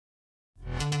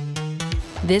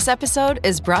This episode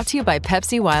is brought to you by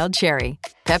Pepsi Wild Cherry.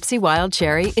 Pepsi Wild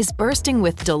Cherry is bursting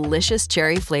with delicious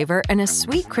cherry flavor and a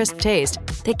sweet, crisp taste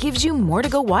that gives you more to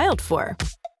go wild for.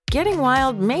 Getting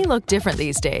wild may look different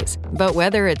these days, but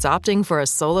whether it's opting for a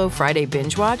solo Friday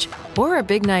binge watch or a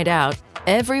big night out,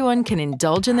 everyone can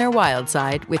indulge in their wild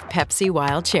side with Pepsi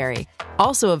Wild Cherry.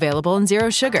 Also available in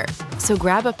Zero Sugar. So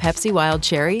grab a Pepsi Wild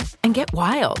Cherry and get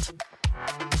wild.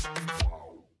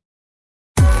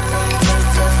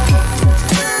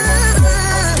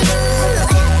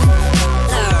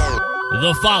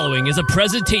 The following is a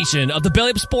presentation of the Belly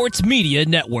Up Sports Media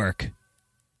Network.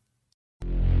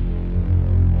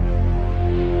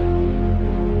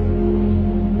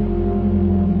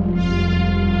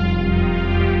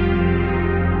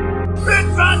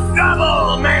 It's a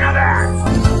double main event!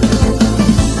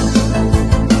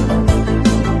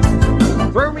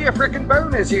 Throw me a frickin'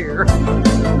 bonus here.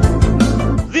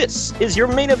 This is your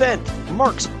main event,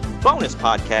 Mark's bonus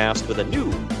podcast with a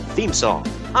new theme song.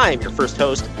 I'm your first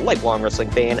host, lifelong wrestling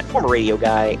fan, former radio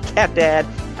guy, cat dad,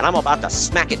 and I'm about to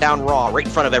smack it down raw right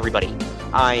in front of everybody.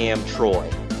 I am Troy.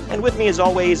 And with me, as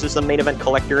always, is the main event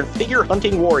collector and figure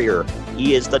hunting warrior.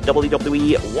 He is the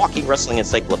WWE Walking Wrestling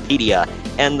Encyclopedia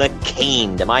and the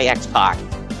Kane to my X-Pac.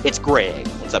 It's Greg.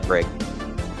 What's up, Greg?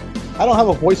 I don't have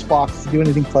a voice box to do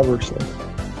anything clever, so.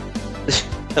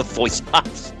 A voice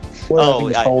box?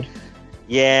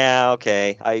 Yeah,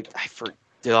 okay.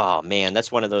 Oh, man,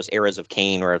 that's one of those eras of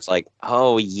Kane where it's like,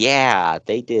 oh, yeah,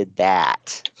 they did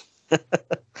that.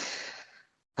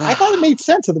 I thought it made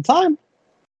sense at the time.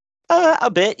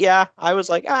 A bit, yeah. I was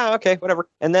like, okay, whatever.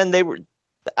 And then they were,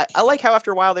 I like how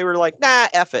after a while they were like, nah,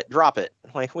 F it, drop it.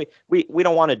 Like, we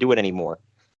don't want to do it anymore.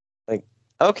 Like,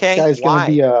 okay, this guy's going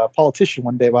to be a politician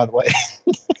one day, by the way.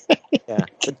 Yeah,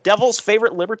 the devil's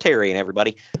favorite libertarian,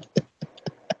 everybody.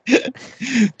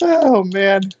 Oh,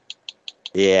 man.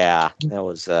 Yeah, that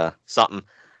was something.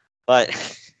 But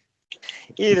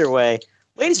either way,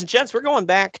 ladies and gents, we're going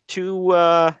back to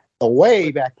the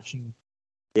way back machine.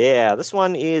 Yeah, this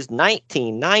one is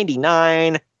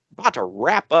 1999. About to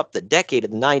wrap up the decade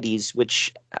of the 90s,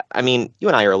 which, I mean, you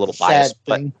and I are a little biased.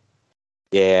 But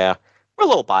yeah, we're a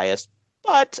little biased.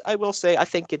 But I will say, I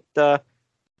think it one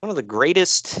of the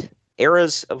greatest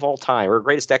eras of all time, or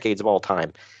greatest decades of all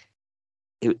time.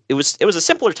 It was a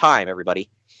simpler time, everybody.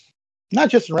 Not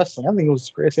just in wrestling. I think it was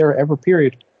the greatest era ever,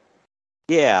 period.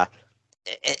 Yeah.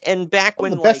 And back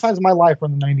when... the best times of my life were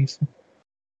in the 90s.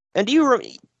 And do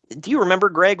you remember,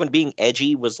 Greg, when being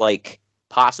edgy was, like,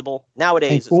 possible?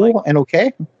 Nowadays, and cool it's like, and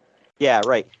okay? Yeah,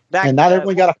 right. And not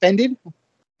everyone got offended?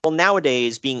 Well,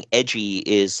 nowadays, being edgy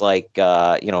is like,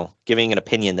 giving an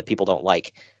opinion that people don't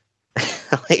like.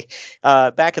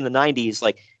 Back in the 90s,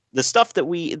 like, the stuff that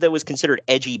was considered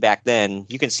edgy back then,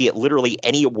 you can see it literally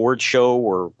any award show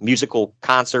or musical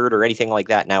concert or anything like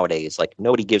that nowadays. Like,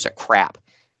 nobody gives a crap.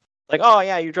 Like, oh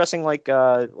yeah, you're dressing like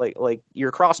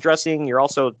you're cross-dressing. You're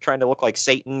also trying to look like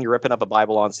Satan. You're ripping up a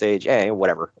Bible on stage.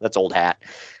 Whatever. That's old hat.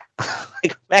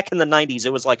 Like, back in the 90s,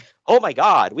 it was like, oh my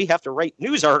God, we have to write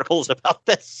news articles about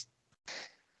this.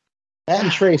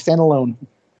 And Trey, stand alone.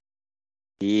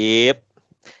 Yep.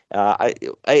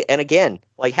 And again,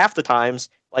 like, half the times,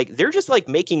 like, they're just like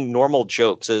making normal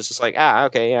jokes. It's just like,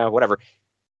 okay, yeah, whatever.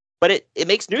 But it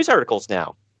makes news articles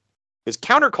now. Because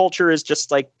counterculture is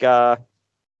just like, I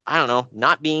don't know,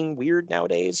 not being weird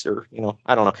nowadays, or,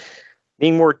 I don't know.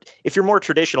 Being more, if you're more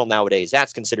traditional nowadays,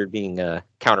 that's considered being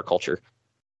counterculture.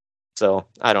 So,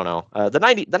 I don't know. The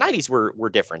 90s were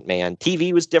different, man.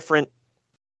 TV was different.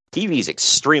 TV is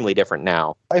extremely different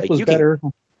now. Life was better.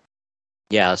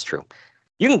 Yeah, that's true.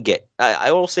 You can get,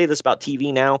 I will say this about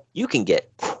TV now, you can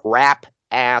get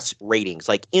crap-ass ratings,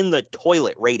 like in the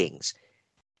toilet ratings,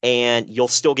 and you'll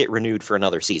still get renewed for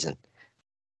another season.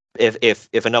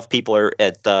 If enough people are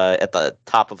at the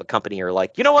top of a company are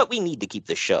like, you know what, we need to keep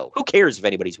this show. Who cares if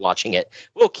anybody's watching it?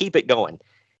 We'll keep it going.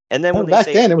 And then back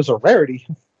then, it was a rarity.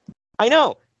 I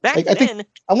know. Back then,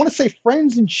 I want to say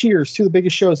Friends and Cheers, two of the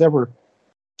biggest shows ever,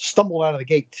 stumbled out of the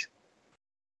gate.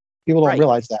 People don't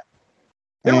realize that.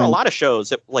 There were a lot of shows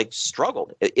that, like,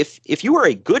 struggled. If you were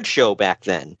a good show back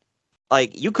then,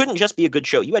 like, you couldn't just be a good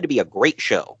show. You had to be a great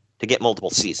show to get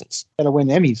multiple seasons. Got to win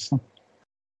Emmys.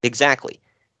 Exactly.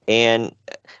 And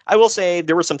I will say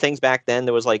there were some things back then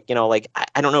that was like,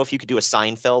 I don't know if you could do a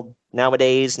Seinfeld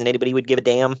nowadays and anybody would give a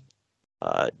damn.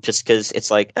 Just because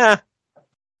it's like, I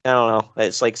don't know.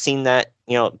 It's like, seen that,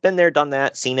 been there, done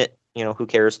that, seen it, who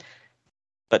cares?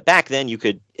 But back then, you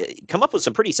could come up with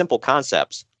some pretty simple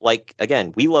concepts. Like,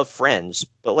 again, we love Friends,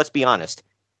 but let's be honest.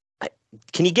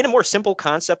 Can you get a more simple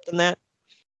concept than that?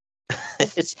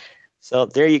 So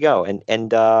there you go. And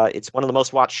it's one of the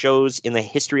most watched shows in the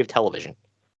history of television.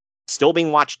 still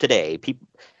being watched today. People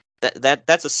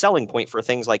that's a selling point for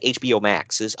things like HBO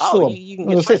Max. Is you can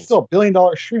get it's still $1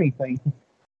 billion streaming thing.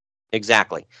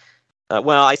 Exactly.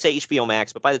 Well, I say HBO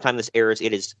Max, but by the time this airs,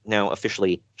 it is now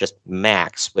officially just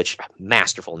Max, which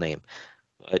masterful name.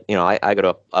 I got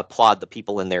to applaud the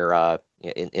people in their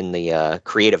in the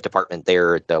creative department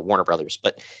there at the Warner Brothers.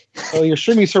 But so your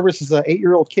streaming service is an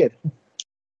 8-year-old kid.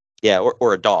 Yeah,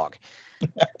 or a dog.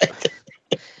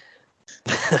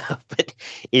 But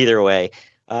either way,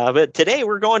 but today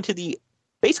we're going to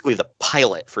basically the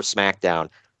pilot for SmackDown.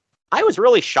 I was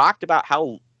really shocked about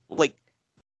how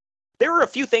there were a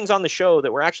few things on the show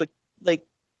that were actually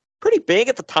pretty big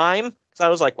at the time. Because I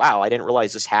was like, wow, I didn't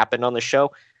realize this happened on the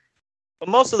show. But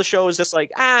most of the show is just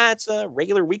it's a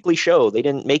regular weekly show. They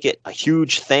didn't make it a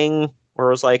huge thing where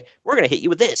it was like, we're going to hit you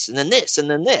with this, and then this, and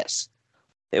then this.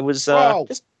 It was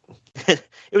just, it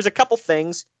was a couple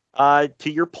things. To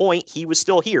your point, he was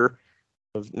still here.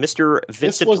 Mr. Vincent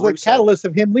This was Russo. the catalyst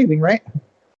of him leaving, right?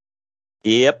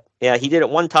 Yep. Yeah, he did it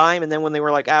one time, and then when they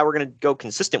were like, we're going to go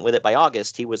consistent with it by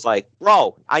August, he was like,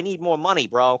 bro, I need more money,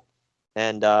 bro.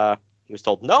 And he was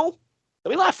told no,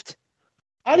 so he left.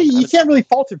 You can't really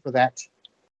fault him for that.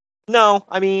 No,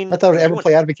 I mean... I thought I'd ever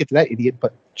play advocate to that idiot,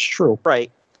 but it's true.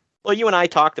 Right. Well, you and I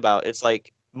talked about it's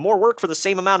like, more work for the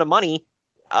same amount of money.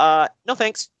 No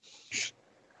thanks.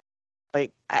 I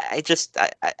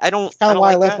don't... Kind of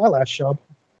why I left my last job.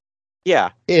 Yeah.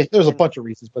 There's a bunch of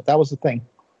reasons, but that was the thing.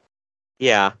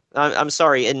 Yeah, I'm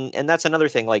sorry. And that's another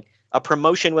thing. Like, a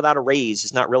promotion without a raise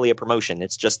is not really a promotion.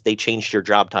 It's just they changed your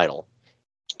job title.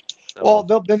 So, well,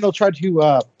 they'll try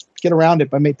to get around it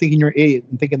by thinking you're an idiot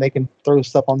and thinking they can throw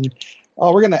stuff on you.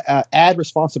 Oh, we're going to add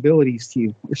responsibilities to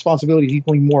you. Responsibilities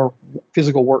equaling more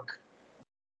physical work.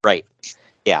 Right.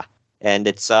 Yeah. And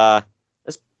it's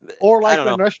or like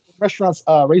when restaurants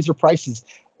raise their prices.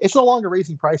 It's no longer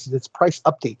raising prices. It's price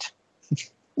update.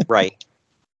 Right.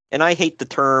 And I hate the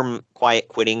term quiet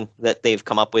quitting that they've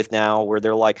come up with now, where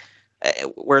they're like,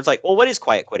 where it's like, well, what is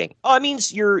quiet quitting? Oh, it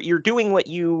means you're doing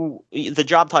the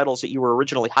job titles that you were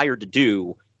originally hired to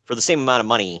do for the same amount of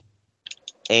money,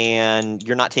 and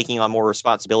you're not taking on more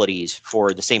responsibilities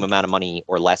for the same amount of money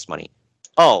or less money.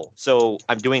 Oh, so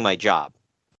I'm doing my job.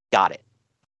 Got it.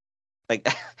 Like,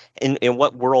 in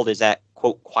what world is that,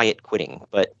 quote, quiet quitting?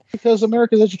 But because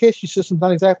America's education system's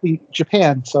not exactly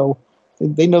Japan, so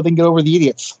they know they can get over the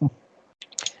idiots.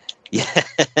 Yeah.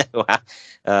 Wow.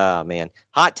 Oh, man.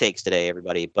 Hot takes today,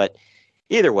 everybody. But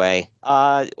either way,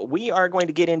 we are going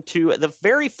to get into the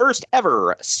very first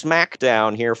ever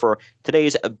SmackDown here for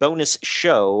today's bonus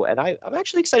show. And I'm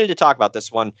actually excited to talk about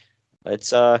this one.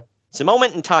 It's a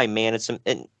moment in time, man.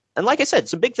 And like I said,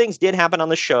 some big things did happen on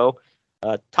the show.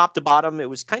 Top to bottom, it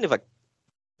was kind of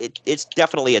it's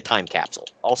definitely a time capsule.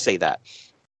 I'll say that.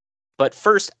 But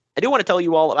first, I do want to tell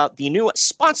you all about the new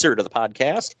sponsor to the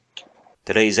podcast.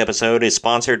 Today's episode is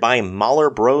sponsored by Mahler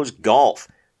Bros Golf.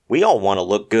 We all want to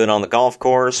look good on the golf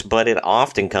course, but it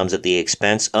often comes at the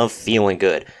expense of feeling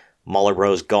good. Mahler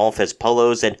Bros Golf has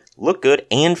polos that look good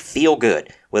and feel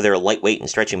good. With their lightweight and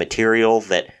stretchy material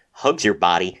that hugs your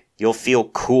body, you'll feel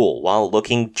cool while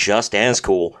looking just as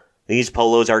cool. These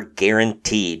polos are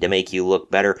guaranteed to make you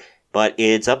look better, but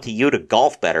it's up to you to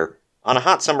golf better. On a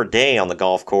hot summer day on the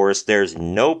golf course, there's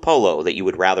no polo that you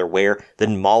would rather wear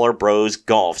than Mahler Bros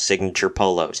Golf signature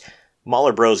polos.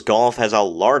 Mahler Bros Golf has a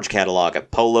large catalog of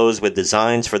polos with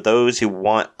designs for those who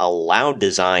want a loud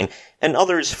design and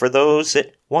others for those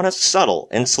that want a subtle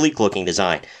and sleek-looking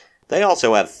design. They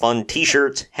also have fun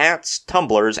t-shirts, hats,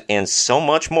 tumblers, and so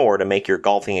much more to make your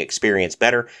golfing experience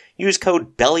better. Use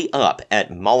code BELLYUP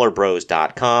at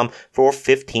MahlerBros.com for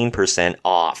 15%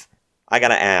 off. I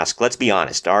gotta ask, let's be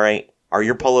honest, alright? Are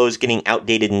your polos getting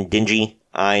outdated and dingy?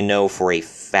 I know for a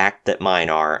fact that mine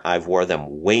are. I've wore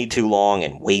them way too long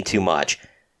and way too much.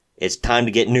 It's time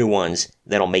to get new ones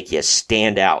that'll make you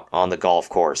stand out on the golf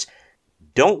course.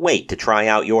 Don't wait to try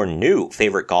out your new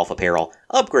favorite golf apparel.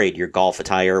 Upgrade your golf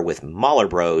attire with Mahler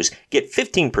Bros. Get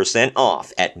 15%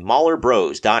 off at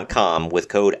MahlerBros.com with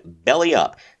code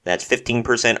BELLYUP. That's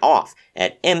 15% off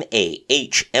at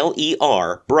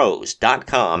MAHLER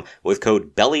Bros.com with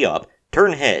code BELLYUP.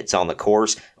 Turn heads on the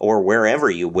course or wherever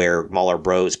you wear Mahler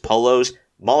Bros polos.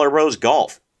 Mahler Bros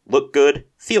Golf. Look good,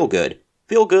 feel good,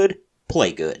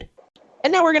 play good.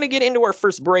 And now we're going to get into our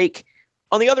first break.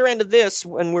 On the other end of this,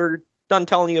 when we're done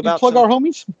telling you about... Plug our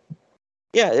homies?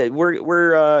 Yeah,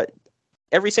 we're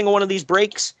every single one of these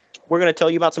breaks, we're going to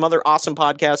tell you about some other awesome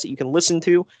podcasts that you can listen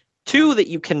to. Two that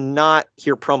you cannot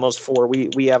hear promos for.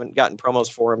 We haven't gotten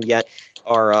promos for them yet.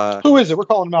 Are who is it? We're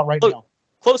calling them out right now.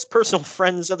 Close personal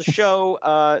friends of the show,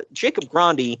 Jacob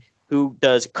Grandi, who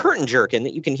does Curtain Jerkin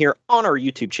that you can hear on our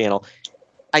YouTube channel.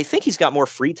 I think he's got more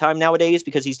free time nowadays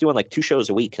because he's doing like 2 shows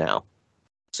a week now.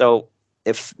 So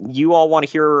if you all want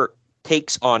to hear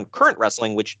takes on current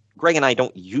wrestling, which Greg and I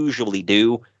don't usually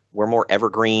do, we're more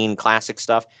evergreen, classic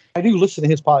stuff. I do listen to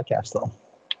his podcast, though.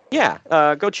 Yeah,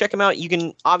 go check him out. You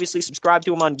can obviously subscribe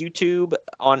to him on YouTube,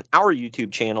 on our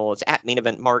YouTube channel. It's at Main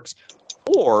Event Marks.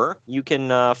 Or you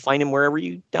can find him wherever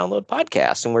you download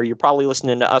podcasts and where you're probably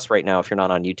listening to us right now if you're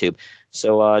not on YouTube.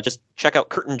 So just check out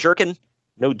Curtain Jerkin.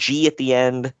 No G at the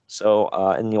end. So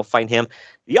and you'll find him.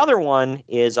 The other one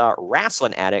is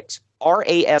Wrestling Addicts,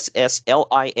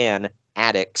 RASSLIN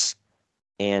Addicts.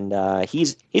 And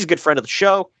he's a good friend of the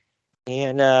show.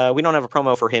 And we don't have a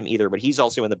promo for him either, but he's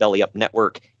also in the Belly Up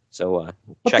Network. So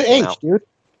check him out. Dude?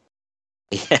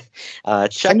 Yeah,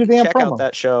 check out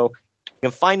that show. You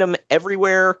can find him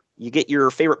everywhere. You get your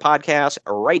favorite podcasts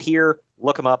right here.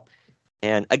 Look him up.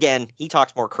 And again, he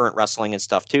talks more current wrestling and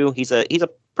stuff too. He's a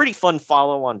pretty fun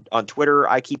follow on Twitter.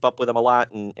 I keep up with him a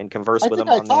lot and converse with him.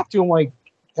 I talk to him like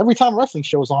every time wrestling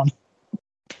show's on.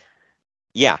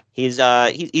 Yeah, he's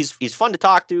fun to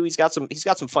talk to. He's got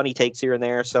some funny takes here and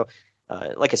there. So,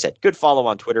 like I said, good follow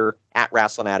on Twitter at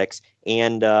Wrestling Addicts.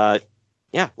 And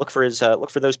look for those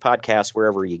podcasts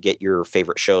wherever you get your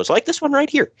favorite shows, like this one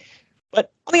right here. But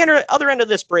on the other end of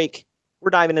this break,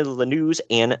 we're diving into the news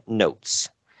and notes.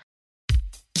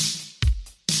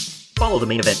 Follow the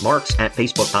Main Event Marks at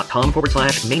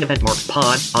Facebook.com/Main Event Marks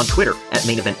Pod, on Twitter at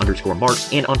Main Event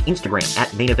 _Marks, and on Instagram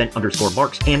at Main Event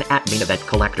 _Marks and at Main Event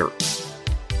Collector.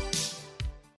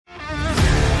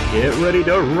 Get ready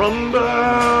to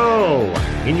rumble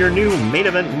in your new Main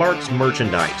Event Marks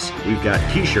merchandise. We've got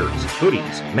t-shirts,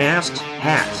 hoodies, masks,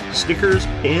 hats, stickers,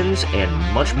 pins, and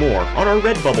much more on our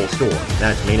Redbubble store.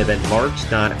 That's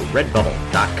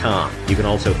maineventmarks.redbubble.com. You can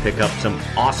also pick up some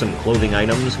awesome clothing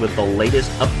items with the latest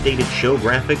updated show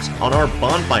graphics on our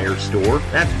Bonfire store.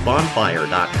 That's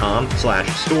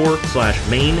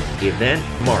bonfire.com/store/main event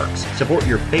marks. Support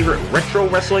your favorite retro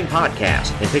wrestling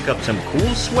podcast and pick up some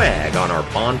cool swag on our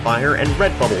Bonfire and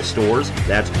Redbubble stores.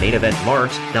 That's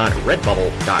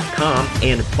maineventmarks.redbubble.com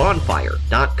and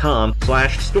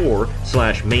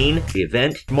bonfire.com/store/main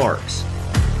event marks.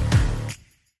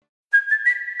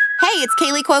 Hey, it's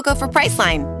Kaylee Cuoco for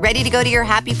Priceline. Ready to go to your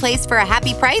happy place for a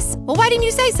happy price? Well, why didn't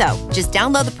you say so? Just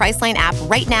download the Priceline app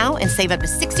right now and save up to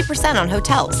 60% on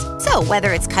hotels. So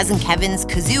whether it's Cousin Kevin's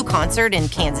Kazoo Concert in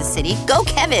Kansas City, go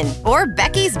Kevin, or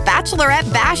Becky's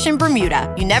Bachelorette Bash in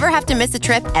Bermuda, you never have to miss a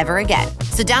trip ever again.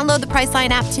 So download the Priceline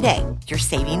app today. Your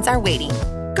savings are waiting.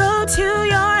 Go to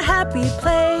your happy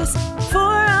place for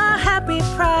a happy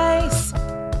price.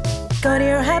 Go to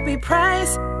your happy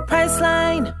price,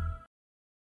 Priceline.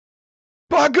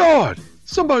 By God,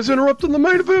 somebody's interrupting the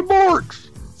Main Event Marks.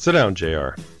 Sit down, JR.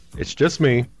 It's just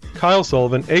me, Kyle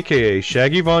Sullivan, a.k.a.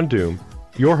 Shaggy Von Doom,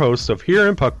 your host of Here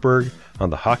in Puckburg on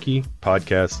the Hockey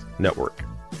Podcast Network.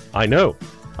 I know,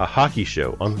 a hockey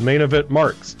show on the Main Event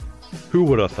Marks. Who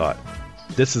would have thought?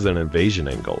 This is an invasion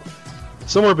angle.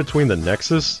 Somewhere between the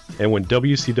Nexus and when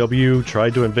WCW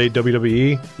tried to invade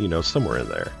WWE, somewhere in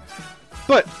there.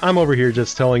 But I'm over here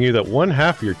just telling you that one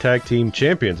half of your tag team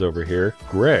champions over here,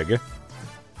 Greg,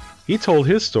 he told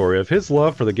his story of his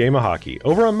love for the game of hockey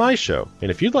over on my show. And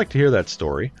if you'd like to hear that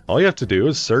story, all you have to do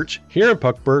is search Here in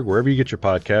Puckburg wherever you get your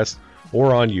podcast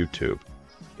or on YouTube.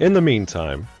 In the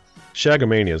meantime,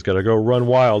 Shagamania's got to go run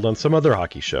wild on some other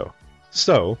hockey show.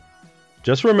 So,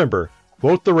 just remember,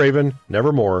 quote the Raven,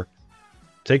 nevermore,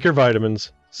 take your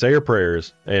vitamins, say your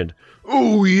prayers, and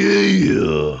oh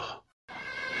yeah!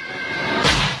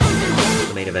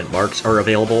 The Main Event Marks are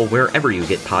available wherever you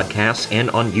get podcasts and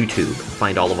on YouTube.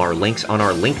 Find all of our links on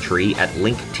our link tree at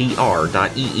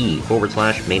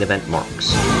linktr.ee/Main Event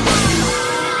Marks.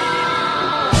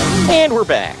 And we're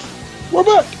back. We're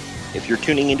back. If you're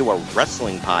tuning into a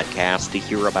wrestling podcast to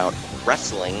hear about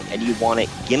wrestling and you want it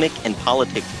gimmick and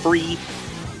politic free,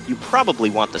 you probably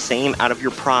want the same out of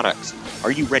your products.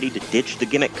 Are you ready to ditch the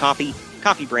gimmick coffee?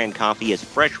 Coffee Brand Coffee is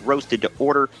fresh roasted to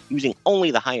order using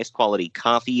only the highest quality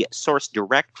coffee sourced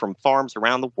direct from farms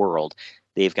around the world.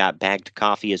 They've got bagged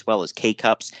coffee as well as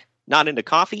K-Cups. Not into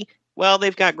coffee? Well,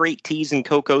 they've got great teas and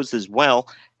cocos as well.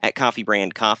 At Coffee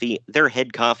Brand Coffee, their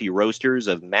head coffee roasters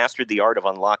have mastered the art of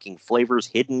unlocking flavors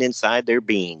hidden inside their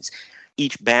beans.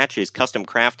 Each batch is custom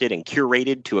crafted and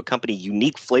curated to accompany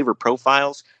unique flavor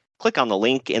profiles. Click on the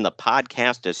link in the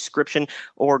podcast description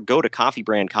or go to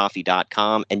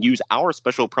coffeebrandcoffee.com and use our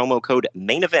special promo code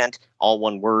MAINEVENT, all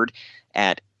one word,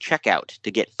 at checkout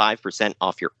to get 5%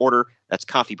 off your order. That's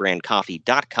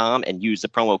coffeebrandcoffee.com and use the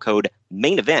promo code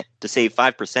MAINEVENT to save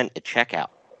 5% at checkout.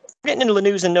 Getting into the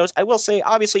news and notes, I will say,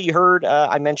 obviously, you heard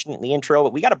I mentioned it in the intro,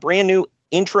 but we got a brand new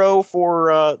intro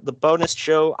for the bonus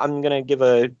show. I'm going to give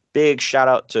a big shout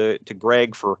out to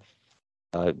Greg for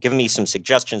giving me some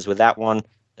suggestions with that one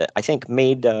that I think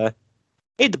made the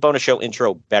bonus show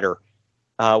intro better.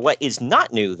 What is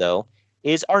not new, though,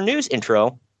 is our news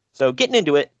intro. So getting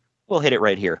into it, we'll hit it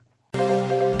right here.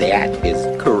 That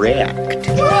is correct.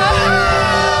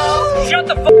 Shut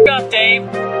the fuck up, Dave!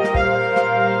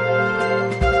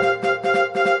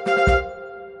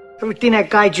 Everything that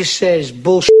guy just says is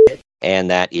bullshit. And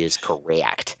that is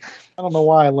correct. I don't know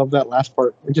why I love that last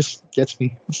part. It just gets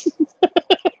me.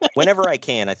 Whenever I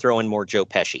can, I throw in more Joe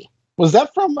Pesci. Was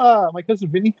that from My Cousin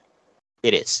Vinny?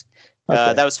 It is.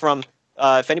 Okay. That was from,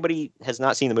 if anybody has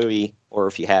not seen the movie, or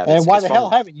if you have. And why the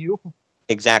hell haven't you?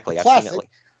 Exactly. I've Classic. seen it.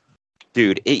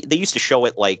 Dude, they used to show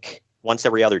it like once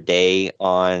every other day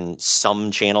on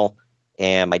some channel,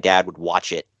 and my dad would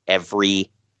watch it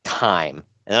every time.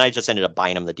 And then I just ended up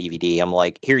buying him the DVD. I'm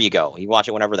like, here you go. You watch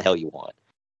it whenever the hell you want.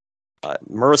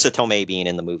 Marissa Tomei being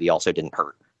in the movie also didn't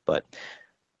hurt. But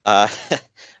but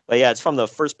yeah, it's from the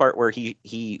first part where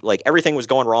he like everything was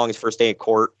going wrong his first day at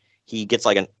court. He gets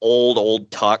like an old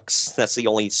tux. That's the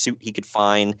only suit he could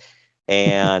find.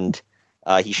 And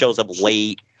he shows up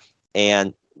late.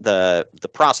 And the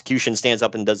prosecution stands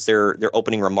up and does their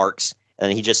opening remarks.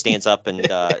 And he just stands up and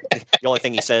the only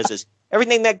thing he says is,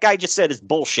 everything that guy just said is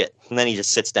bullshit. And then he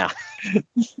just sits down. Dude,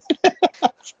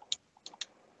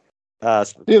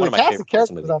 the cast of characters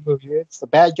in that movie. It's the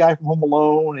bad guy from Home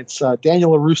Alone. It's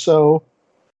Daniel LaRusso.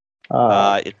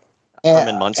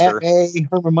 Herman Munster.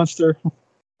 Herman Munster.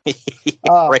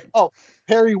 Right. Oh,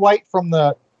 Perry White from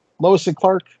the Lois and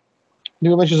Clark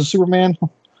New Adventures of Superman.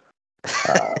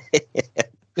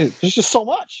 Dude, there's just so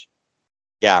much.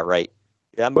 Yeah, right.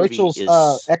 That movie Rachel's is...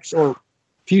 ex or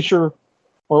future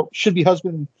or should be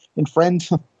husband and friend.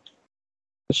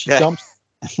 She jumps.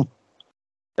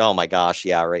 Oh my gosh,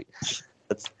 yeah, right.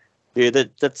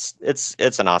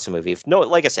 It's an awesome movie.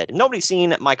 Like I said, if nobody's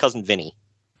seen My Cousin Vinny,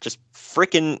 just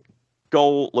freaking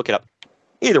go look it up.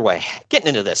 Either way, getting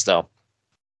into this though.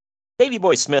 Davey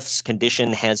Boy Smith's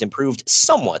condition has improved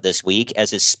somewhat this week as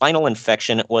his spinal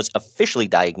infection was officially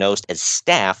diagnosed as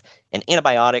staph and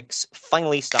antibiotics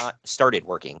finally started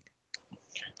working.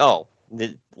 Oh,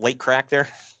 the late crack there?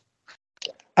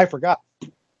 I forgot.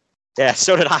 Yeah,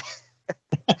 so did I.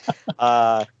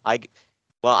 I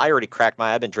already cracked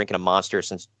I've been drinking a Monster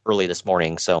since early this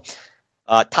morning, so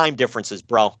time differences,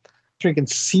 bro. Drinking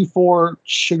C4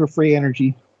 sugar-free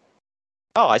energy.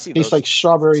 Oh, I see. Tastes like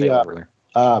strawberry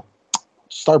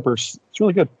Starburst. It's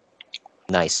really good.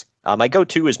 Nice. My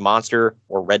go-to is Monster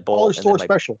or Red Bull. Dollar store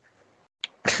special.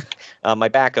 My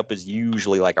backup is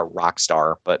usually like a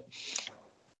Rockstar, but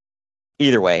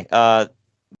either way.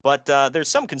 But there's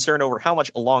some concern over how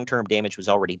much long-term damage was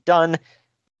already done.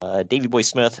 Davey Boy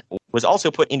Smith was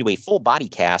also put into a full body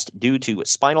cast due to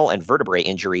spinal and vertebrae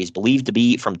injuries believed to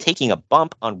be from taking a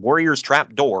bump on Warrior's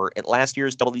Trap Door at last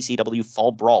year's WCW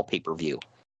Fall Brawl pay-per-view.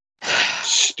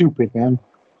 Stupid, man.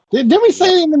 Didn't we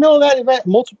say in the middle of that event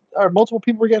multiple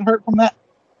people were getting hurt from that?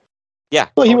 Yeah.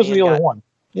 Well, he wasn't the only one.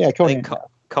 Yeah, Conan.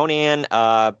 Conan,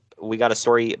 we got a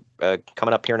story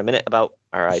coming up here in a minute about,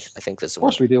 I think this is of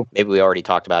course we do. Maybe we already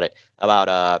talked about it,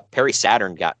 about Perry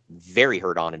Saturn got very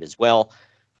hurt on it as well.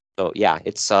 So yeah,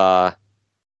 it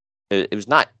was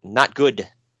not good.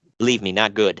 Believe me,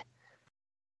 not good.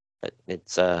 But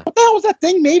it's what the hell was that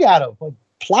thing made out of? Like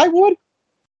plywood?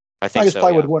 I think guess so,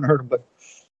 plywood yeah. wouldn't hurt him, but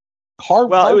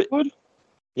hardwood?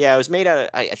 Yeah, it was made out of.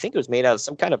 I think it was made out of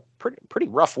some kind of pretty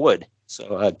rough wood.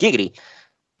 So giggity.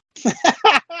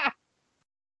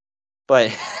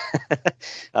 But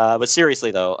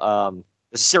seriously though,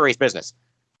 this is serious business.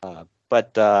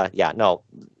 Yeah, no,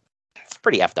 it's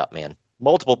pretty effed up, man.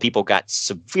 Multiple people got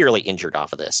severely injured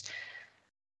off of this.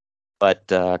 But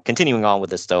continuing on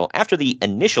with this though, after the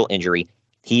initial injury,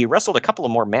 he wrestled a couple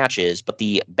of more matches, but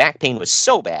the back pain was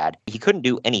so bad he couldn't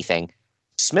do anything.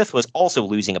 Smith was also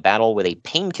losing a battle with a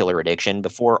painkiller addiction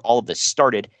before all of this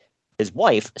started. His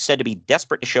wife, said to be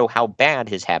desperate to show how bad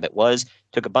his habit was,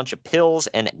 took a bunch of pills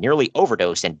and nearly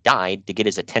overdosed and died to get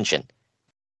his attention.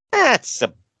 That's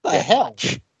a the hell?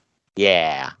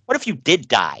 Yeah. What if you did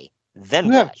die? Then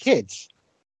you have kids.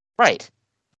 Right.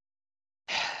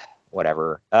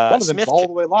 Whatever. One of them's all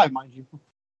the way alive, mind you.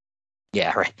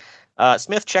 Yeah, right.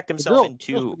 Smith checked himself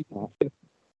into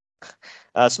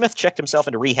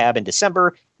rehab in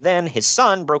December. Then his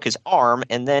son broke his arm,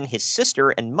 and then his sister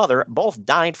and mother both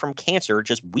died from cancer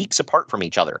just weeks apart from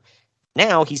each other.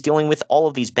 Now he's dealing with all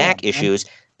of these back issues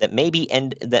that may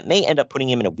end up putting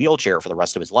him in a wheelchair for the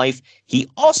rest of his life. He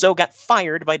also got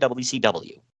fired by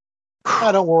WCW.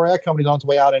 Don't worry, that company's on its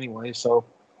way out anyway. So,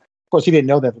 of course, he didn't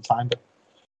know that at the time. But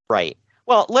Right.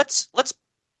 Well, let's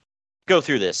go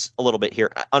through this a little bit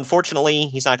here. Unfortunately,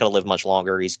 he's not going to live much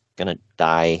longer. He's going to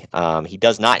die. He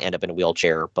does not end up in a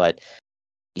wheelchair, but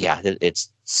yeah, it's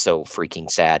so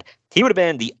freaking sad. He would have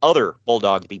been the other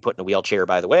Bulldog to be put in a wheelchair,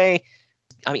 by the way.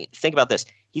 I mean, think about this.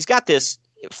 He's got this.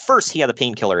 First, he had a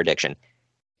painkiller addiction.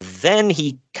 Then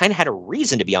he kind of had a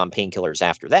reason to be on painkillers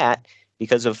after that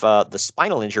because of the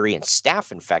spinal injury and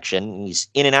staph infection. He's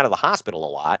in and out of the hospital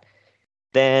a lot.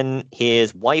 Then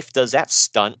his wife does that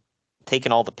stunt,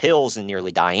 taking all the pills and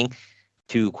nearly dying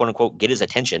to, quote unquote, get his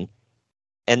attention.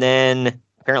 And then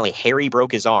apparently Harry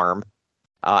broke his arm.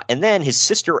 And then his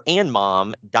sister and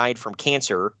mom died from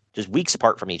cancer just weeks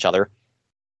apart from each other.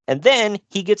 And then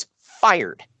he gets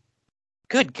fired.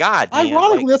 Good God, man.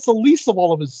 Ironically, that's the least of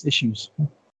all of his issues.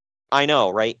 I know,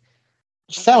 right?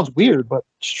 Sounds weird, but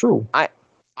it's true.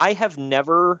 I have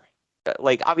never,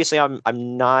 like, obviously I'm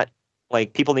not,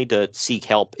 like, people need to seek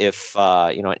help if,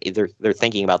 they're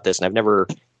thinking about this, and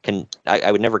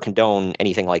I would never condone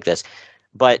anything like this.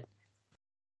 But,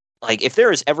 like, if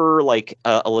there is ever, like,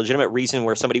 a legitimate reason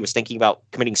where somebody was thinking about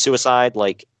committing suicide,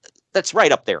 like, that's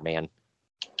right up there, man.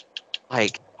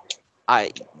 Like,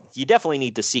 you definitely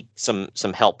need to seek some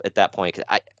help at that point. 'Cause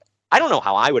I don't know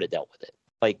how I would have dealt with it.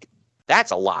 Like,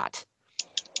 that's a lot.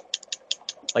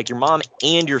 Like, your mom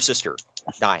and your sister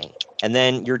dying. And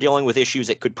then you're dealing with issues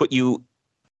that could put you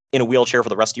in a wheelchair for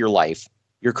the rest of your life.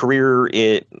 Your career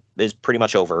is pretty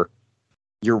much over.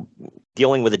 You're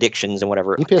dealing with addictions and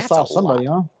whatever. You pissed off somebody,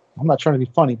 huh? I'm not trying to be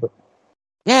funny, but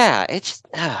yeah, it's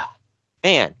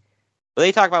man. But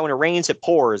they talk about when it rains, it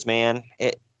pours, man.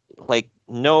 Like,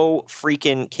 no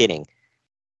freaking kidding.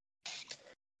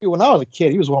 When I was a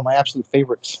kid, he was one of my absolute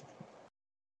favorites.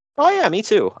 Oh yeah, me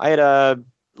too. I had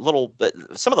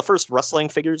some of the first wrestling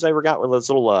figures I ever got were those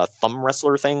little thumb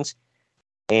wrestler things,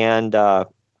 and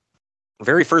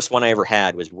very first one I ever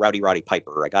had was Rowdy Roddy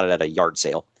Piper. I got it at a yard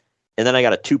sale, and then I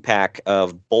got a 2-pack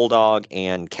of Bulldog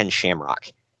and Ken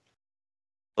Shamrock.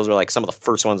 Those were like some of the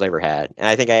first ones I ever had, and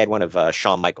I think I had one of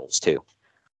Shawn Michaels too.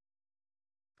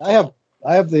 I have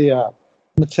the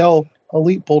Mattel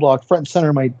Elite Bulldog front and center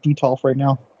in my Detolf right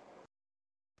now.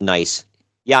 Nice.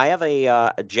 Yeah, I have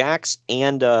a Jax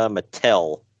and a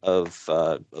Mattel of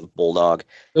Bulldog.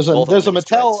 There's a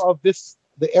Mattel of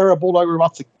the era Bulldog we're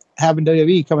about to have in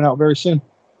WWE coming out very soon.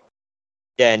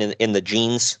 Yeah, and in the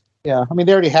jeans. Yeah, I mean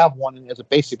they already have one as a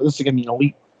basic, but this is gonna be an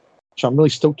Elite, which I'm really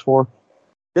stoked for.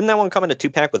 Didn't that one come in a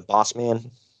 2-pack with Boss Man?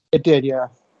 It did, yeah.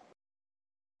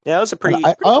 Yeah, it was a pretty.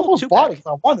 I cool almost 2-pack. bought it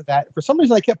because I wanted that. For some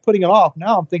reason, I kept putting it off.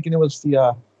 Now I'm thinking it was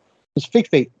Fake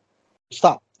Fate.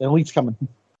 Stop, the Elite's coming.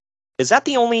 Is that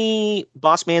the only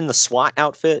Boss Man the SWAT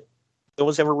outfit that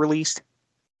was ever released?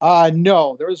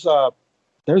 No. There's an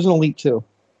Elite too.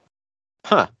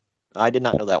 Huh. I did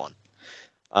not know that one.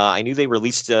 I knew they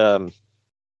released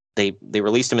they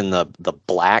released him in the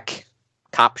black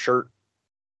cop shirt,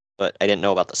 but I didn't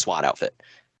know about the SWAT outfit.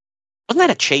 Wasn't that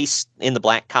a Chase in the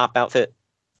black cop outfit?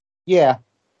 Yeah.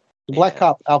 The black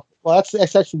cop outfit. Well,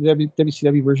 that's actually the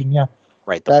WCW version, yeah.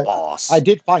 Right, the boss. I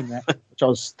did find that, which I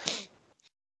was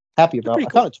happy about. I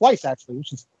found it twice, actually,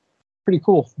 which is pretty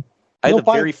cool. I have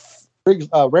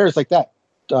rares like that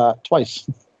twice.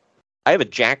 I have a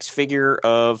Jax figure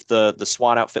of the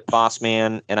SWAT outfit Boss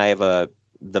Man, and I have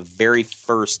the very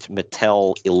first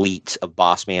Mattel Elite of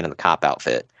Boss Man in the cop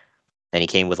outfit. And he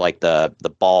came with like the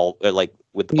ball, like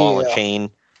with the ball and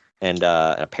chain, and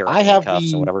a pair of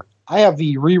handcuffs and whatever. I have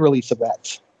the re-release of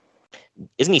that.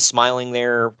 Isn't he smiling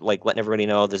there, like letting everybody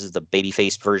know this is the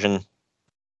baby-faced version?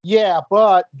 Yeah,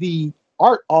 but the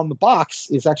art on the box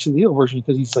is actually the heel version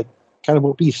because he's like kind of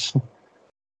obese.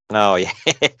 Oh yeah,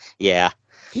 yeah.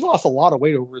 He lost a lot of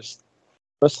weight over his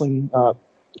wrestling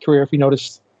career, if you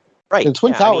noticed. Right. The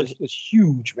Twin Towers was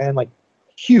huge, man, like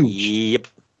huge. Yep.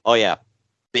 Oh yeah,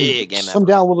 big. He slimmed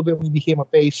down a little bit when he became a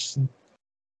face. And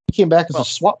he came back as a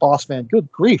SWAT boss, man.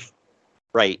 Good grief.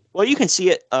 Right. Well, you can see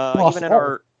it even in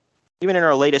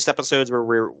our latest episodes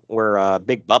where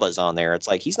Big Bubba's on there. It's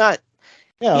like he's not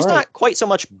quite so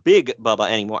much Big Bubba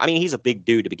anymore. I mean, he's a big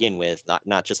dude to begin with,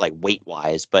 not just like weight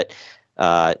wise, but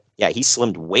he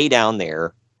slimmed way down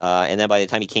there. And then by the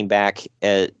time he came back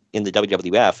in the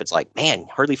WWF, it's like, man,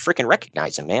 hardly freaking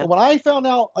recognize him, man. When I found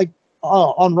out like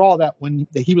on Raw that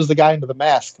he was the guy under the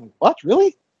mask, I'm like, what,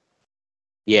 really?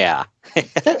 Yeah.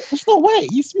 There's no way.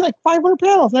 He used to be like 500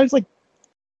 pounds. And I was like,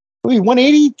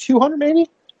 180, 200 maybe?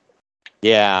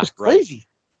 Yeah. It's crazy.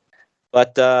 Right.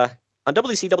 But on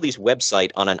WCW's website,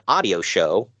 on an audio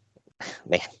show,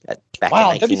 man, back in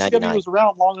 1999. WCW was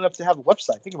around long enough to have a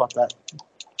website. Think about that.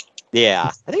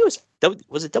 Yeah, I think it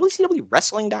was it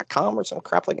WCWWrestling.com or some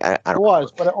crap like I don't It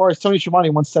was, remember. or as Tony Schiavone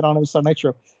once said on episode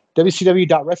Nitro,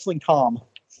 WCW.WrestlingCom.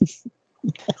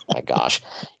 My gosh.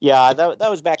 Yeah, that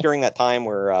was back during that time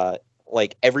where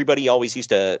like everybody always used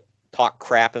to talk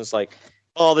crap and it's like,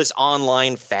 oh, this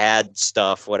online fad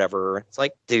stuff, whatever. It's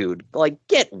like, dude, like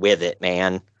get with it,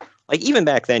 man. Like even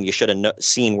back then you should have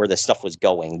seen where this stuff was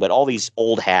going, but all these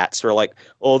old hats are like,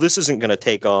 oh, this isn't going to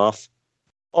take off.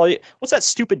 Oh, what's that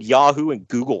stupid Yahoo and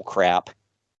Google crap?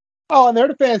 Oh, in their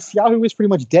defense, Yahoo is pretty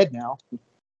much dead now.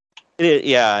 It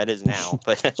is now.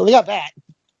 But so they got that.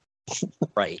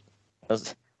 Right.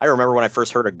 I remember when I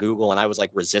first heard of Google and I was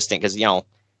like resistant because,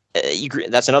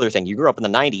 that's another thing. You grew up in the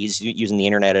 90s using the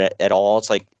internet at all. It's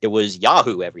like it was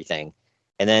Yahoo everything.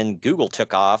 And then Google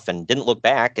took off and didn't look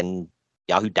back and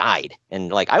Yahoo died.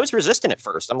 And like I was resistant at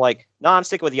first. I'm like, no, I'm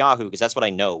sticking with Yahoo because that's what I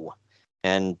know.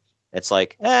 And it's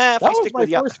like, that was my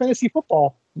first fantasy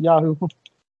football, Yahoo.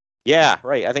 Yeah,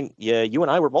 right. I think you and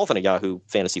I were both in a Yahoo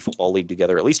fantasy football league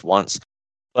together at least once.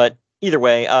 But either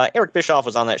way, Eric Bischoff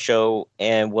was on that show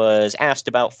and was asked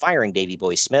about firing Davey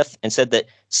Boy Smith and said that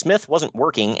Smith wasn't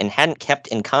working and hadn't kept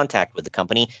in contact with the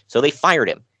company, so they fired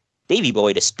him. Davey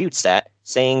Boy disputes that,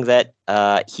 saying that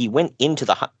when he went into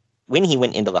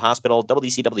the hospital,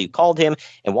 WCW called him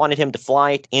and wanted him to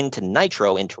fly into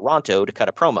Nitro in Toronto to cut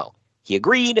a promo. He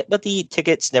agreed, but the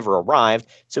tickets never arrived,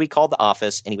 so he called the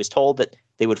office and he was told that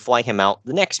they would fly him out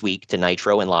the next week to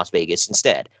Nitro in Las Vegas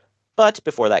instead. But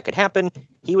before that could happen,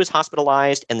 he was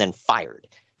hospitalized and then fired.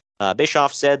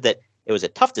 Bischoff said that it was a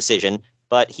tough decision,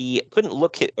 but he could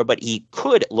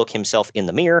look himself in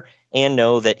the mirror and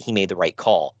know that he made the right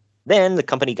call. Then the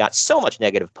company got so much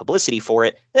negative publicity for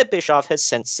it that Bischoff has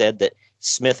since said that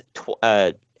Smith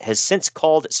has since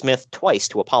called Smith twice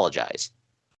to apologize.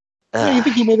 Yeah, you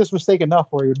think he made this mistake enough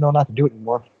where he would know not to do it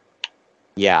anymore?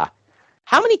 Yeah.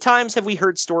 How many times have we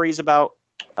heard stories about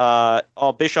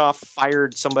Bischoff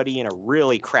fired somebody in a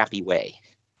really crappy way?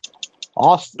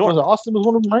 Austin was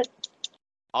one of them, right?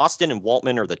 Austin and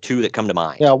Waltman are the two that come to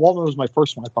mind. Yeah, Waltman was my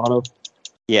first one I thought of.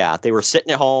 Yeah, they were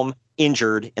sitting at home,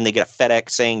 injured, and they get a FedEx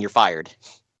saying you're fired.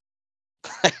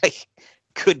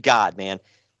 Good God, man.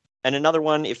 And another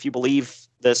one, if you believe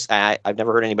this, I've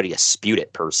never heard anybody dispute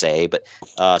it per se, but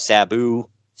Sabu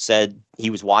said he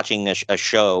was watching a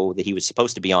show that he was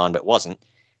supposed to be on but wasn't.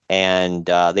 And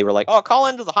they were like, oh, call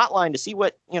into the hotline to see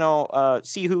what,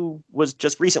 see who was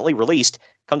just recently released.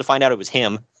 Come to find out it was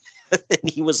him. And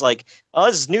he was like, oh,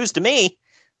 this is news to me.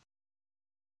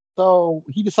 So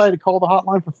he decided to call the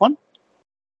hotline for fun?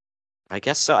 I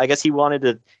guess so. I guess he wanted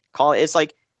to call it. It's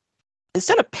like,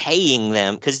 instead of paying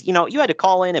them, because, you had to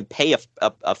call in and pay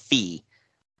a fee.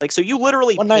 Like, so you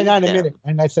literally $1.99 a minute,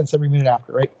 99 cents every minute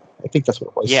after, right? I think that's what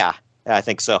it was. Yeah, I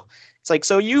think so. It's like,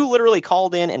 so you literally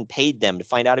called in and paid them to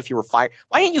find out if you were fired.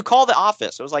 Why didn't you call the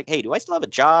office? I was like, hey, do I still have a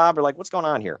job? Or like, what's going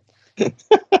on here?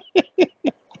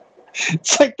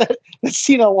 It's like that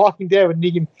scene on Walking Dead with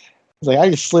Negan. It's like, I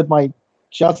just slid my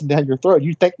Johnson down your throat.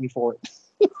 You thank me for it.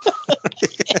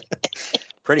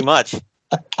 Pretty much.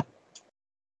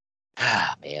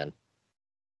 Ah, man.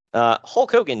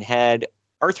 Hulk Hogan had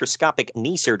arthroscopic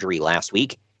knee surgery last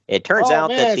week. It turns out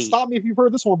that stop me if you've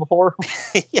heard this one before.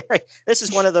 Yeah, right. This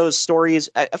is one of those stories.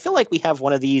 I feel like we have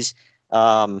one of these.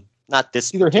 Not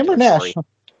this. Either him or Nash. Story.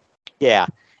 Yeah,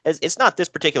 it's not this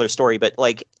particular story, but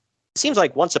like, it seems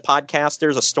like once a podcast,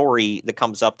 there's a story that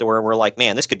comes up to where we're like,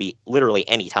 man, this could be literally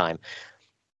any time.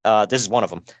 This is one of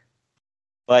them.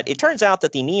 But it turns out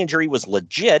that the knee injury was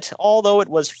legit, although it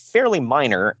was fairly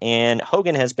minor, and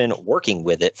Hogan has been working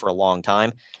with it for a long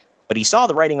time. But he saw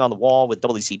the writing on the wall with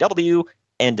WCW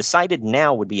and decided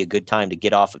now would be a good time to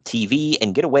get off of TV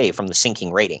and get away from the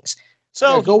sinking ratings.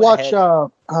 So go watch,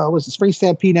 was it Spring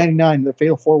Stampede 99, the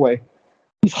Fatal 4-Way.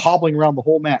 He's hobbling around the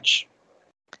whole match.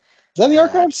 Is that in the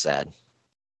archives? Sad.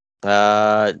 So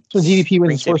DDP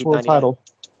wins his first world title.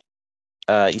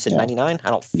 You said 99? I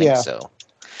don't think so.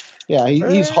 Yeah,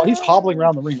 he's hobbling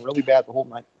around the ring really bad the whole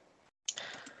night.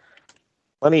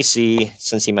 Let me see,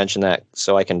 since he mentioned that,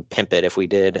 so I can pimp it if we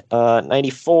did.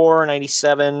 94,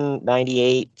 97,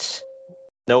 98.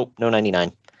 Nope, no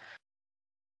 99.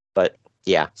 But,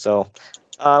 yeah, so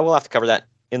we'll have to cover that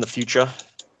in the future.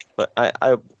 But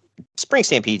Spring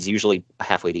Stampede's usually a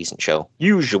halfway decent show.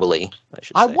 Usually, I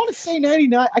should say. I want to say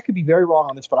 99. I could be very wrong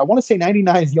on this, but I want to say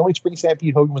 99 is the only Spring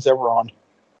Stampede Hogan was ever on.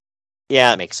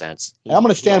 Yeah, that makes sense. And I'm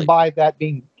going to stand by that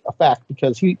being a fact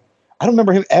because I don't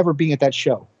remember him ever being at that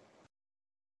show.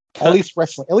 At least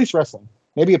wrestling.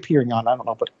 Maybe appearing on, I don't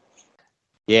know. But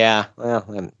yeah, well,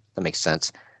 that makes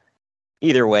sense.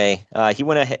 Either way, he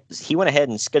went ahead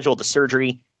and scheduled the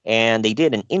surgery, and they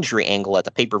did an injury angle at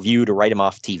the pay-per-view to write him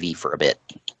off TV for a bit.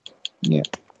 Yeah.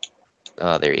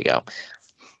 There you go.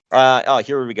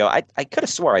 Here we go. I could have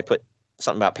swore I put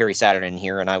something about Perry Saturn in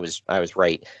here, and I was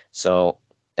right. So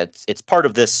it's part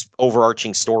of this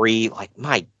overarching story. Like,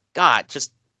 my God,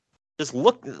 just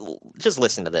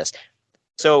listen to this.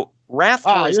 So Wrath.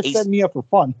 You're setting me up for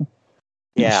fun.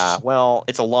 Yeah, well,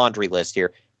 it's a laundry list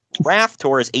here. Wrath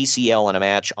tore his ACL in a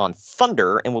match on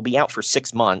Thunder and will be out for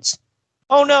 6 months.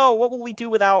 Oh no, what will we do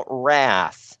without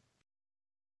Wrath?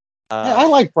 I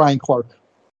like Brian Clark.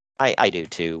 I do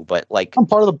too, but like, I'm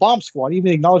part of the Bomb Squad. He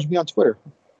even acknowledged me on Twitter.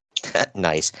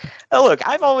 Nice. Look,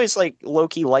 I've always like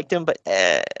low-key liked him, but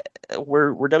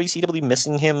were WCW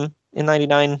missing him in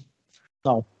 '99?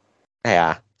 No.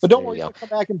 Yeah. But don't worry, he'll come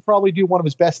back and probably do one of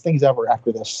his best things ever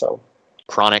after this. So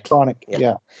Chronic,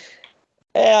 yeah.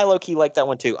 I low-key like that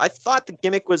one too. I thought the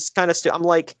gimmick was kind of I'm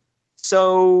like,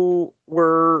 so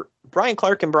were Brian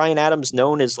Clark and Brian Adams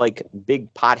known as like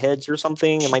big potheads or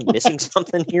something? Am I missing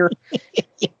something here?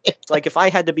 It's like, if I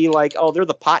had to be like, oh, they're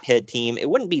the pothead team, it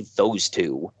wouldn't be those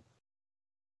two.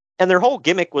 And their whole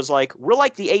gimmick was like, we're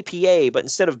like the APA, but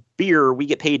instead of beer, we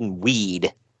get paid in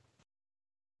weed.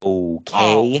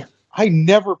 Okay. Wow. I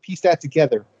never pieced that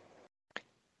together.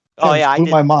 Oh, yeah. Blew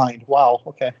my mind. Wow.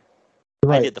 Okay.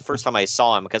 Right. I did the first time I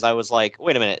saw him, because I was like,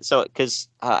 wait a minute. So, because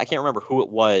I can't remember who it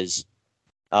was.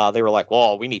 They were like,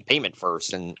 well, we need payment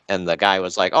first. And the guy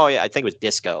was like, oh, yeah, I think it was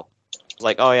Disco.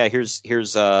 Like, oh, yeah, here's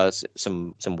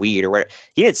some weed or whatever.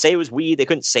 He didn't say it was weed. They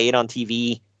couldn't say it on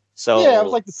TV. So yeah, it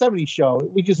was like the 70s show.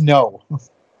 We just know.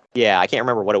 Yeah, I can't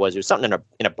remember what it was. It was something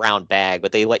in a brown bag,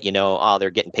 but they let you know, oh, they're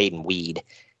getting paid in weed.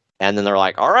 And then they're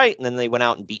like, all right. And then they went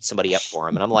out and beat somebody up for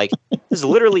him. And I'm like, this is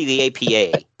literally the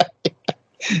APA.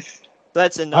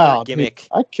 That's another gimmick. Dude,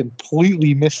 I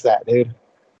completely missed that, dude.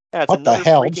 Yeah, what the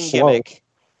hell? Freaking gimmick.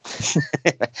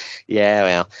 Yeah,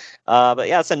 well. But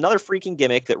yeah, it's another freaking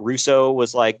gimmick that Russo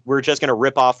was like, we're just going to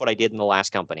rip off what I did in the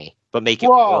last company, but make it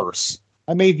worse.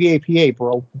 I made the APA,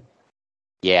 bro.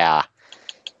 Yeah.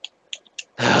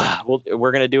 Well,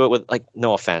 we're going to do it with, like,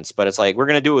 no offense, but it's like, we're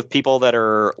going to do it with people that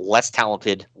are less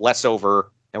talented, less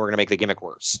over, and we're going to make the gimmick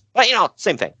worse. But,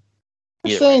 same thing.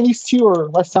 You're saying these two are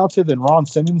less talented than Ron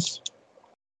Simmons,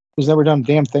 who's never done a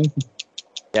damn thing.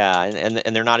 Yeah,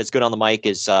 and they're not as good on the mic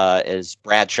as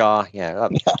Bradshaw. Yeah,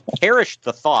 perish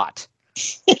the thought.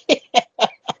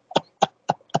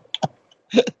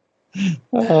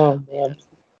 Oh, man.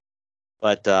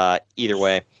 But either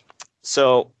way.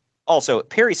 So, also,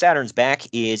 Perry Saturn's back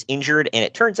is injured, and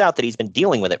it turns out that he's been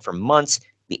dealing with it for months.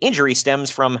 The injury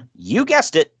stems from, you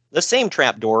guessed it, the same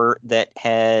trapdoor that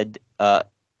had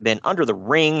been under the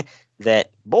ring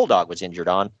that Bulldog was injured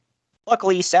on.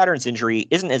 Luckily, Saturn's injury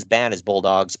isn't as bad as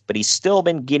Bulldog's, but he's still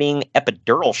been getting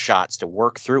epidural shots to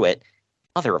work through it.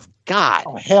 Mother of God.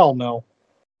 Oh, hell no.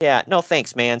 Yeah, no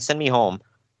thanks, man. Send me home.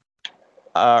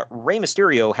 Rey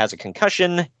Mysterio has a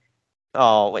concussion.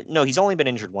 Oh, no, he's only been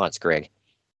injured once, Greg.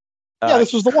 Yeah,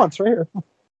 this was the once right here.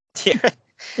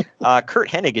 Yeah. Kurt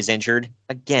Hennig is injured.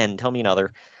 Again, tell me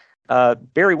another.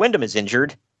 Barry Windham is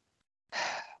injured.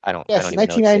 I don't. Yes, I don't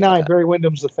 1999, Barry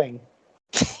Windham's the thing.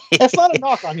 That's not a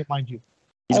knock on him, mind you.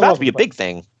 He's about to be a big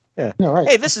thing. Yeah. No, right.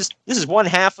 Hey, this is one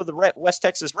half of the West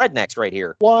Texas Rednecks right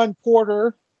here.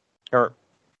 1/4. Or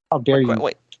how dare you?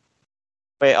 Wait.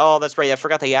 Oh, that's right. I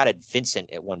forgot they added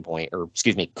Vincent at one point, or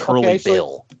excuse me, Curly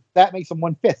Bill. So that makes him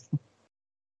 1/5.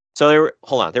 So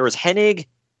there was Hennig,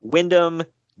 Windham,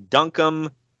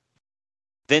 Duncombe,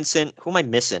 Vincent. Who am I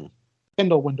missing?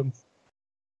 Kendall Windham.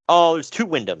 Oh, there's two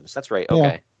Windhams. That's right. Okay.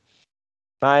 Yeah.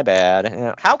 My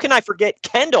bad. How can I forget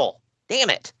Kendall? Damn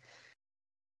it.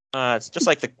 It's just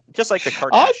like the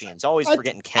Kardashians, always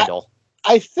forgetting Kendall.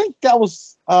 I think that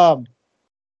was wow.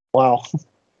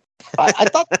 I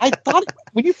thought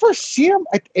when you first see him,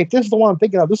 if this is the one I'm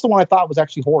thinking of, this is the one I thought was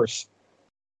actually Horace.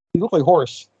 He looked like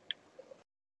Horace.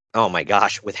 Oh my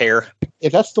gosh, with hair.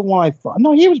 If that's the one I thought.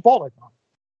 No, he was bald,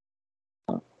 I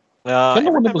thought.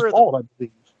 Kendall Windham was bald, I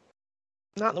believe.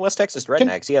 Not in the West Texas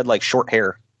Rednecks. He had like short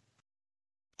hair.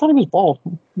 I thought he was bald.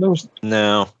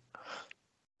 No.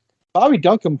 Bobby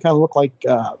Duncombe kind of looked like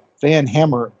Van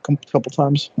Hammer a couple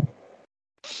times.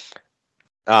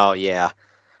 Oh, yeah.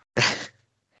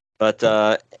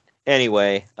 But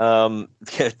anyway,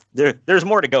 there's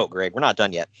more to go, Greg. We're not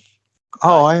done yet.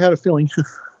 Oh, I had a feeling.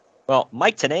 Well,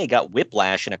 Mike Tenay got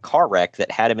whiplash in a car wreck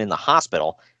that had him in the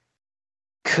hospital.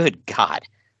 Good God.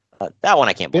 That one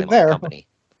I can't blame on the company.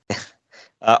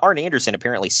 Arn Anderson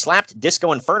apparently slapped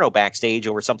Disco Inferno backstage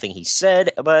over something he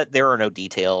said, but there are no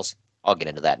details. I'll get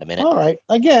into that in a minute. All right.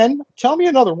 Again, tell me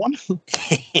another one.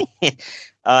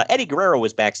 Eddie Guerrero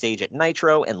was backstage at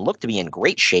Nitro and looked to be in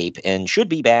great shape and should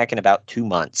be back in about 2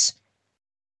 months.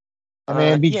 I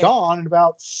mean, be gone in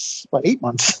about 8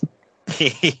 months.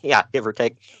 Yeah, give or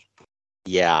take.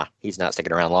 Yeah, he's not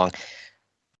sticking around long.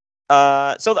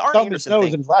 So the Arn Anderson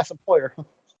thing, his last employer.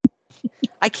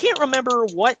 I can't remember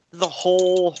what the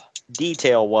whole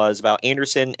detail was about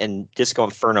Anderson and Disco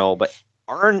Inferno, but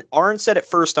Arn said it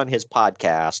first on his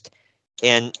podcast,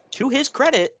 and to his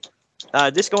credit,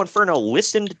 Disco Inferno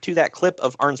listened to that clip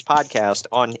of Arn's podcast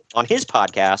on his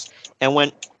podcast and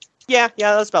went, yeah,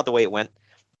 that's about the way it went.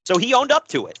 So he owned up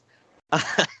to it.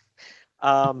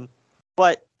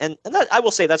 But that, I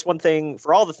will say that's one thing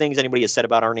for all the things anybody has said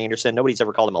about Arn Anderson, nobody's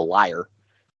ever called him a liar.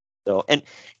 So and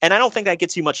I don't think that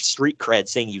gets you much street cred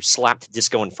saying you slapped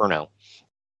Disco Inferno.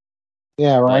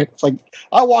 Yeah, right. It's like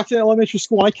I walked in elementary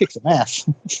school and I kicked some ass.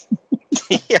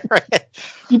 Yeah, right.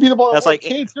 You be the ball. That's like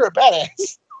kids, you're a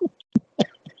badass.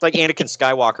 It's like Anakin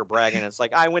Skywalker bragging. It's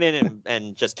like I went in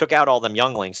and just took out all them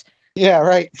younglings. Yeah,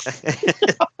 right.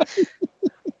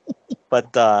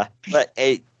 But the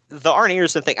Arn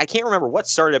Anderson thing, I can't remember what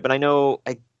started it, but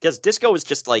I guess Disco was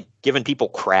just like giving people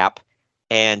crap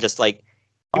and just like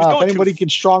if anybody can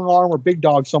strong arm or big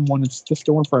dog someone, it's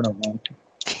Disco Inferno, man.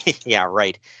 Yeah,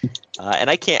 right. And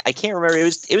I can't remember. It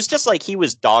was just like he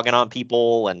was dogging on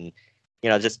people and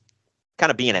just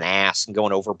kind of being an ass and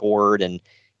going overboard, and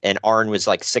Arn was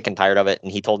like sick and tired of it,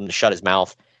 and he told him to shut his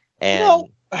mouth.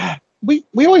 And we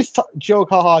always joke,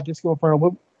 haha, Disco Inferno.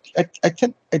 But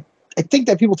I think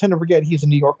that people tend to forget he's a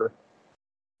New Yorker.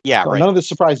 Yeah, so right. None of this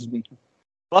surprises me.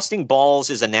 Busting balls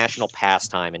is a national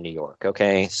pastime in New York.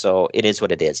 Okay, so it is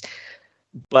what it is.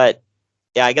 But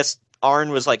yeah, I guess Arn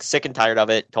was like sick and tired of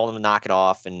it. Told him to knock it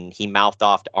off, and he mouthed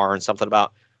off to Arn something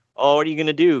about, "Oh, what are you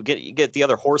gonna do? Get the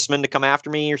other horsemen to come after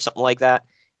me or something like that?"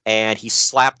 And he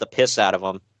slapped the piss out of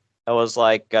him. I was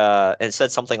like, and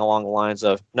said something along the lines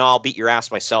of, "No, I'll beat your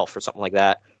ass myself," or something like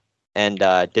that. And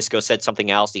Disco said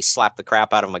something else. He slapped the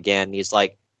crap out of him again. He's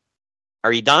like,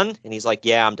 "Are you done?" And he's like,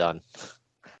 "Yeah, I'm done."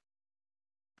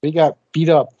 He got beat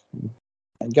up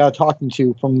and got talking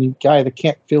to from the guy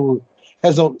that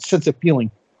has no sense of feeling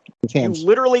with his hands. You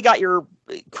literally got your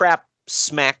crap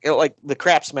smacked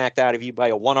out of you by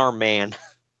a one-armed man.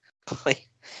 Like,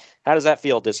 how does that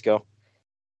feel, Disco?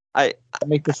 I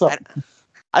make this up.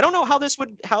 I don't know how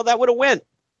that would have went.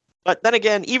 But then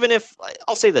again, even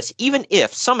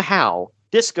if somehow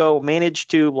Disco managed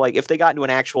to, like, if they got into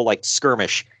an actual like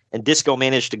skirmish and Disco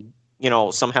managed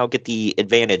to, somehow get the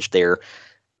advantage there,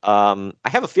 I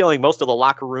have a feeling most of the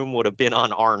locker room would have been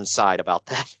on Arn's side about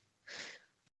that.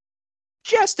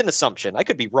 Just an assumption. I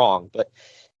could be wrong, but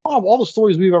all the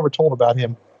stories we've ever told about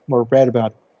him or read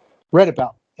about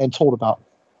and told about.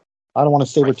 I don't want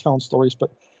to say we're telling stories,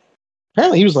 but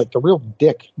apparently he was like the real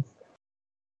dick.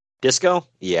 Disco?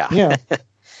 Yeah. Yeah.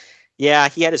 Yeah,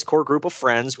 he had his core group of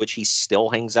friends, which he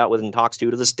still hangs out with and talks to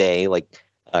this day, like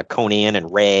Conan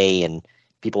and Ray and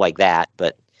people like that,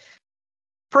 but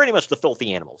pretty much the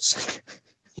filthy animals.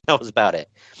 That was about it.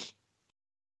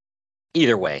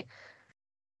 Either way,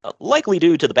 likely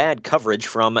due to the bad coverage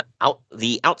from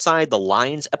the Outside the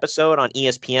Lines episode on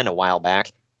ESPN a while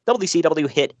back, WCW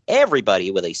hit everybody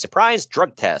with a surprise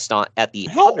drug test at the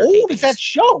How old is that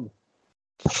show?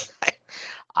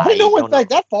 I didn't know it went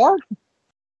that far.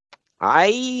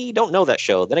 I don't know that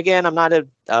show. Then again, I'm not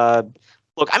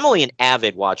look, I'm only an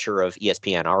avid watcher of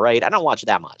ESPN, all right? I don't watch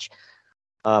that much.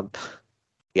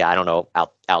 Yeah, I don't know,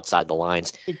 Outside the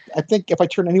Lines. I think if I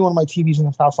turn any one of my TVs in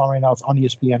this house on right now, it's on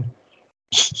ESPN.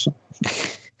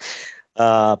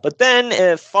 But then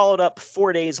it followed up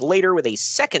 4 days later with a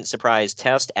second surprise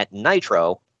test at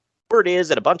Nitro. Word is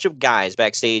that a bunch of guys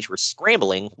backstage were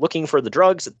scrambling, looking for the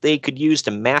drugs that they could use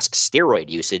to mask steroid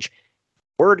usage.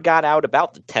 Word got out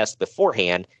about the test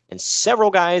beforehand, and several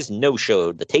guys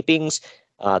no-showed the tapings.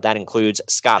 That includes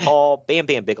Scott Hall, Bam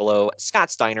Bam Bigelow,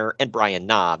 Scott Steiner, and Brian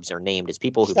Knobs are named as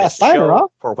people who missed the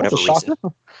show for whatever reason.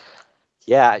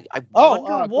 Yeah, I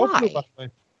wonder why.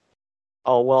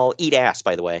 Oh, well, eat ass,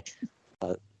 by the way.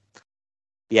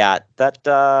 Yeah,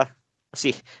 that,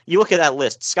 see, you look at that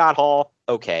list. Scott Hall,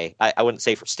 okay. I wouldn't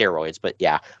say for steroids, but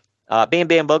yeah. Bam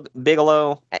Bam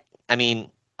Bigelow, I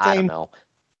mean, I don't know.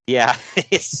 Yeah,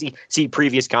 see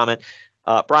previous comment.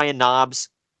 Brian Knobs.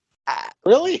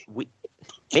 Really?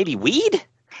 Maybe weed?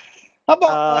 How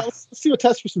about let's do a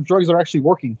test for some drugs that are actually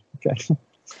working. Okay.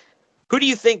 Who do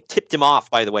you think tipped him off,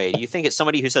 by the way? Do you think it's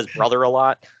somebody who says brother a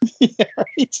lot? Yeah,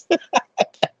 right.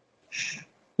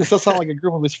 This does sound like a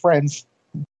group of his friends.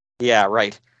 Yeah,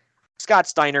 right. Scott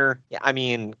Steiner, I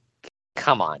mean,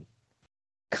 come on.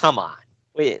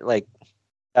 Wait, like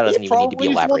that doesn't He even need to be probably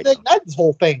is the one elaborated that on. ignited this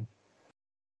whole thing.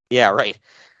 Yeah, right.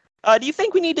 Do you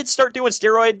think we need to start doing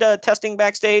steroid testing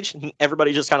backstage? And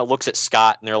everybody just kind of looks at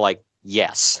Scott and they're like,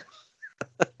 yes.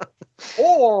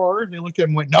 Or they looked at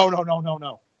him and went,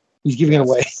 no. He's giving it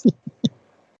away.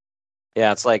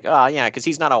 Yeah, it's like, yeah, because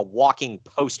he's not a walking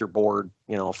poster board,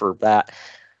 for that.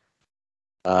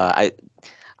 I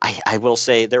will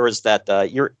say there was that.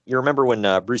 You remember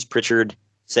when Bruce Pritchard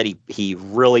said he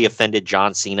really offended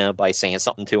John Cena by saying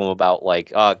something to him about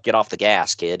like, get off the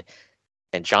gas, kid.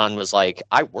 And John was like,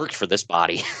 I worked for this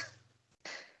body.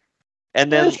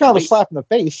 And then it's kind of a slap in the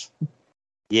face.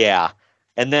 Yeah.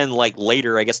 And then like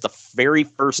later, I guess the very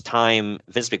first time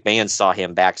Vince McMahon saw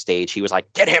him backstage, he was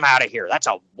like, get him out of here. That's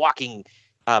a walking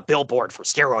billboard for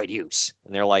steroid use.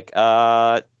 And they're like,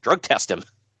 drug test him.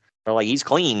 They're like, he's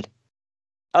clean.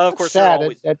 Of course, sad.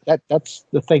 always... That's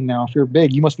the thing now. If you're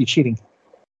big, you must be cheating.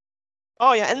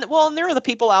 Oh, yeah. And there are the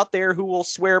people out there who will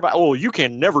swear by, you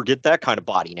can never get that kind of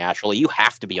body naturally. You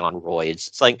have to be on roids.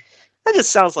 It's like, that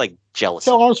just sounds like jealousy.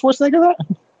 Tell Arnold Schwarzenegger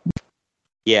that?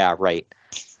 Yeah, right.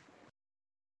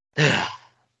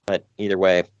 But either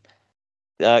way,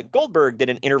 Goldberg did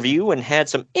an interview and had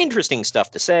some interesting stuff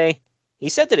to say. He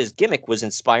said that his gimmick was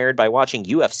inspired by watching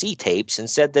UFC tapes and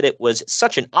said that it was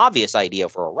such an obvious idea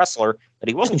for a wrestler that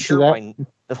he wasn't sure why.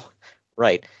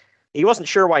 Right. He wasn't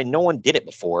sure why no one did it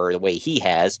before the way he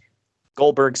has.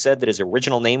 Goldberg said that his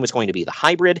original name was going to be the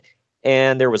Hybrid,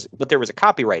 but there was a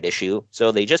copyright issue,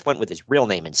 so they just went with his real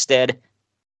name instead.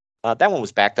 That one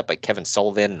was backed up by Kevin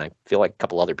Sullivan, and I feel like a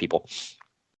couple other people.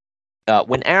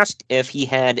 When asked if he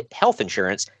had health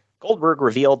insurance, Goldberg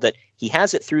revealed that he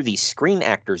has it through the Screen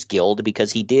Actors Guild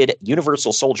because he did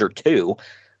Universal Soldier 2,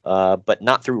 but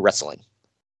not through wrestling.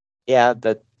 Yeah,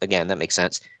 that makes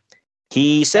sense.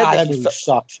 He said that movie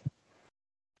sucked.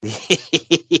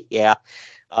 Yeah.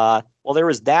 Well, there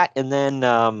was that, and then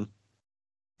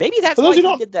maybe that's why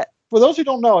he did that. For those who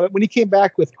don't know, when he came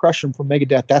back with Crush 'Em from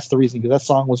Megadeth, that's the reason, because that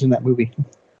song was in that movie.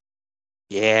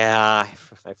 Yeah,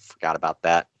 I forgot about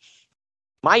that.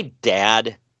 My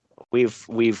dad, we've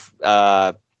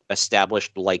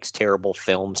established, likes terrible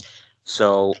films,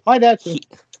 so my dad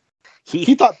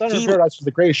he thought Thunder in Paradise was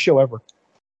the greatest show ever.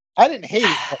 I didn't hate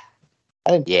it. But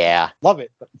I didn't love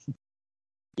it. But.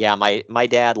 Yeah, my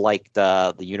dad liked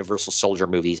the Universal Soldier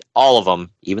movies, all of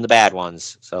them, even the bad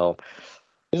ones. So,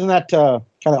 isn't that kind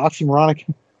of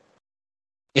oxymoronic?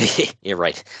 You're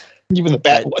right. Even the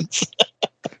bad ones.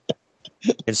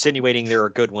 Insinuating there are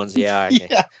good ones, yeah.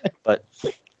 Yeah. But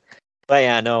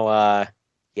yeah, no,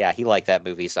 yeah, he liked that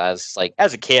movie. So I was like,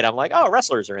 as a kid, I'm like,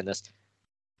 wrestlers are in this.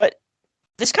 But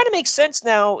this kind of makes sense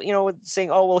now,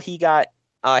 saying, he got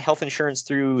health insurance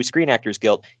through Screen Actors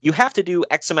Guild. You have to do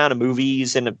X amount of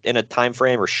movies in a time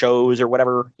frame or shows or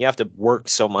whatever. You have to work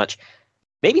so much.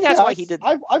 Maybe that's why he did.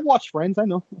 I've watched Friends. I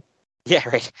know. Yeah,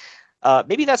 right.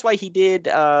 Maybe that's why he did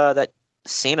that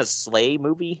Santa's Sleigh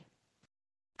movie.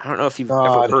 I don't know if you've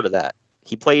ever heard of that.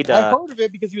 He played. I've heard of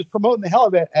it because he was promoting the hell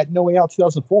of it at No Way Out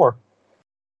 2004.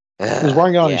 He was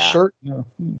wearing it on his shirt.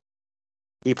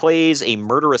 He plays a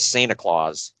murderous Santa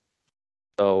Claus.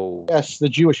 So yes, the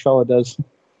Jewish fella does.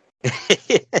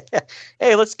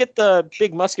 Hey, let's get the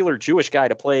big muscular Jewish guy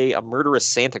to play a murderous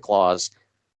Santa Claus.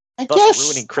 I thus guess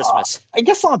ruining Christmas. I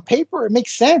guess on paper it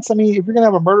makes sense. I mean, if you're gonna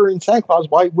have a murdering Santa Claus,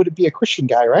 why would it be a Christian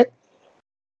guy, right?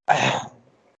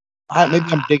 Maybe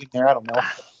I'm digging there. I don't know.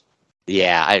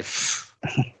 Yeah,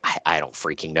 I don't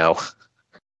freaking know.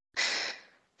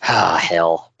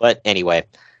 Hell. But anyway,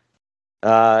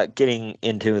 getting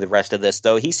into the rest of this,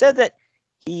 though, he said that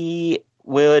he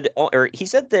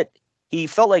said that he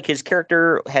felt like his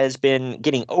character has been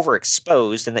getting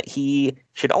overexposed and that he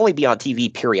should only be on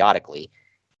TV periodically.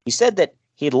 He said that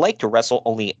he'd like to wrestle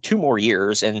only 2 more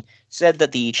years and said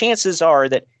that the chances are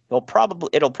that it'll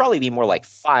probably be more like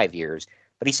 5 years.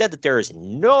 But he said that there is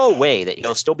no way that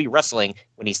he'll still be wrestling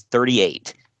when he's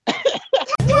 38.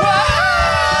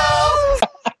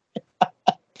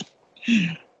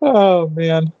 Oh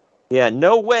man. Yeah,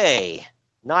 no way.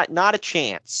 Not a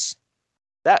chance.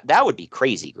 That would be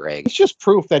crazy, Greg. It's just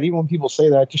proof that even when people say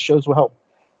that, it just shows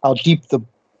how deep the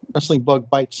wrestling bug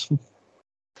bites.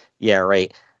 Yeah,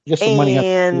 right. Just the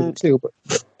money too.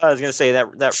 But I was gonna say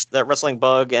that wrestling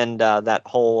bug and that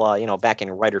whole back in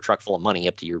a Ryder truck full of money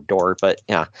up to your door, but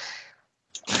yeah.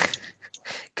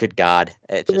 Good God.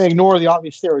 Ignore the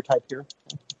obvious stereotype here.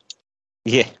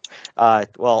 Yeah.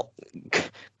 Well,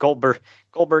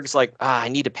 Goldberg's like, I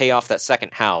need to pay off that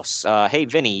second house. Hey,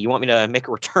 Vinny, you want me to make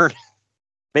a return?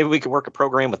 Maybe we can work a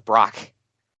program with Brock.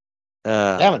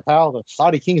 Damn it, pal. The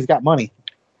Saudi King's got money.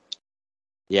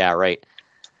 Yeah, right.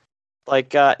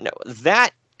 Like, no,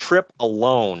 that trip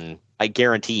alone, I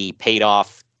guarantee, paid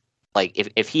off. Like,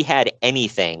 if he had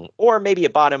anything, or maybe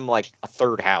it bought him like a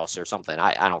third house or something.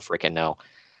 I don't freaking know.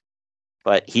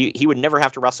 But he would never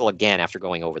have to wrestle again after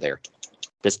going over there.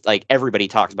 Just like everybody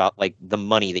talks about, like the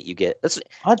money that you get.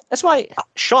 That's why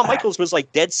Shawn Michaels was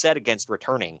like dead set against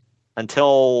returning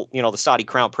until, you know, the Saudi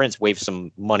Crown Prince waved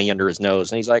some money under his nose,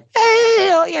 and he's like,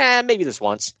 "Hey, yeah, maybe this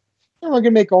once." They're going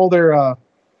to make all their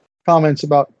comments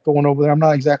about going over there. I'm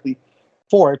not exactly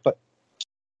for it, but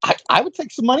I would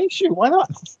take some money. Shoot, why not?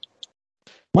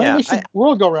 Money makes the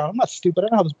world go around. I'm not stupid. I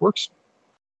know how this works.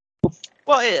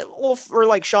 Well, for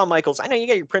like Shawn Michaels, I know you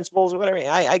got your principles or whatever.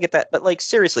 I get that, but like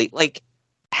seriously, like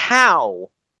how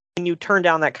can you turn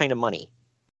down that kind of money?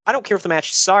 I don't care if the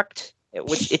match sucked,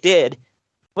 which it did,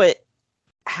 but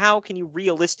how can you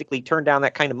realistically turn down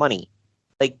that kind of money?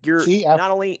 Like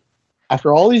not only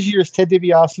after all these years, Ted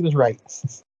DiBiase was right.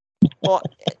 Well,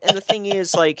 and the thing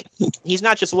is, like, he's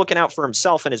not just looking out for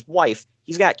himself and his wife.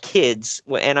 He's got kids,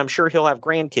 and I'm sure he'll have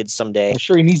grandkids someday. I'm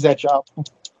sure he needs that job.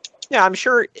 Yeah, I'm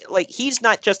sure, like, he's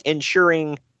not just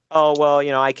ensuring, oh, well,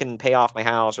 you know, I can pay off my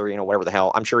house or, you know, whatever the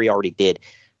hell. I'm sure he already did.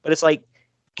 But it's like,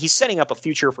 he's setting up a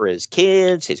future for his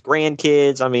kids, his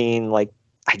grandkids. I mean, like,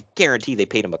 I guarantee they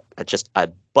paid him just a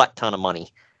butt ton of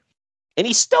money. And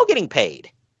he's still getting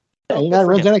paid. Yeah, he now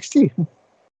runs NXT.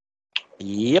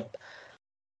 Yep.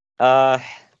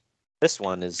 This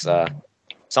one is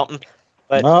something.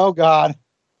 But oh, God.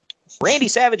 Randy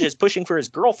Savage is pushing for his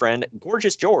girlfriend,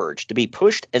 Gorgeous George, to be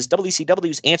pushed as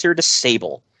WCW's answer to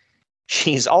Sable.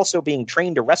 She's also being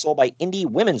trained to wrestle by indie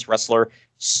women's wrestler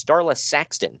Starla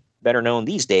Saxton, better known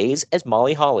these days as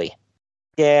Molly Holly.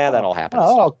 Yeah, that all happens.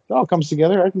 Oh, it all comes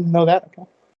together. I didn't know that. Okay.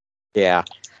 Yeah.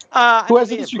 Who has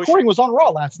this recording was on Raw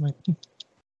last night.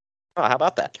 Oh, how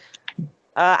about that?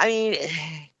 I mean,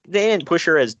 they didn't push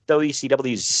her as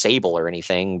WCW's Sable or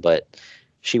anything, but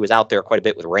she was out there quite a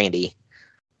bit with Randy.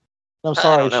 I'm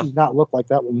sorry, she's not looked like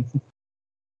that woman.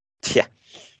 Yeah.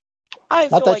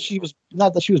 Not that she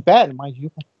was bad, mind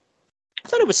you. I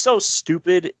thought it was so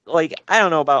stupid. Like, I don't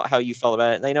know about how you felt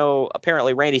about it. And I know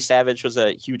apparently Randy Savage was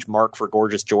a huge mark for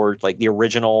Gorgeous George, like the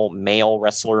original male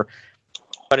wrestler.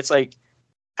 But it's like,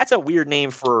 that's a weird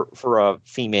name for a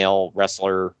female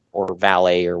wrestler or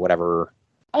valet or whatever.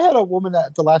 I had a woman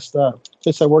at the last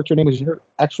place I worked. Her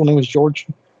actual name was George.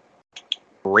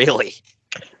 Really?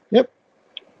 Yep.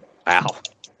 Wow.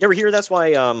 You ever hear that's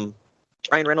why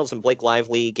Ryan Reynolds and Blake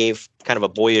Lively gave kind of a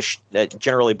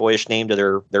generally boyish name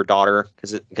to their daughter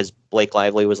because Blake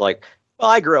Lively was like, well,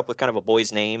 I grew up with kind of a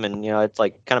boy's name, and you know, it's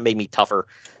like kind of made me tougher.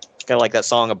 It's kind of like that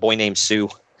song, A Boy Named Sue.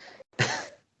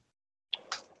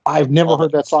 I've never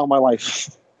heard that song in my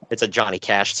life. It's a Johnny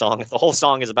Cash song. The whole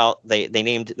song is about they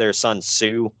named their son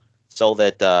Sue so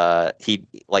that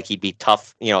he'd be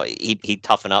tough. You know, he'd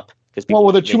toughen up. Well,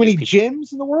 were there too many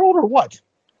Jims in the world, or what?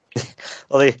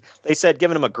 Well, they said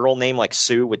giving him a girl name like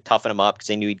Sue would toughen him up because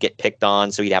they knew he'd get picked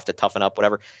on, so he'd have to toughen up,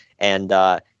 whatever. And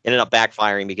ended up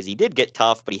backfiring because he did get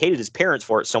tough, but he hated his parents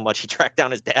for it so much he tracked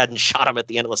down his dad and shot him at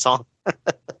the end of the song.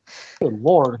 Good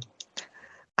Lord.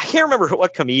 I can't remember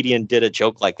what comedian did a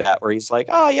joke like that where he's like,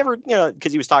 oh, you ever, you know,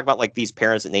 because he was talking about like these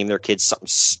parents that name their kids something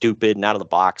stupid and out of the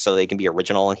box so they can be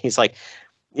original. And he's like,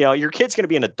 you know, your kid's going to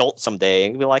be an adult someday.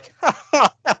 And you'll be like,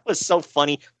 that was so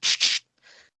funny.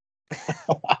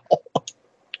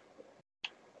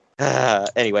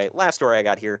 Anyway, last story I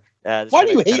got here. Why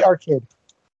do you hate our kid?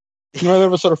 You know, they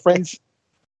were sort of friends.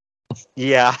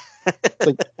 Yeah. It's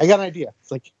like, I got an idea. It's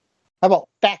like, how about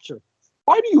Thatcher?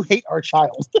 Why do you hate our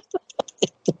child?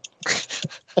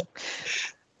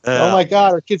 Oh my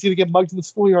God, our kid's going to get mugged in the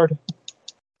schoolyard.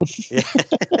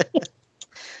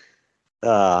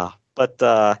 But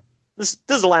this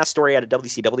is the last story out of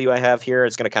WCW I have here.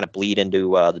 It's going to kind of bleed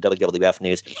into the WWF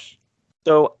news.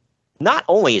 So not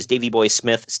only is Davey Boy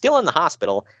Smith still in the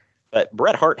hospital, but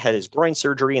Bret Hart had his groin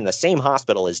surgery in the same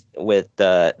hospital as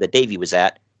that Davey was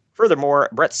at. Furthermore,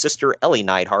 Bret's sister Ellie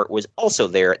Neidhart was also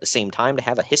there at the same time to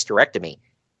have a hysterectomy.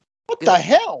 What the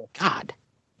hell? God.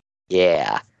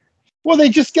 Yeah. Well, they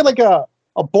just get like a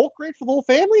bulk rate for the whole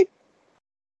family?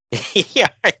 Yeah.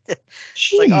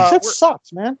 Jeez, like, that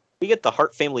sucks, man. We get the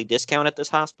Hart family discount at this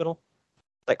hospital.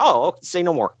 Like, oh, say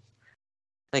no more.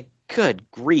 Like, good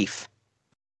grief.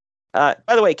 By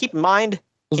the way, keep in mind.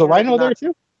 Was the Rhino there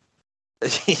too?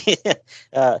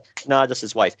 No, just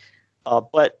his wife.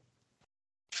 But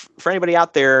for anybody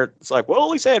out there, it's like, well, at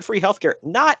least they had free healthcare.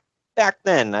 Not back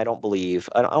then, I don't believe.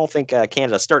 I don't think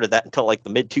Canada started that until like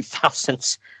the mid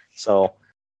 2000s. So,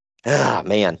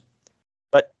 man.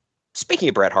 But speaking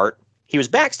of Bret Hart, he was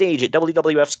backstage at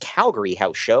WWF's Calgary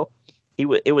house show.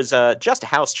 It was just a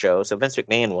house show, so Vince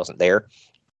McMahon wasn't there.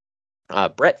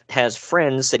 Brett has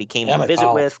friends that he came to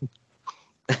visit with.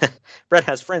 Brett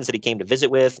has friends that he came to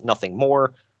visit with, nothing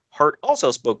more. Hart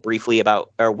also spoke briefly with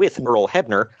Earl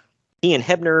Hebner. He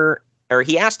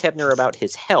asked Hebner about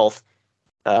his health.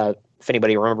 If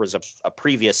anybody remembers a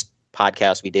previous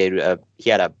podcast we did, he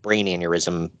had a brain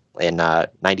aneurysm in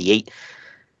 98.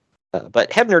 But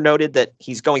Hebner noted that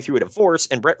he's going through a divorce,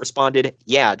 and Brett responded,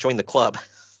 "Yeah, join the club."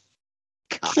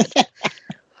 God.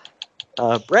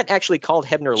 Brett actually called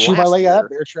Hebner Shoot my leg out of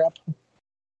that bear trap.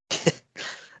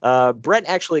 Brett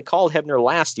actually called Hebner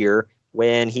last year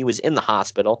when he was in the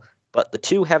hospital, but the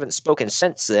two haven't spoken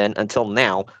since then until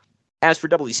now. As for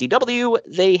WCW,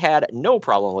 they had no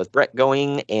problem with Brett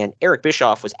going, and Eric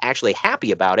Bischoff was actually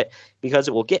happy about it because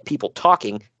it will get people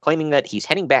talking, claiming that he's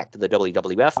heading back to the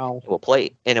WWF. It will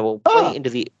play into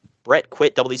the Brett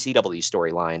quit WCW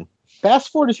storyline.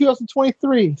 Fast forward to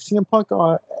 2023, CM Punk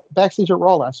backstage at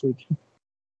Raw last week.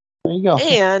 There you go.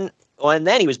 And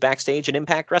then he was backstage at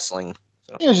Impact Wrestling.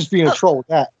 So. He was just being a troll with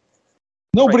that.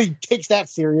 Nobody takes that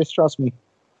serious, trust me.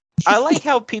 I like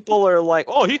how people are like,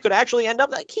 "Oh, he could actually end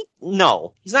up."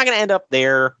 No, he's not going to end up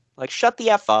there. Like, shut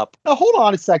the F up. Now, hold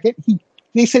on a second.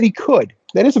 He said he could.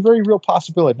 That is a very real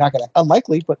possibility. Not going to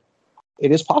unlikely, but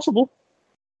it is possible.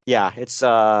 Yeah, it's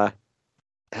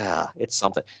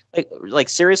something. Like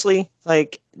seriously,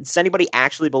 like, does anybody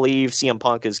actually believe CM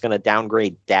Punk is going to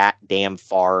downgrade that damn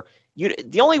far?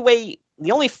 The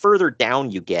only further down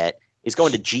you get is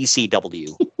going to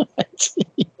GCW.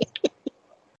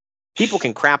 People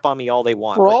can crap on me all they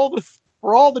want. For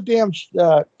all the damn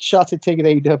shots they take at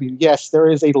AEW, yes, there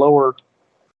is a lower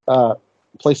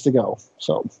place to go.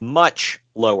 So much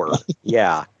lower.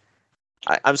 Yeah,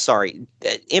 I'm sorry.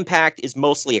 Impact is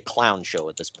mostly a clown show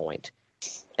at this point,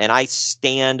 and I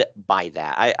stand by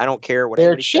that. I don't care what their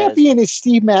anybody champion says. is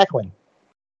Steve Macklin.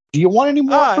 Do you want any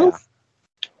more proof?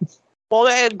 Yeah.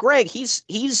 Well, Greg, he's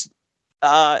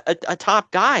a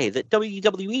top guy that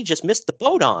WWE just missed the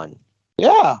boat on.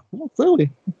 Yeah, well,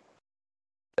 clearly.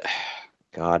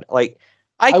 God, like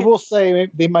I will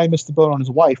say they might have missed the boat on his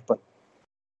wife, but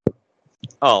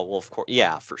oh well, of course,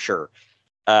 yeah, for sure.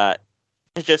 It's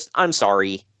just, I'm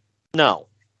sorry, no.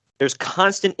 There's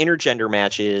constant intergender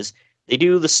matches. They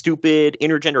do the stupid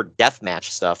intergender death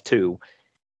match stuff too,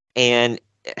 and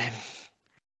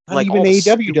like even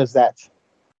AEW does that.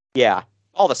 Yeah,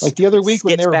 all the like the other week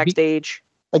when they were backstage.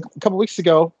 Like a couple weeks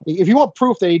ago, if you want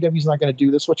proof that AEW's not going to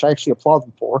do this, which I actually applaud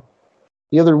them for,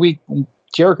 the other week when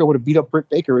Jericho would have beat up Britt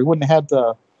Baker, we wouldn't have had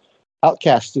the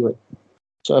Outcast do it.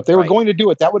 So if they were going to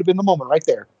do it, that would have been the moment right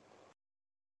there.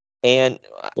 And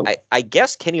I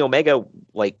guess Kenny Omega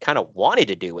kind of wanted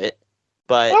to do it,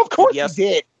 but well, of course he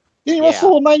did. He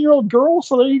wrestled a 9-year-old girl,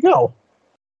 so there you go.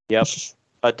 Yep.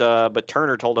 But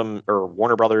Turner told him, or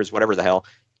Warner Brothers, whatever the hell,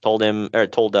 told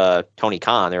Tony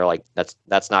Khan, they were like, that's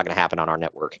not going to happen on our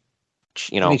network.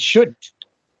 They shouldn't.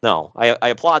 No, I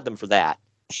applaud them for that.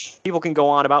 People can go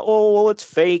on about, oh, well, it's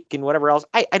fake and whatever else.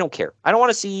 I don't care. I don't want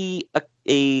to see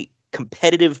a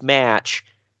competitive match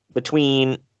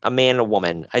between a man and a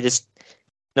woman.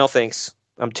 No thanks.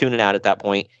 I'm tuning out at that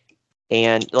point.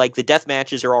 And the death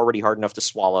matches are already hard enough to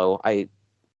swallow.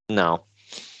 No.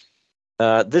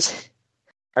 I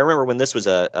remember when this was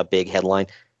a big headline.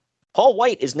 Paul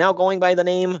White is now going by the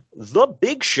name The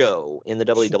Big Show in the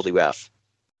WWF.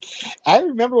 I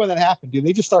remember when that happened, dude.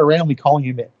 They just started randomly calling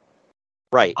him it.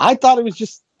 Right. I thought there was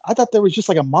just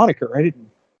like a moniker. I didn't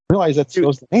realize that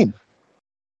was the name.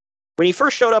 When he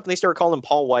first showed up and they started calling him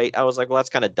Paul White, I was like, well, that's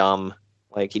kind of dumb.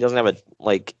 He doesn't have an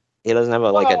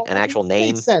actual name.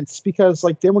 It makes sense because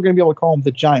then we're going to be able to call him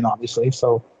the Giant, obviously.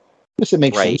 So this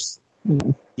makes sense.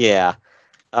 Mm-hmm. Yeah.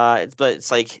 But it's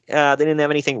they didn't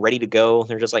have anything ready to go.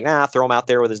 They're just throw him out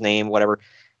there with his name, whatever.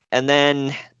 And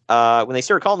then when they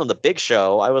started calling him the Big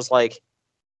Show, I was like,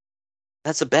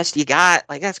 that's the best you got.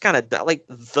 That's kind of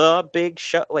the Big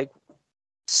Show.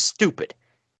 Stupid.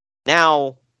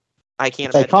 Now I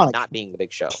can't imagine him not being the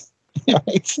Big Show. Yeah,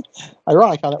 it's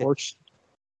ironic how that works.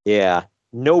 Yeah.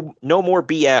 No more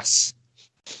BS.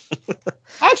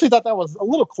 I actually thought that was a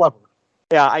little clever.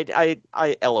 Yeah,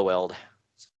 I LOL'd.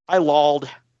 I lolled.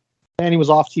 And he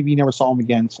was off TV, never saw him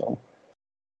again, so.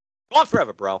 Gone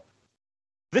forever, bro.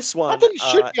 This one. I think he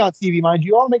should be on TV, mind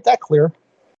you. I want to make that clear.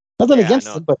 Nothing against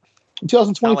him, but in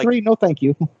 2023, no thank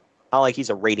you. Not he's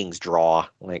a ratings draw.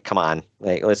 Come on.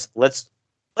 Let's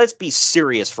be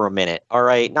serious for a minute, all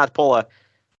right? Not to pull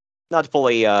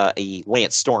a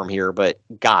Lance Storm here, but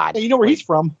God. Hey, you know where he's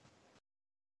from?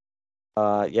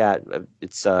 Yeah,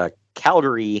 it's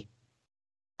Calgary,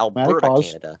 Alberta,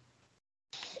 Canada.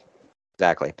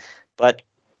 Exactly. But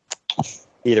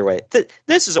either way,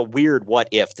 this is a weird what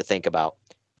if to think about.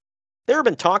 there have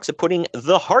been talks of putting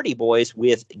the Hardy Boys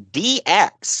with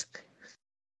DX.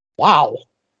 Wow.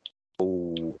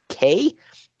 Okay.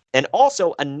 And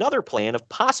also another plan of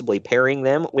possibly pairing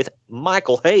them with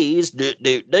Michael Hayes,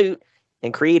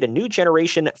 and create a new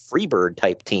generation Freebird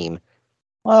type team.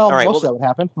 Well, all right, most of that would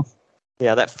happen.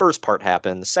 Yeah, that first part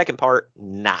happened. The second part,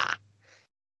 nah.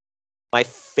 My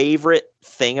favorite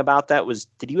thing about that was,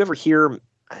 did you ever hear,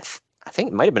 I think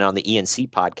it might have been on the ENC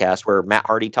podcast where Matt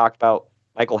Hardy talked about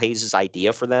Michael Hayes'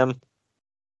 idea for them,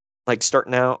 like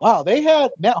starting out. Wow, they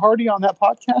had Matt Hardy on that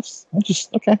podcast?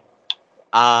 Okay.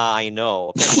 I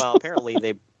know. Well,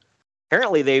 apparently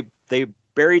they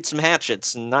buried some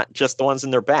hatchets, and not just the ones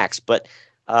in their backs, but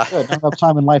good, not enough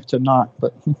time in life to not,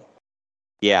 but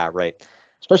yeah, right.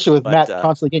 Especially with Matt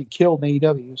constantly getting killed in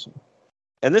AEW. So.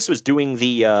 And this was doing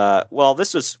the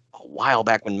this was a while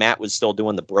back when Matt was still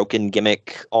doing the broken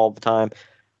gimmick all the time.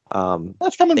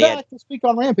 That's coming back this week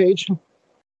on Rampage.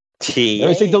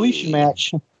 There's a deletion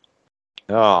match.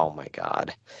 Oh my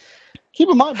God. Keep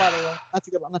in mind, by the way,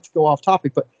 not to go off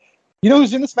topic, but you know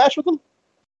who's in this match with them?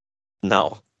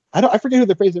 No. I forget who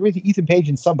they're facing. Ethan Page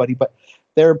and somebody, but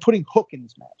they're putting Hook in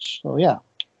this match. So yeah.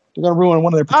 They're gonna ruin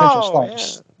one of their potential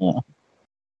stars. Yeah.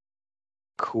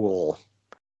 Cool.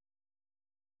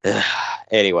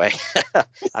 Anyway, I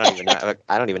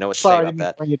don't even know what to say about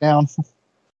that. Bring you down.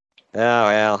 Oh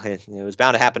well, it was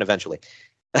bound to happen eventually.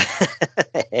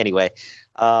 Anyway,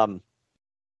 yeah,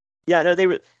 no, they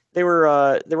were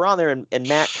on there, and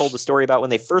Matt told the story about when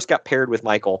they first got paired with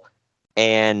Michael,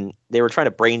 and they were trying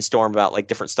to brainstorm about like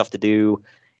different stuff to do,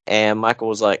 and Michael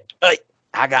was like, "Hey,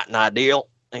 I got an idea,"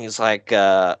 and he's like,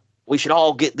 "We should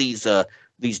all get these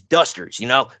dusters,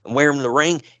 and wear them in the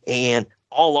ring, and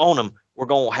all on them we're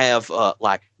gonna have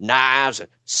like knives and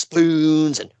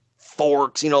spoons and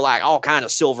forks, like all kind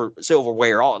of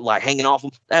silverware, all like hanging off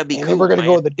them. That'd be cool. We're gonna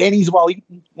go to the Denny's while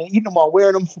eating them while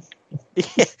wearing them."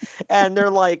 Yeah. And they're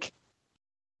like,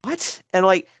 "What?" And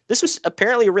like this was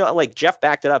apparently real. Like Jeff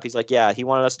backed it up. He's like, "Yeah, he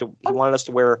wanted us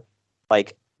to wear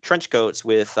like trench coats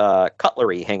with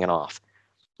cutlery hanging off."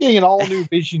 Getting an all new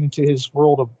vision into his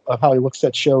world of how he looks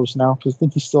at shows now. Because I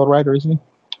think he's still a writer, isn't he?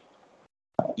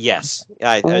 Yes,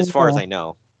 as far as I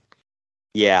know.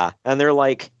 Yeah, and they're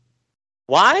like,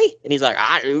 "Why?" And he's like,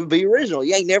 "It would be original.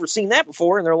 You ain't never seen that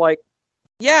before." And they're like,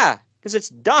 "Yeah, because it's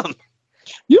dumb."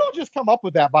 You don't just come up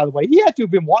with that, by the way. He had to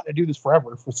have been wanting to do this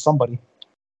forever for somebody.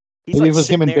 Maybe it was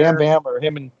him and Bam Bam, or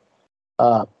him and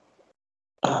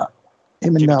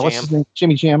what's his name,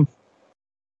 Jimmy Jam,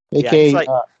 aka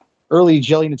early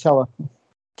Jelly Nutella. Oh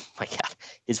my God,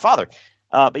 his father.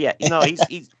 But yeah,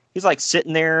 he's like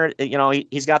sitting there.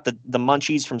 He's got the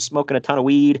munchies from smoking a ton of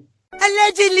weed.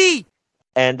 Allegedly.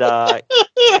 And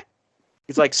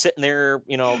he's like sitting there,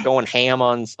 going ham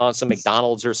on some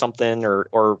McDonald's or something,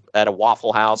 or at a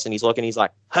Waffle House, and he's looking. He's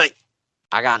like, "Hey,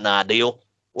 I got an idea.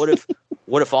 What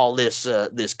if all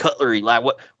this cutlery, like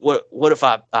what if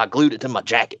I glued it to my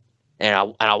jacket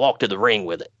and I walked to the ring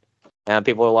with it?" And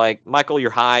people are like, "Michael,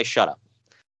 you're high. Shut up."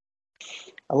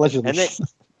 Allegedly. And then,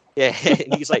 yeah,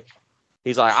 and he's like,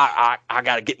 I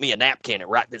got to get me a napkin and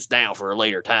write this down for a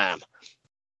later time.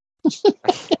 This is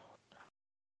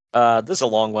a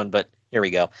long one, but here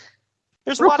we go.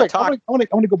 There's a lot of talk. I want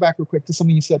to go back real quick to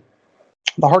something you said.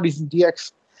 The Hardys and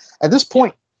DX. At this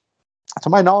point, to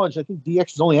my knowledge, I think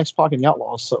DX is only X-Pac and the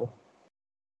Outlaws. So.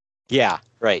 Yeah.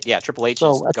 Right. Yeah. Triple H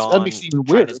is gone. That makes it even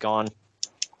weirder. Is gone.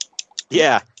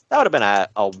 Yeah, that would have been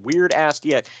a weird ass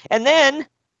DX. And then,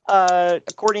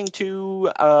 according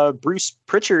to Bruce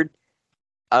Pritchard,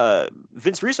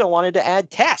 Vince Russo wanted to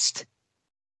add Test.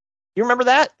 You remember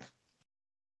that?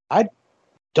 I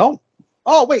don't.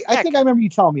 Oh, wait. I think I remember you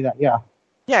telling me that. Yeah.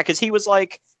 Yeah, because he was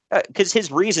like, because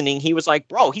his reasoning, he was like,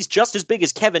 "Bro, he's just as big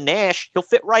as Kevin Nash. He'll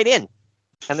fit right in."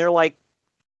 And they're like,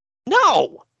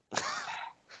 "No."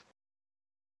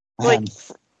 Like,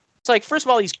 it's like, first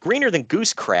of all, he's greener than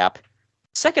goose crap.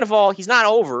 Second of all, he's not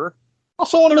over.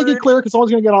 Also, I want to make it clear because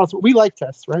someone's going to get on us. We like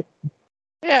Test, right?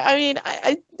 Yeah, I mean,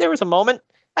 there was a moment.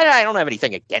 I don't have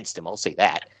anything against him. I'll say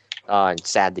that. And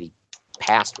sad that he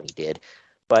passed when he did.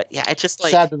 But yeah, it's just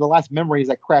like sad that the last memory is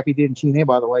that crap he did in TNA,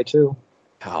 by the way, too.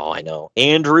 Oh, I know.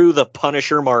 Andrew the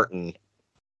Punisher Martin.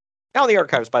 Now in the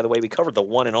archives, by the way, we covered the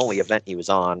one and only event he was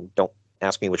on. Don't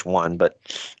ask me which one, but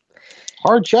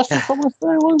Hard Chest or something like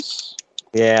that was.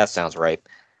 Yeah, sounds right.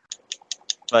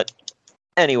 But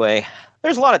anyway,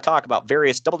 there's a lot of talk about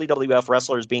various WWF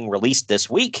wrestlers being released this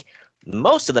week.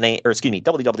 Most of the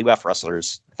WWF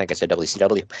wrestlers. I think I said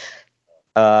WCW.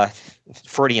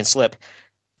 Freudian slip.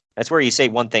 That's where you say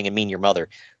one thing and mean your mother.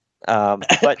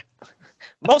 But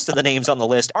most of the names on the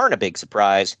list aren't a big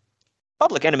surprise.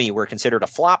 Public Enemy were considered a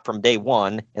flop from day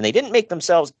one, and they didn't make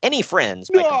themselves any friends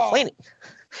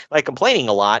by complaining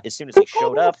a lot as soon as they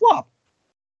showed up. Flop?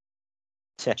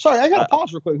 Sorry, I got to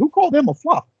pause real quick. Who called them a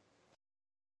flop?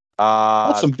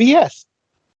 That's some BS.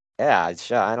 Yeah,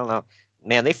 I don't know.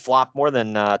 Man, they flopped more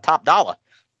than Top Dollar.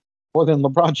 More than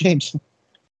LeBron James.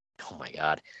 Oh, my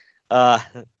God.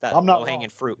 That's I'm not low-hanging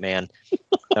fruit, man.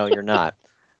 No, you're not.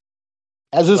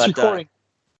 As this recording,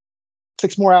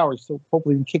 6 more hours, so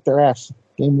hopefully we can kick their ass.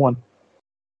 Game 1.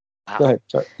 Go ahead.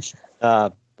 Sorry.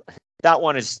 That's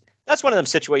one of them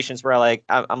situations where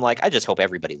I'm like, I just hope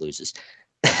everybody loses.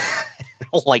 I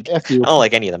don't like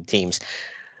any of them teams.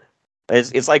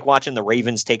 It's like watching the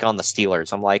Ravens take on the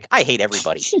Steelers. I'm like, I hate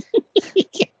everybody.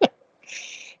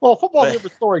 Well, football's a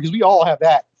different story because we all have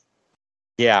that.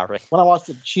 Yeah, right. When I watch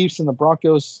the Chiefs and the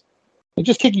Broncos, they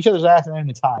just kick each other's ass and end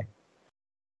a tie.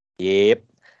 Yep.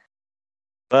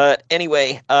 But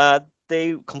anyway,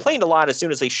 they complained a lot as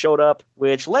soon as they showed up,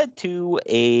 which led to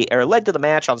the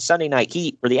match on Sunday Night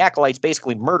Heat, where the Acolytes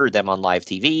basically murdered them on live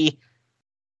TV.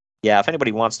 Yeah, if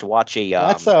anybody wants to watch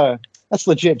that's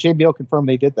legit. JBL confirmed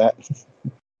they did that.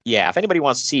 Yeah, if anybody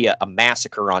wants to see a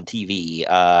massacre on TV,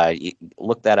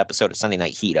 look that episode of Sunday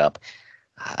Night Heat up.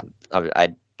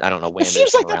 I don't know when. It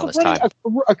seems like that's a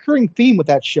recurring theme with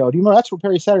that show. Do you remember that's where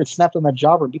Perry Saturn snapped on that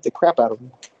jobber and beat the crap out of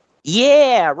him?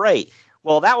 Yeah, right.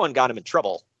 Well, that one got him in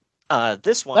trouble.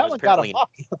 This one was apparently got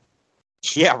him.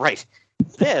 Yeah, right.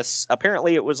 This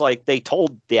apparently it was like they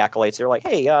told the Acolytes, they're like,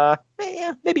 hey,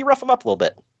 maybe rough them up a little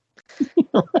bit.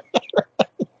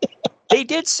 They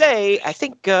did say, I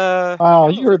think. Oh,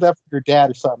 you heard that from your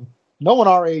dad or something. No one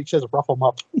our age says rough them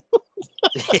up.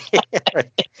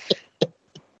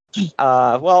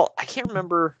 Well, I can't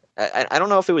remember. I don't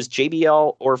know if it was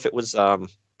JBL or if it was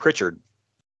Pritchard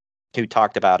who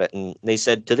talked about it, and they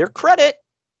said to their credit.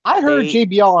 I heard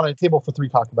JBL on a table for 3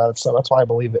 talk about it, so that's why I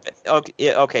believe it.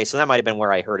 Okay, so that might have been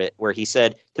where I heard it, where he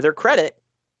said to their credit,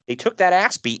 they took that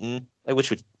ass beating, which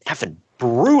was effing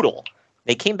brutal.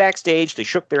 They came backstage, they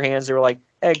shook their hands, they were like,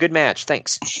 hey, good match,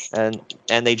 thanks. And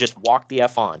they just walked the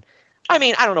F on. I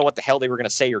mean, I don't know what the hell they were going to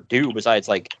say or do besides,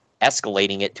 like,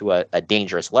 escalating it to a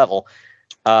dangerous level.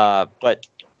 But,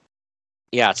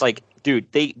 yeah, it's like, dude,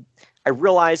 I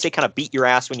realize they kind of beat your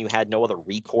ass when you had no other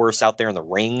recourse out there in the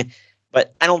ring,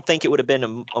 but I don't think it would have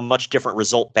been a much different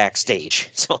result backstage.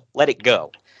 So let it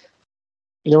go.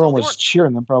 Everyone was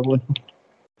cheering them, probably.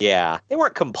 Yeah, they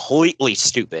weren't completely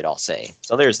stupid, I'll say.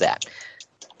 So there's that.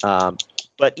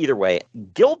 But either way,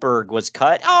 Gilbert was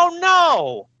cut. Oh,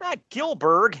 no! Not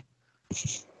Gilbert.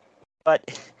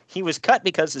 But he was cut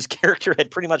because his character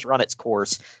had pretty much run its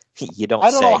course. You don't say.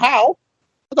 I don't know how.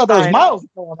 I thought there was miles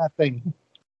on that thing.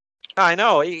 I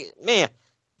know. Man,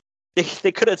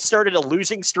 they could have started a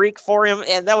losing streak for him,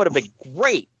 and that would have been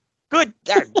great. Good.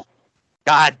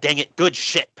 God dang it. Good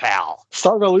shit, pal.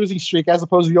 Started a losing streak as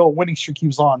opposed to the old winning streak he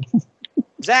was on.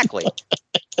 Exactly.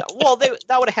 Well,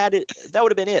 that would have had it. That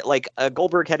would have been it. Like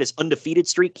Goldberg had his undefeated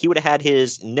streak. He would have had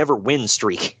his never win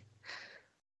streak.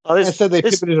 I said they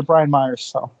pivoted to Brian Myers.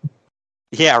 So.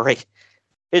 Yeah, right.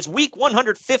 It's week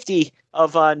 150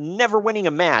 of never winning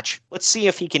a match. Let's see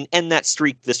if he can end that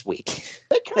streak this week.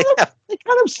 They kind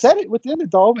of said it within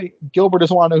it, though. Gilbert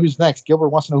doesn't want to know who's next. Gilbert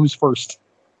wants to know who's first.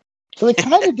 So they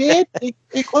kind of did.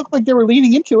 It looked like they were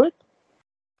leaning into it.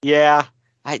 Yeah,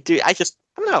 I do. I don't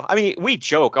know. I mean, we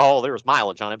joke, oh, there was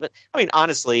mileage on it, but I mean,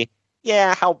 honestly,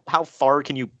 yeah. How far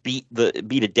can you beat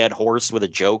a dead horse with a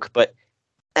joke? But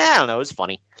I don't know. It was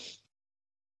funny.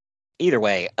 Either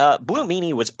way, Blue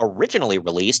Meanie was originally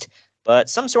released, but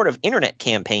some sort of internet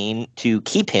campaign to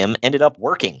keep him ended up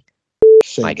working.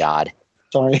 Shit. My God.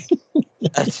 Sorry.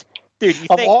 Dude,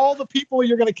 all the people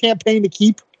you're going to campaign to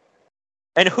keep?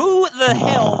 And who the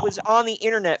hell was on the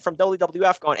internet from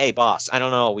WWF going, hey, boss, I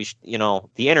don't know.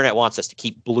 The internet wants us to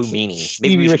keep Blue Meanie.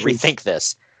 Maybe we should rethink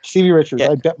this. Stevie Richards.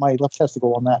 Yeah. I bet my left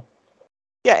testicle on that.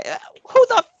 Yeah. Who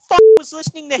the fuck was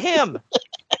listening to him?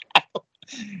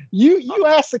 You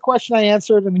asked the question, I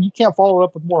answered, and then you can't follow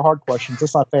up with more hard questions.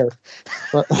 That's not fair.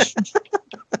 But well,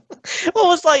 it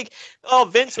was like, oh,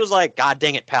 Vince was like, God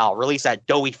dang it, pal, release that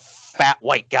doughy, fat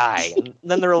white guy. And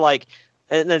then they're like,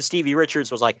 and then Stevie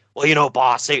Richards was like, well,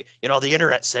 boss, the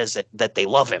internet says that they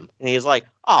love him. And he's like,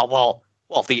 oh, well,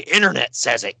 if the internet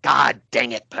says it, God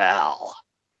dang it, pal.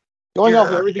 Going off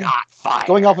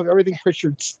of everything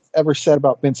Pritchard's ever said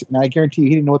about Vince McMahon, I guarantee you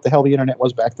he didn't know what the hell the internet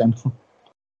was back then.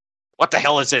 What the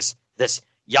hell is this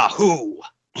Yahoo?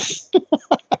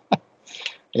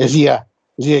 Is he a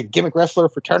gimmick wrestler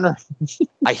for Turner?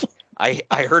 I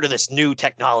heard of this new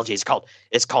technology. It's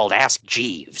called Ask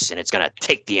Jeeves, and it's gonna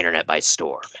take the internet by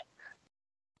storm.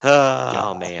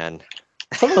 Oh man.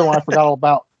 Some other one I forgot all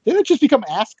about. Didn't it just become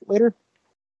Ask later?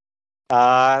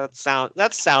 That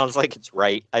sounds like it's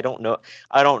right. I don't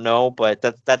know, but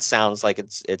that sounds like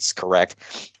it's correct.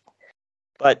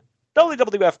 But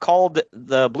WWF called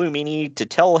the Blue Meanie to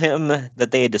tell him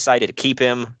that they had decided to keep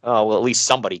him. Oh, well, at least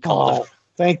somebody called him.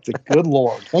 Thank the good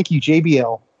Lord. Thank you,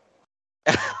 JBL.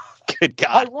 Good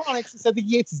God. Ironic, he said that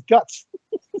he hates his guts.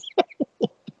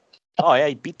 Oh, yeah,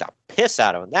 he beat the piss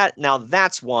out of him.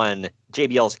 That's one.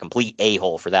 JBL's a complete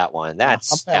a-hole for that one. I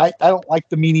don't like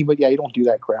the Meanie, but yeah, you don't do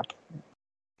that crap.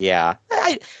 Yeah.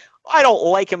 I don't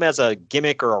like him as a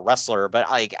gimmick or a wrestler, but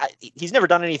he's never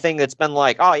done anything that's been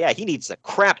like, oh yeah, he needs the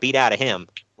crap beat out of him,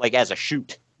 like as a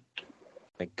shoot.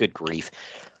 Like, good grief.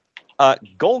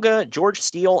 Golga, George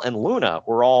Steele, and Luna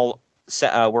were all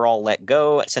let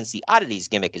go since the Oddities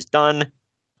gimmick is done.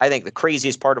 I think the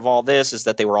craziest part of all this is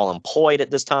that they were all employed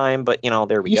at this time, but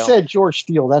there we go. You said George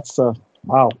Steele. That's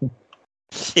wow.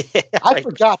 Yeah, I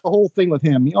forgot the whole thing with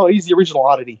him. He's the original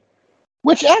Oddity,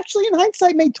 which actually, in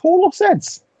hindsight, made total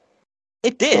sense.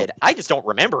 It did. I just don't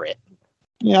remember it.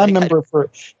 Yeah, I remember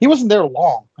he wasn't there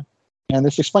long, and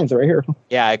this explains it right here.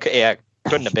 Yeah,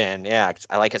 couldn't have been. Yeah,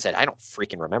 like I said, I don't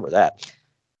freaking remember that.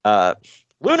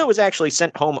 Luna was actually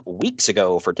sent home weeks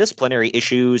ago for disciplinary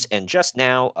issues and just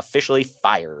now officially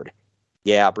fired.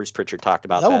 Yeah, Bruce Pritchard talked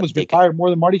about that. That one was been fired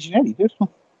more than Marty Jannetty, dude.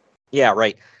 Yeah,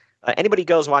 right. Anybody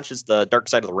goes and watches the Dark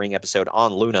Side of the Ring episode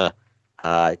on Luna.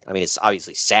 It's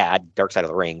obviously sad, Dark Side of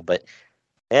the Ring, but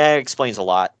it explains a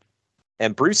lot.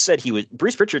 And Bruce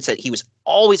Pritchard said he was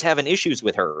always having issues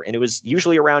with her, and it was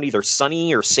usually around either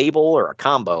Sunny or Sable or a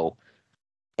combo.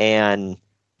 And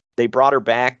they brought her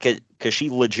back because she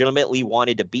legitimately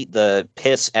wanted to beat the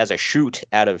piss as a shoot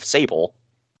out of Sable.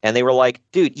 And they were like,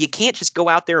 dude, you can't just go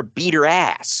out there and beat her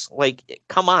ass. Like,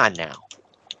 come on now.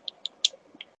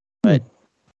 But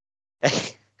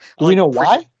do we know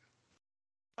why?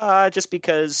 Just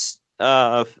because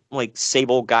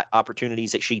Sable got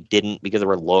opportunities that she didn't because of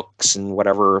her looks and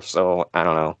whatever. So I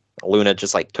don't know. Luna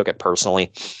just took it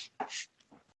personally.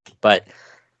 But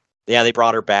yeah, they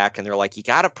brought her back and they're like, you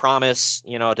got to promise, to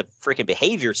freaking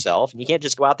behave yourself. And you can't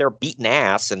just go out there beating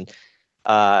ass. And,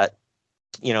 Why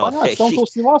not? Stone Cold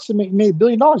Steve Austin made $1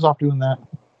 billion off doing that.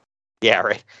 Yeah,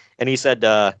 right. And he said,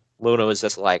 Luna was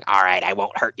just like, all right, I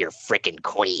won't hurt your freaking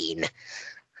queen.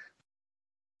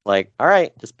 Like, all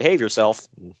right, just behave yourself.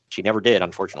 And she never did,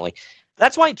 unfortunately.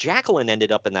 That's why Jacqueline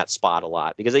ended up in that spot a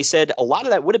lot, because they said a lot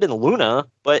of that would have been Luna,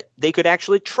 but they could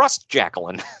actually trust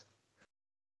Jacqueline.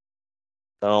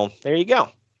 So there you go.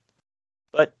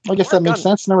 But I guess that makes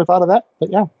sense. Never thought of that,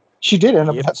 but yeah, she did end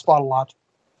up in that spot a lot.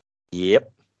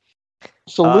 Yep.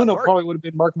 So Luna probably would have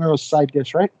been Mark Merrow's side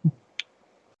dish, right?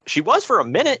 She was for a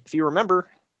minute, if you remember.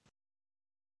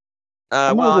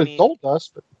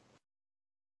 Goldust, but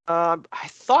I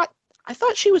thought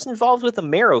she was involved with the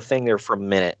Marrow thing there for a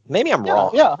minute. Maybe I'm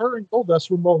wrong. Yeah, her and Goldust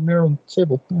were involved in Marrow and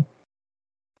Sable. Yeah.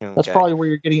 Okay. That's probably where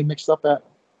you're getting it mixed up at.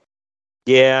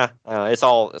 Yeah, it's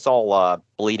all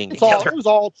bleeding together. It was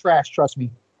all trash. Trust me.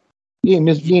 You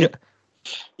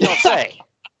don't say.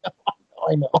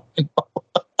 I know.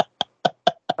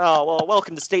 Oh well,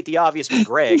 welcome to State the Obvious with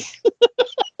Greg.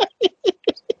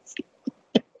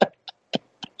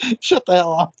 Shut the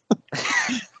hell off.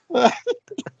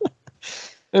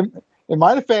 In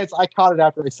my defense, I caught it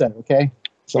after I said it. Okay.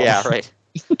 So. Yeah. Right.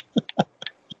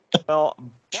 Well,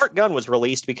 Bart Gunn was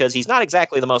released because he's not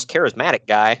exactly the most charismatic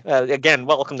guy. Again,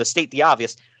 welcome to State the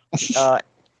Obvious.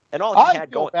 And all he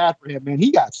had going bad for him, man.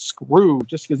 He got screwed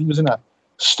just because he was in a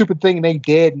stupid thing they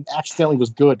did and accidentally was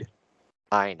good.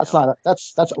 I know.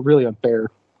 That's really unfair.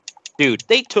 Dude,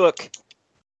 they took,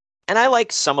 and I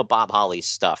like some of Bob Holly's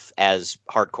stuff as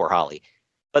Hardcore Holly,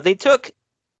 but they took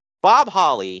Bob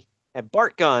Holly and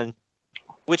Bart Gunn,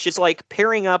 which is like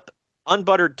pairing up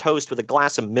unbuttered toast with a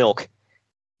glass of milk,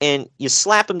 and you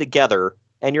slap them together,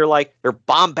 and you're like, they're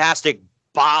bombastic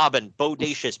Bob and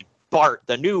bodacious Bart,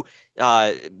 the new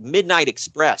Midnight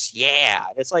Express. Yeah.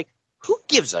 It's like, who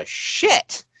gives a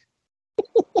shit?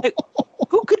 Like,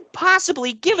 who could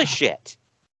possibly give a shit?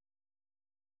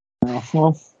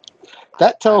 Well,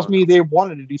 that tells me they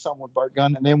wanted to do something with Bart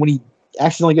Gunn, and then when he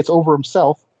accidentally gets over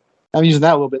himself, I'm using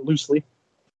that a little bit loosely.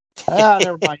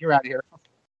 Never mind, you're out of here.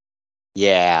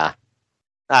 Yeah.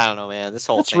 I don't know, man. This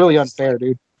whole That's thing really unfair,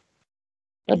 dude.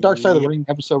 That Dark Side of the Ring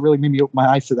episode really made me open my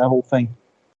eyes to that whole thing.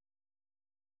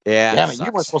 Yeah. Damn it,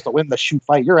 you weren't supposed to win the shoot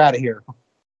fight. You're out of here.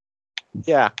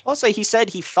 Yeah. Also, he said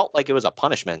he felt like it was a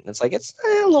punishment. It's like, it's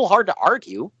a little hard to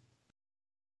argue.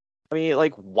 I mean,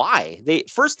 like, why? They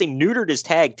neutered his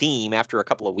tag team after a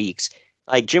couple of weeks.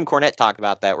 Like, Jim Cornette talked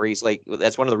about that, where he's like,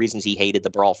 that's one of the reasons he hated the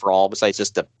Brawl for All, besides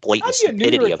just the blatant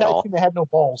stupidity of it all. They had no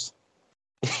balls.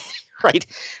 Right?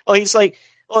 Well, he's like,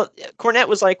 well, Cornette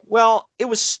was like, well, it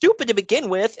was stupid to begin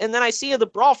with, and then I see the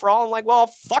Brawl for All, I'm like, well,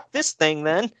 fuck this thing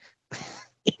then.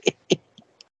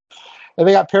 And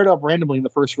they got paired up randomly in the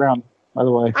first round, by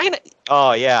the way.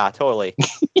 Oh, yeah, totally.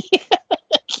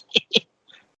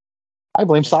 I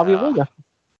blame Savio Vega.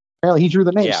 Apparently he drew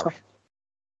the name. Yeah. So.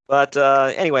 But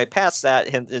anyway, past that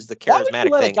is the Why would charismatic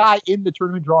you let thing. a guy in the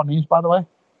tournament draw names, by the way?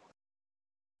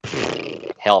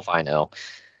 Hell if I know.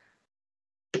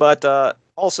 But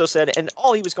also said, and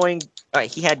all he was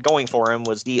he had going for him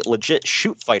was the legit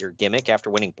shoot fighter gimmick after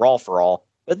winning Brawl for All.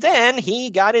 But then he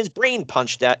got his brain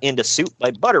punched into suit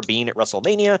by Butterbean at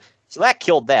WrestleMania, so that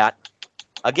killed that.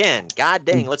 Again, god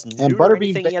dang, let's and neuter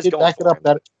anything he has going for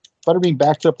him. Butterbean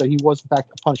backed up that he was in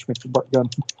fact a punishment for Bart Gunn.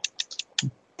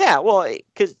 Yeah, well,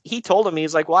 because he told him,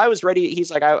 he's like, well, I was ready.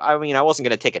 He's like, I mean, I wasn't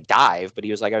going to take a dive, but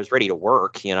he was like, I was ready to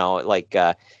work, and I was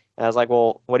like,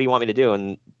 well, what do you want me to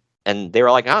do? And they were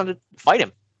like, oh, fight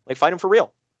him for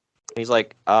real. And he's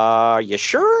like, you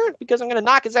sure? Because I'm going to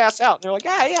knock his ass out. And they're like,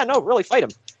 yeah, no, really fight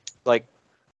him. Like,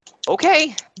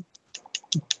 okay.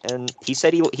 And he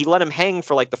said he let him hang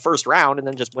for like the first round and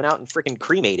then just went out and freaking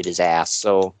cremated his ass.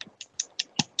 So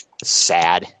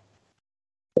sad.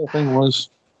 The whole thing was.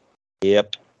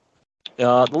 Yep.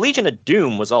 The Legion of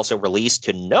Doom was also released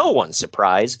to no one's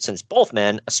surprise, since both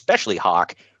men, especially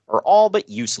Hawk, are all but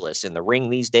useless in the ring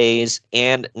these days,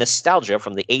 and nostalgia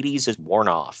from the 80s is worn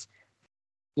off.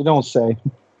 You don't say.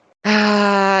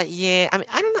 Yeah. I mean,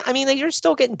 I don't know. I mean, they're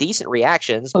still getting decent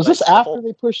reactions. Was this after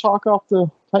they pushed Hawk off the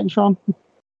Titantron?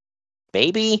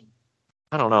 Maybe.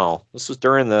 I don't know. This was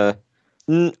during the.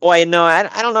 Wait, no,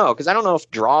 I don't know, because I don't know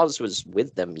if Draws was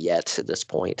with them yet at this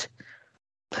point.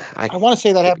 I want to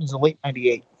say that happens in late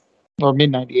 '98 or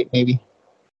mid '98, maybe.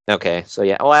 Okay, so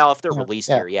yeah. Well, if they're released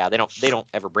here, they don't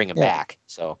ever bring him back.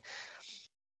 So.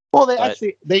 Well,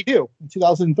 they do in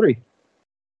 2003.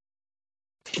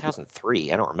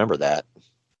 2003. I don't remember that.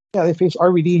 Yeah, they faced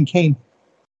RVD and Kane.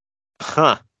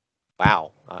 Huh.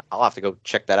 Wow. I'll have to go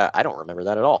check that out. I don't remember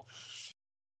that at all.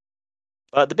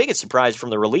 The biggest surprise from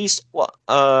the release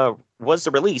was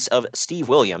the release of Steve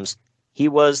Williams. He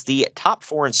was the top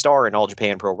foreign star in All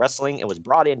Japan Pro Wrestling and was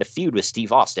brought in to feud with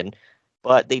Steve Austin,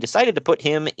 but they decided to put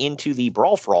him into the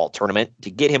Brawl for All tournament to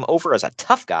get him over as a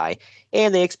tough guy,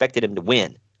 and they expected him to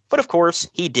win. But of course,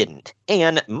 he didn't.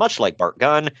 And much like Bart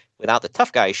Gunn, without the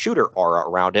tough guy shooter aura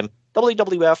around him,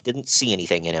 WWF didn't see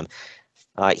anything in him.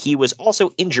 He was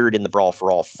also injured in the Brawl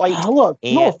for All fight. Look,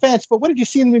 no offense, but what did you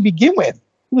see him to begin with?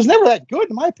 He was never that good,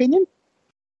 in my opinion.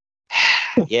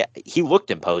 Yeah, he looked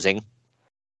imposing,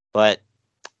 but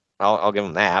I'll give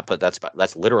him that. But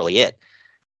that's literally it.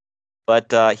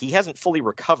 But he hasn't fully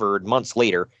recovered months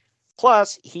later.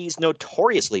 Plus, he's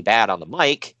notoriously bad on the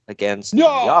mic. Again, the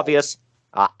obvious.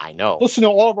 I know. Listen to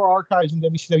all of our archives in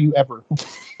WCW ever.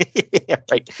 Yeah,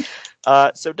 right.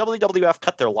 So WWF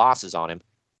cut their losses on him.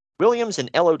 Williams and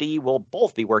LOD will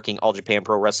both be working All Japan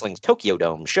Pro Wrestling's Tokyo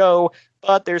Dome show,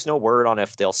 but there's no word on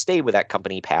if they'll stay with that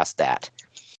company past that.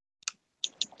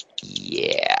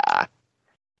 Yeah.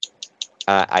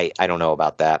 I don't know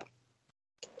about that.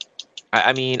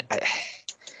 I mean,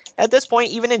 at this point,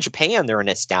 even in Japan, they're a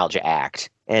nostalgia act.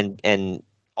 And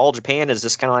All Japan is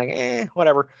just kind of like,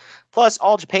 whatever. Plus,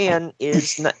 All Japan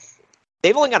is not...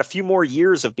 They've only got a few more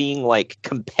years of being, like,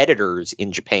 competitors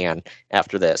in Japan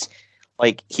after this.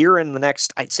 Like, here in the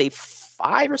next, I'd say,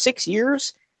 5 or 6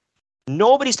 years,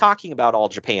 nobody's talking about All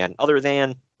Japan other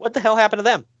than, what the hell happened to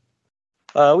them?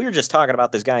 We were just talking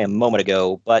about this guy a moment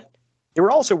ago, but there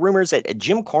were also rumors that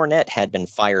Jim Cornette had been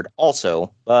fired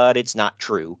also, but it's not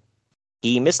true.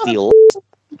 He missed we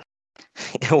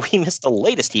missed the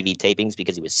latest TV tapings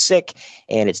because he was sick,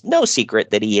 and it's no secret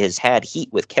that he has had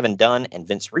heat with Kevin Dunn and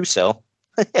Vince Russo.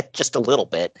 Just a little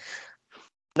bit.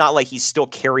 Not like he's still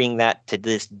carrying that to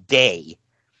this day.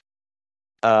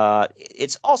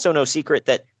 It's also no secret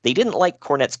that they didn't like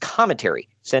Cornette's commentary,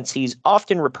 since he's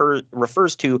often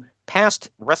refers to past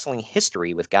wrestling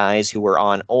history with guys who were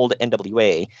on old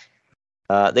NWA.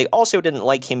 They also didn't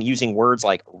like him using words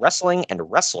like wrestling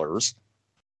and wrestlers.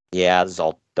 Yeah, this is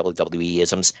all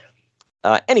WWE-isms.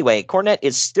 Anyway, Cornette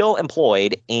is still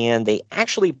employed, and they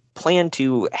actually plan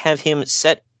to have him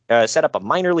set up a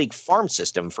minor league farm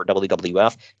system for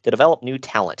WWF to develop new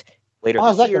talent. Later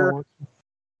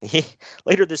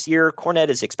this year, Cornette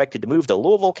is expected to move to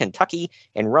Louisville, Kentucky,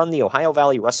 and run the Ohio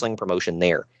Valley Wrestling promotion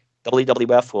there.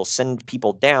 WWF will send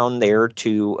people down there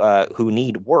to who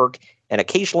need work, and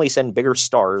occasionally send bigger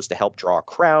stars to help draw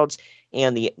crowds,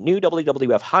 and the new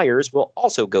WWF hires will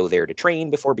also go there to train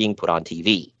before being put on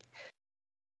TV.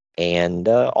 And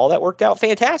all that worked out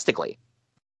fantastically.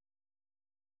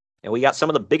 And we got some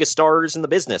of the biggest stars in the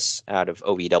business out of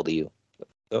OVW.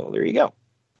 So there you go.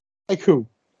 Like who?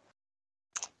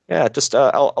 Yeah, just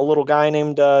a little guy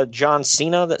named John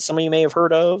Cena that some of you may have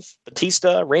heard of.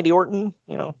 Batista, Randy Orton,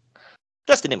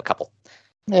 just to name a couple.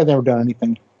 They've never done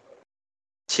anything.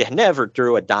 Yeah, never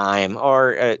drew a dime.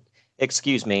 Or,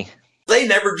 excuse me. They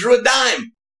never drew a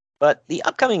dime. But the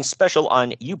upcoming special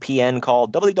on UPN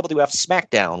called WWF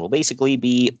SmackDown will basically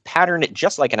be patterned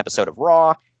just like an episode of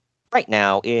Raw. Right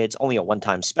now, it's only a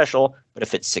one-time special, but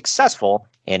if it's successful,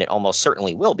 and it almost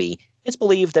certainly will be, it's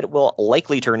believed that it will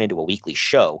likely turn into a weekly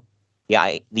show.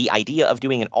 The idea of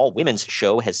doing an all-women's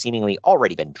show has seemingly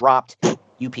already been dropped.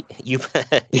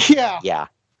 Yeah. Yeah.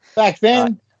 Back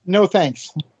then, no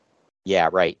thanks. Yeah,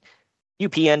 right.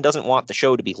 UPN doesn't want the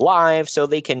show to be live, so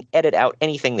they can edit out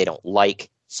anything they don't like.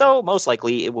 So most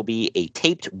likely it will be a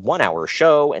taped 1-hour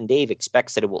show, and Dave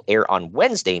expects that it will air on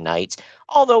Wednesday nights,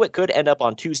 although it could end up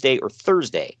on Tuesday or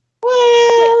Thursday.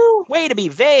 Well, way to be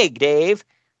vague, Dave.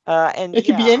 And it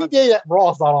could be any day that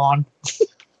Raw's not on.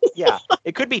 Yeah,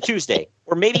 it could be Tuesday,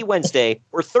 or maybe Wednesday,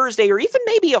 or Thursday, or even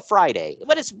maybe a Friday.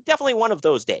 But it's definitely one of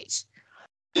those days.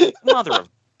 Mother of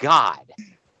God.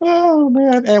 Oh,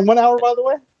 man. And 1 hour, by the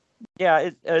way?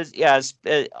 Yeah,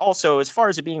 also, as far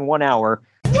as it being 1 hour...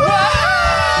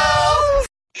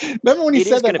 Remember when he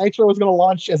said that Nitro was going to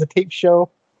launch as a tape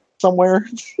show somewhere?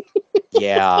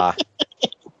 Yeah.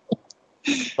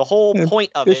 The whole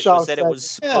point of it was that it was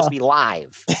supposed to be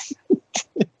live.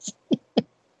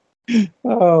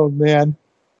 Oh, man.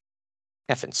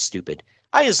 Effing stupid.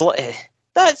 I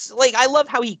love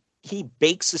how he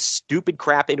bakes this stupid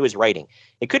crap into his writing.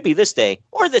 It could be this day,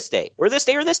 or this day, or this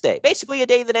day, or this day. Basically a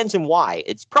day that ends in Y.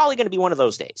 It's probably going to be one of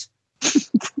those days.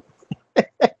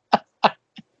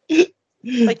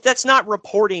 Like, that's not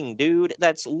reporting, dude.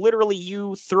 That's literally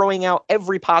you throwing out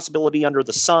every possibility under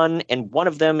the sun, and one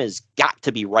of them has got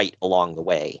to be right along the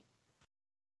way.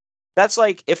 That's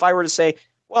like if I were to say,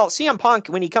 well, CM Punk,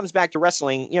 when he comes back to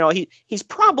wrestling, he's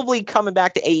probably coming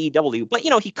back to AEW, but,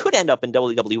 he could end up in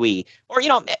WWE, or,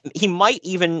 he might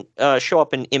even show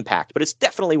up in Impact, but it's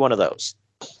definitely one of those.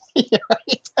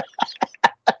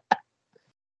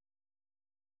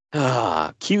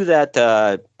 Cue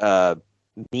that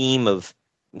meme of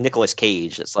Nicolas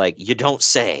Cage. It's like, you don't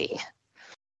say.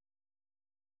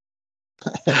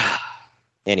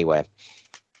 Anyway,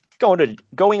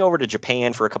 going over to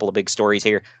Japan for a couple of big stories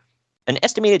here. An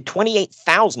estimated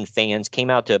 28,000 fans came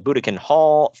out to Budokan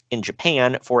Hall in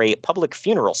Japan for a public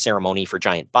funeral ceremony for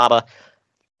Giant Baba.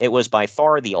 It was by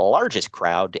far the largest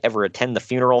crowd to ever attend the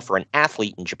funeral for an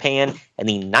athlete in Japan, and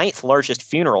the 9th largest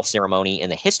funeral ceremony in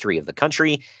the history of the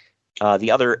country.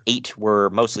 The other 8 were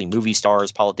mostly movie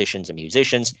stars, politicians, and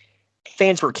musicians.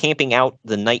 Fans were camping out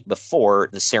the night before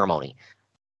the ceremony.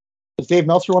 Was Dave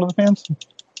Meltzer one of the fans?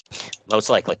 Most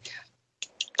likely.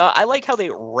 I like how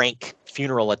they rank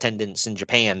funeral attendance in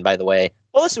Japan, by the way.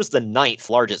 Well, this was the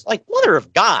 9th largest. Like, mother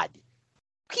of God.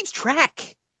 Who keeps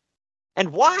track?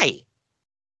 And why?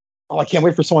 Oh, I can't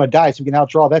wait for someone to die so we can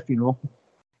outdraw that funeral.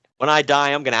 When I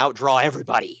die, I'm going to outdraw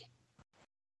everybody.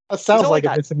 That sounds like a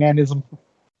Vince McMahonism.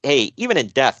 Hey, even in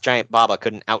death, Giant Baba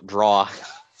couldn't outdraw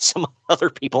some other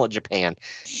people in Japan.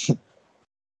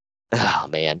 Oh,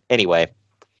 man. Anyway,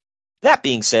 that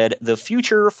being said, the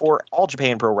future for All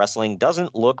Japan Pro Wrestling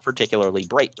doesn't look particularly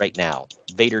bright right now.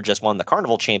 Vader just won the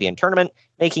Carnival Champion Tournament,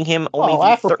 making him only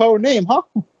apropos name, huh?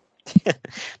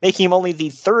 making him only the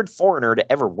 3rd foreigner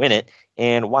to ever win it.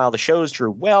 And while the shows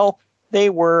drew well, they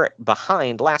were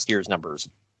behind last year's numbers.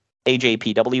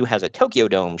 AJPW has a Tokyo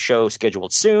Dome show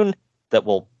scheduled soon that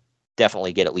will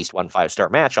definitely get at least one 5-star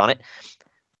match on it.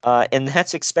 And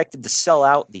that's expected to sell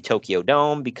out the Tokyo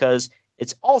Dome because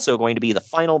it's also going to be the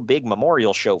final big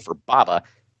memorial show for Baba.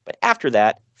 But after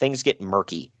that, things get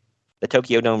murky. The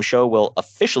Tokyo Dome show will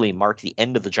officially mark the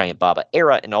end of the Giant Baba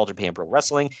era in All Japan Pro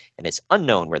Wrestling, and it's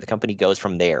unknown where the company goes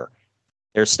from there.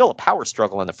 There's still a power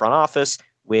struggle in the front office,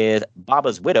 with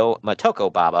Baba's widow,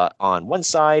 Motoko Baba, on one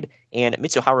side, and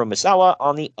Mitsuharu Misawa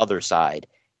on the other side.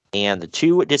 And the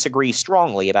two disagree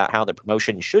strongly about how the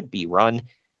promotion should be run.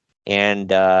 And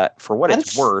for what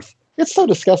it's worth... It's so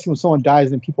disgusting when someone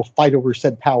dies and people fight over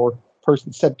said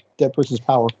dead person's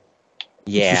power.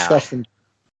 Yeah. It's disgusting.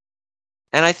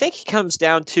 And I think it comes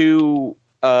down to,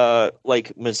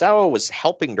 Misawa was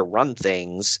helping to run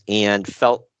things and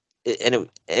felt... And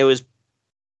it was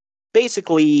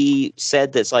basically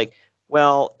said that it's like,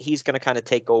 well, he's going to kind of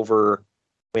take over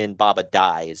when Baba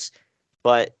dies.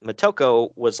 But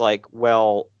Motoko was like,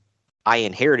 well, I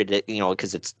inherited it,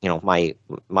 because it's, my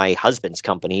husband's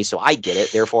company, so I get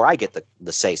it. Therefore, I get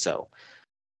the say-so.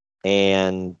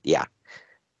 And, yeah.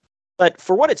 But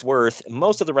for what it's worth,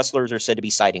 most of the wrestlers are said to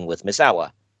be siding with Misawa.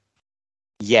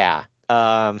 Yeah.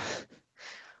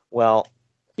 Well,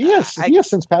 he has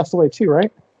since passed away too,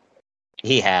 right?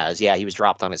 He has. Yeah, he was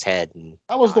dropped on his head. And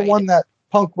that was died. The one that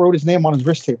Punk wrote his name on his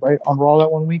wrist tape, right? On Raw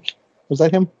that one week. Was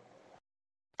that him?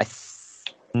 I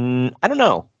don't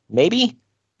know. Maybe.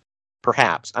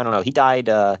 Perhaps. I don't know. He died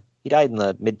in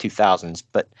the mid 2000s,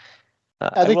 but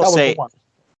I think that was the one.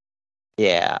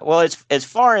 Yeah. Well, as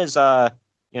far as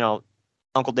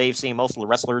Uncle Dave saying most of the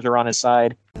wrestlers are on his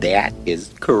side. That is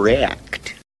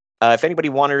correct. If anybody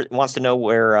wants to know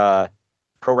where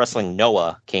Pro Wrestling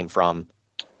Noah came from,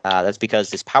 that's because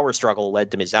this power struggle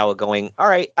led to Misawa going, all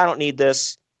right, I don't need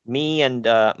this. Me and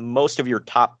most of your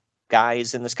top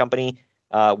guys in this company,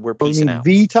 we're peacing out.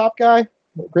 The top guy?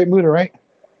 Great Muta, right?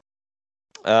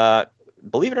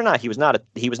 Believe it or not, he was not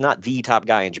the top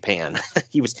guy in Japan.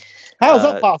 He was. How is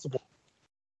that possible?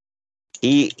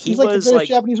 He's like the greatest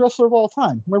Japanese wrestler of all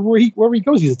time. Wherever he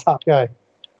goes, he's a top guy.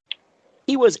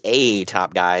 He was a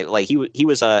top guy. Like he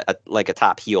was a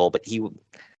top heel, but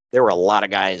there were a lot of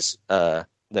guys that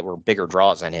were bigger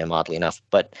draws than him, oddly enough.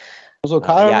 But was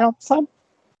Okada around this time?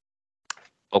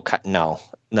 No,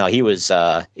 he was.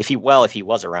 If he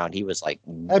was around, he was like.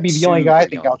 That'd be the only guy I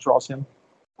think outdraws him.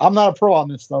 I'm not a pro on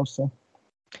this though, so.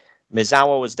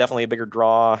 Misawa was definitely a bigger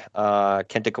draw.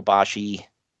 Kenta Kobashi,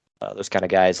 those kind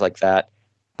of guys like that.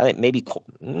 I think maybe I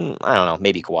don't know,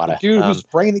 maybe Kawada. The dude whose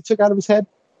brain he took out of his head.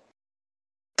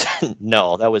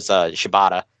 No, that was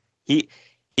Shibata. He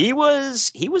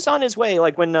was on his way.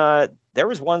 Like when there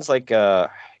was ones like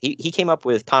he came up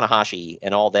with Tanahashi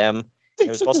and all them. It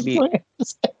was supposed to be.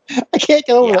 I can't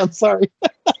get over it. I'm sorry.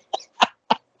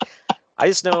 I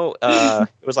just know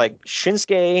it was like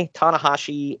Shinsuke,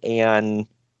 Tanahashi, and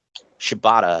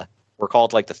Shibata were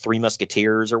called like the Three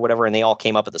Musketeers or whatever, and they all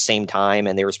came up at the same time,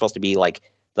 and they were supposed to be like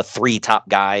the three top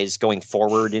guys going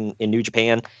forward in New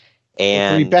Japan.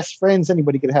 And the three best friends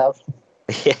anybody could have.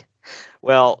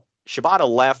 Well, Shibata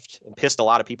left and pissed a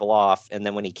lot of people off, and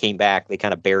then when he came back, they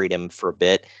kind of buried him for a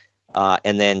bit.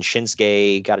 And then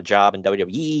Shinsuke got a job in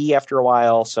WWE after a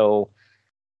while, so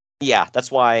yeah, that's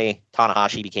why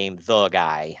Tanahashi became the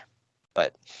guy.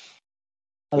 But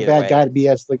not a bad guy to be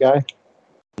as the guy.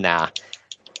 Nah.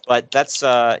 But that's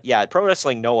Pro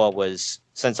Wrestling Noah was,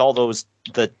 since all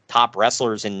the top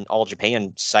wrestlers in all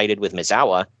Japan sided with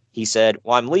Misawa, he said,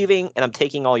 well, I'm leaving and I'm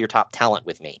taking all your top talent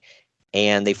with me.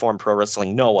 And they formed Pro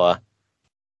Wrestling Noah,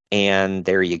 and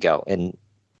there you go. And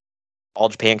all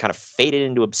Japan kind of faded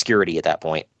into obscurity at that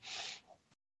point.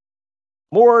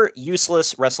 More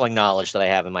useless wrestling knowledge that I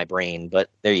have in my brain, but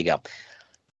there you go.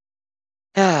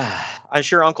 I'm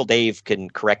sure Uncle Dave can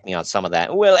correct me on some of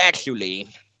that. Well, actually...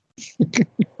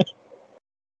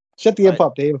 Shut the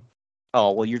up, Dave.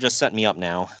 Oh, well, you're just setting me up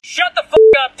now. Shut the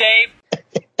up, Dave!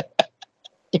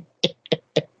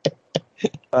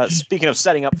 Speaking of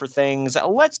setting up for things,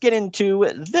 let's get into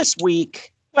this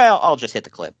week. Well, I'll just hit the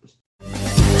clip.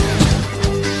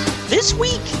 This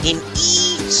week in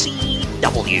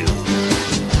ECW.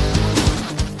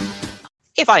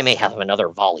 If I may have another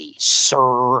volley,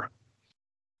 sir.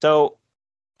 So,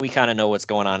 we kind of know what's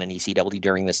going on in ECW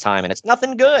during this time, and it's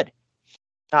nothing good.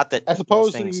 Not that... As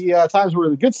opposed to the times where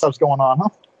the good stuff's going on, huh?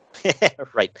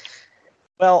 Right.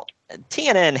 Well,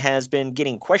 TNN has been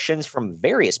getting questions from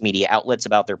various media outlets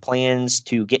about their plans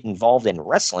to get involved in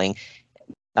wrestling,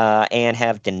 and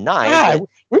have denied...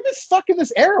 We've been stuck in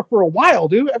this era for a while,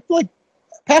 dude. I feel like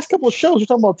past couple of shows, we're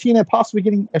talking about TNN possibly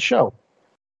getting a show.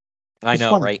 I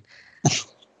know, right?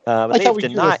 But they've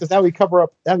denied... Because now we cover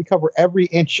every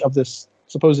inch of this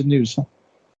supposed news.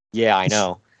 Yeah, I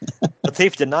know. But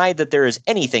they've denied that there is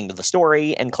anything to the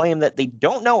story and claim that they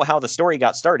don't know how the story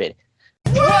got started.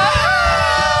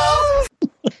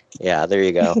 Yeah, there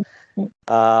you go.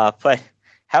 But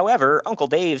however, Uncle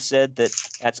Dave said that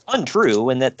that's untrue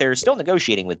and that they're still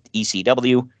negotiating with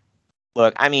ECW.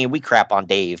 Look, I mean, we crap on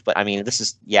Dave, but I mean, this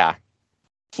is, yeah,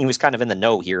 he was kind of in the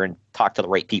know here and talked to the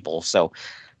right people. So,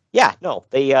 yeah, no,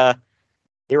 they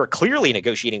were clearly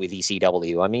negotiating with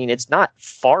ECW. I mean, it's not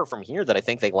far from here that I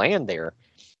think they land there.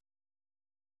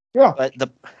 Yeah. But the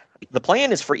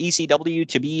plan is for ECW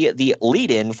to be the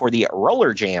lead-in for the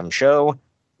Roller Jam show.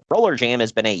 Roller Jam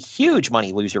has been a huge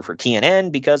money loser for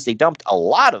TNN because they dumped a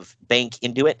lot of bank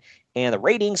into it, and the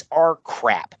ratings are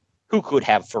crap. Who could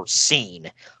have foreseen?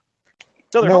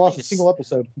 So they're lost a single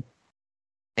episode.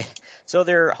 So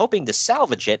they're hoping to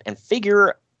salvage it and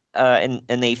figure... and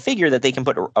they figure that they can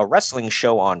put a wrestling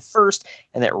show on first,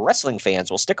 and that wrestling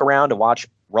fans will stick around to watch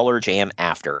Roller Jam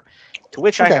after. To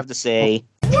which I have to say...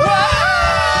 I'm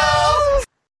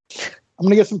going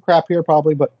to get some crap here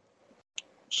probably, but...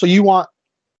 So you want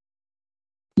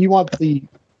you want the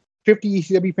 50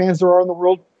 ECW fans there are in the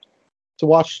world to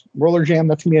watch Roller Jam.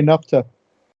 That's gonna be enough to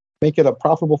make it a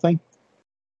profitable thing.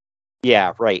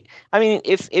 Yeah, right. I mean,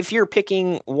 if you're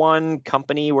picking one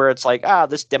company where it's like,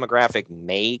 this demographic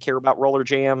may care about Roller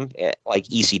Jam, like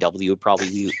ECW would probably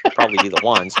be the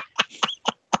ones.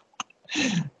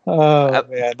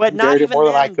 Man. But not even more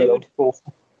than I them, could dude. Cool.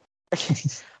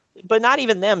 But not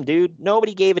even them, dude.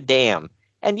 Nobody gave a damn.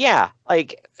 And yeah,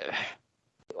 like,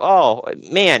 oh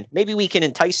man, maybe we can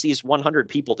entice these 100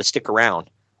 people to stick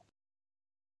around.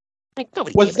 Like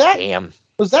nobody gave a damn.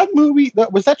 Was that movie?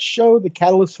 Was that show the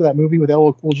catalyst for that movie with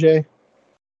LL Cool J?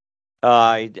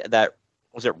 That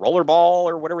was it. Rollerball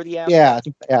or whatever the app. Yeah, I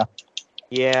think. Yeah.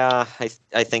 Yeah,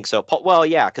 I think so. Well,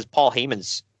 yeah, because Paul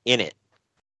Heyman's in it.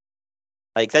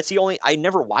 Like that's the only. I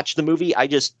never watched the movie. I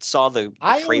just saw the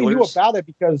I trailers. only knew about it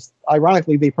because,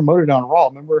 ironically, they promoted it on Raw.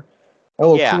 Remember,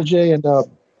 LL Cool J and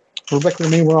Rebecca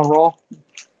Romijn were on Raw.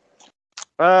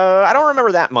 I don't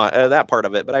remember that part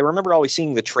of it, but I remember always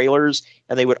seeing the trailers,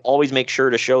 and they would always make sure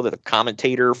to show that the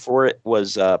commentator for it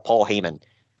was Paul Heyman.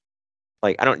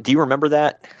 Like, do you remember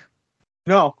that?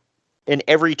 No. In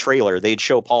every trailer, they'd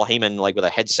show Paul Heyman like with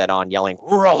a headset on, yelling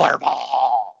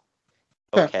 "Rollerball."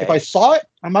 Okay. If I saw it,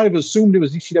 I might have assumed it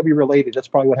was ECW related. That's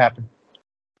probably what happened.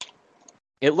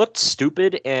 It looked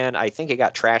stupid, and I think it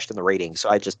got trashed in the ratings. So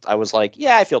I was like,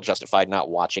 yeah, I feel justified not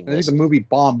watching this. I think the movie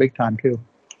bombed big time too.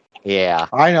 Yeah,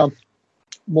 I know.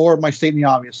 More of my stating the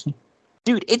obvious.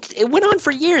 Dude, it went on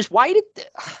for years. Why did,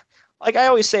 like I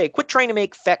always say, quit trying to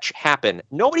make fetch happen.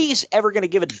 Nobody's ever going to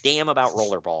give a damn about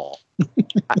Rollerball.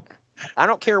 I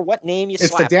don't care what name you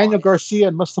slap. It's the Daniel Garcia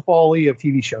and Mustafa Ali of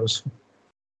TV shows.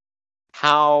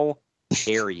 How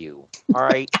dare you? All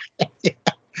right.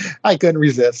 I couldn't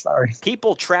resist. Sorry.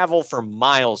 People travel for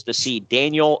miles to see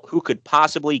Daniel, who could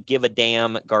possibly give a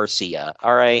damn Garcia.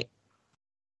 All right.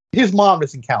 His mom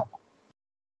doesn't count.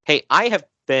 Hey, I have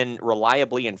been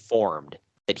reliably informed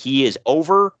that he is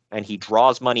over and he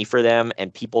draws money for them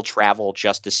and people travel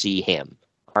just to see him.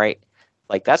 All right.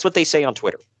 Like that's what they say on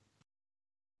Twitter.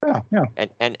 Yeah, yeah.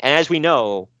 And as we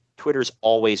know, Twitter's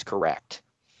always correct.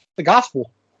 The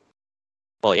gospel.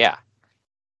 Well, yeah.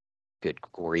 Good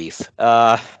grief.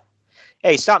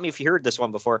 Hey, stop me if you heard this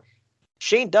one before.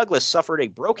 Shane Douglas suffered a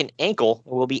broken ankle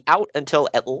and will be out until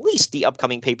at least the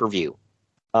upcoming pay-per-view.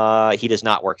 He does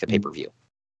not work the pay-per-view.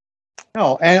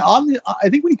 No, and I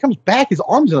think when he comes back, his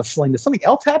arm's in a sling. Does something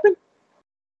else happen?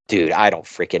 Dude, I don't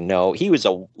freaking know. He was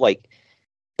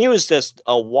just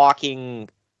a walking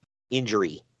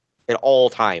injury at all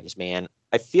times, man.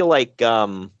 I feel like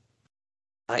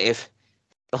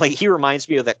he reminds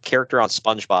me of that character on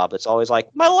SpongeBob. It's always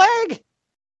like, my leg.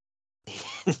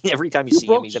 Every time you see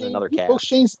him, he's in another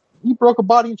cast. He broke a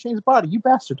body and Shane's body. You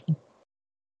bastard.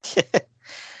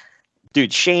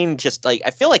 Dude, Shane just like,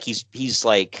 I feel like he's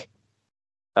like,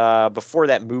 before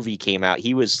that movie came out,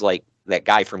 he was like that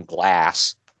guy from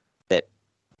Glass that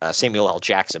Samuel L.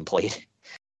 Jackson played.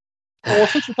 Well,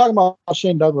 since you're talking about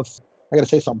Shane Douglas, I got to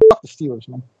say something. Fuck the Steelers,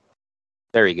 man.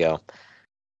 There you go.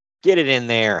 Get it in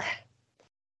there.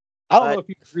 I don't know if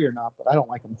you agree or not, but I don't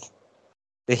like them.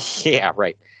 Yeah,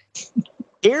 right.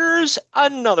 Here's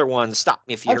another one. Stop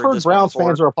me if you I've heard this Browns one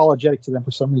fans are apologetic to them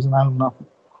for some reason. I don't know.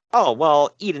 Oh,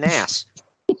 well, eat an ass.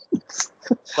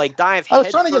 Like dive head I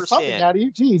was trying to get something out of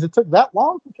you. Jeez, it took that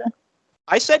long? Okay.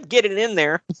 I said get it in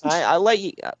there. I let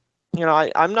you,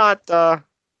 I'm not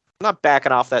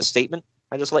backing off that statement.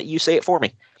 I just let you say it for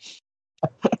me.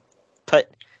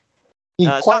 But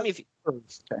stop me if you...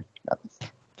 Okay.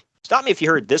 Stop me if you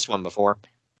heard this one before.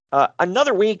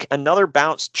 Another week, another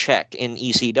bounce check in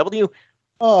ECW.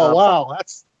 Oh, wow.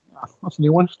 That's a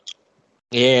new one.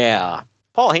 Yeah.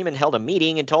 Paul Heyman held a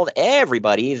meeting and told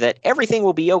everybody that everything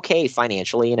will be okay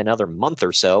financially in another month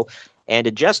or so, and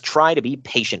to just try to be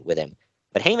patient with him.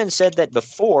 But Heyman said that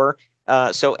before,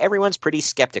 so everyone's pretty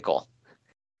skeptical.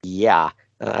 Yeah,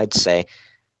 I'd say.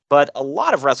 But a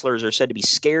lot of wrestlers are said to be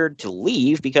scared to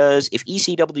leave because if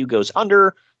ECW goes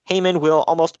under, Heyman will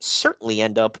almost certainly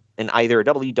end up in either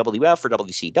WWF or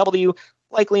WCW,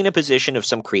 likely in a position of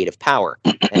some creative power.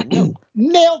 And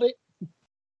nailed it.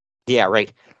 Yeah,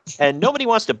 right. And nobody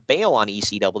wants to bail on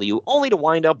ECW, only to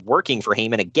wind up working for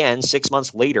Heyman again 6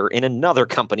 months later in another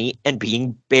company and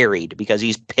being buried because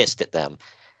he's pissed at them.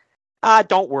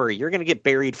 Don't worry, you're going to get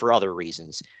buried for other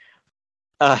reasons.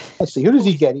 Let's see, who does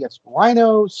he get? He gets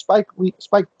Rhino, Spike Dudley.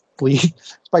 Spike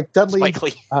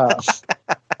Lee.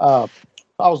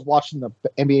 I was watching the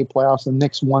NBA playoffs, and the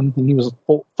Knicks won, and he was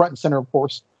front and center, of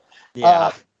course.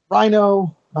 Yeah.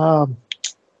 Rhino,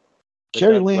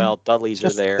 Jerry Lynn. Well, Dudley's are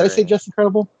there. Did I say Just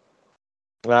Incredible?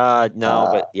 No,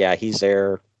 but yeah, he's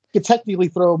there. could technically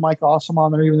throw Mike Awesome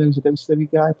on there, even though he's a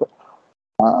WCW guy, but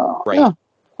yeah,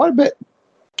 quite a bit.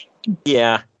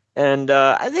 Yeah, and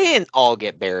they didn't all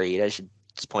get buried, I should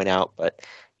just point out, but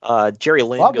Jerry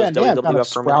Lynn goes WWF kind of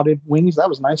for a minute. sprouted wings. That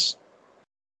was nice.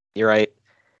 You're right.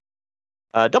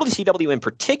 WCW in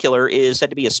particular is said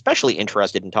to be especially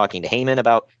interested in talking to Heyman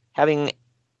about having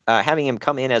him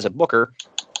come in as a booker.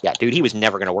 Yeah, dude, he was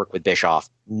never going to work with Bischoff.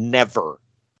 Never.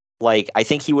 Like, I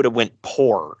think he would have went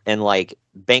poor and like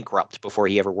bankrupt before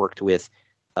he ever worked with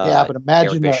but imagine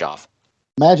Eric Bischoff.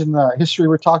 Imagine the history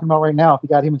we're talking about right now if he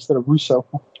got him instead of Russo.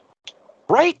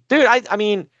 Right, dude. I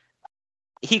mean,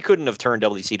 he couldn't have turned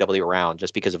WCW around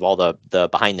just because of all the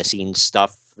behind the scenes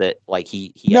stuff that like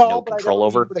he had no control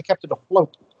over. But they kept it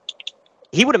afloat.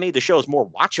 He would have made the shows more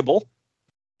watchable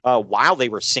while they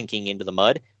were sinking into the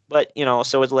mud. But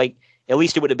so it's like at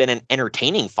least it would have been an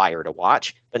entertaining fire to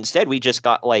watch. But instead, we just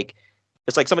got like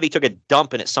it's like somebody took a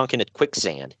dump and it sunk into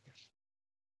quicksand.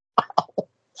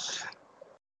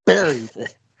 Buried.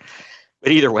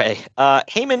 But either way,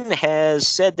 Heyman has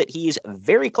said that he's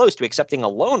very close to accepting a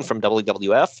loan from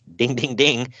WWF. Ding, ding,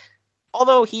 ding.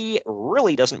 Although he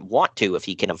really doesn't want to if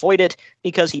he can avoid it,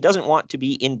 because he doesn't want to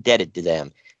be indebted to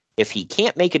them. If he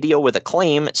can't make a deal with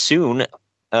Acclaim soon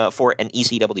for an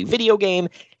ECW video game,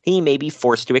 he may be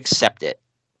forced to accept it.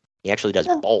 He actually does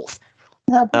both.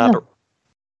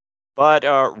 But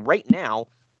right now,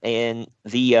 and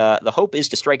the hope is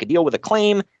to strike a deal with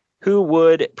Acclaim, who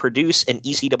would produce an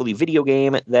ECW video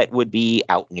game that would be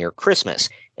out near Christmas.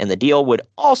 And the deal would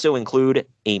also include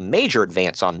a major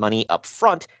advance on money up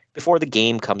front before the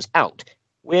game comes out,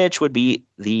 which would be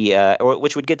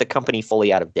which would get the company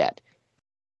fully out of debt.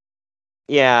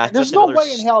 Yeah, there's no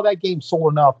way in hell that game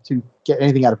sold enough to get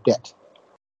anything out of debt.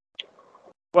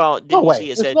 Well, no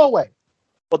way. There's no way.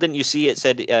 Well, didn't you see it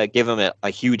said give him a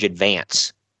huge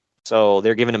advance? So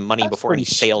they're giving him money before any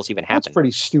sales even happen. That's pretty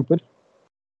stupid.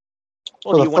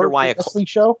 Well, do you wonder why wrestling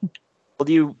show? Well,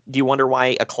 do you wonder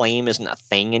why Acclaim isn't a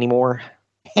thing anymore?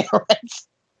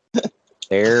 Right.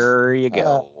 There you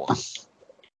go.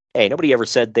 Hey, nobody ever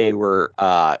said they were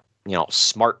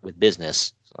smart with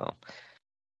business. So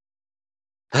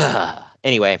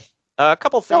anyway, a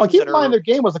couple things. No, keep in mind their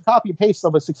game was a copy and paste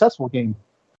of a successful game.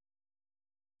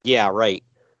 Yeah, right.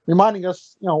 Reminding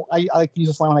us, I like to use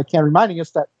this line when I can, reminding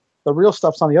us that the real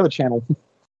stuff's on the other channel.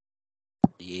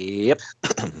 Yep.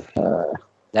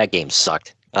 That game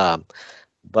sucked.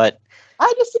 But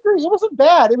I disagree. It wasn't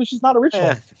bad. It was just not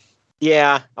original.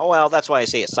 Yeah. Oh, well, that's why I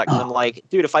say it sucks. I'm like,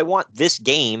 dude, if I want this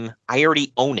game, I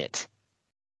already own it.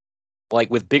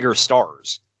 Like with bigger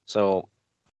stars. So,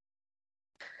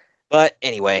 but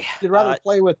anyway. You'd rather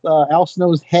play with Al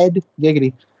Snow's head,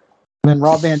 giggity, than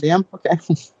Rob Van Dam? Okay.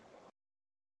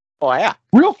 Oh, yeah.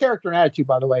 Real character and attitude,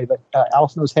 by the way, that Al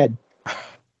Snow's head.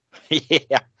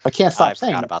 Yeah. I can't stop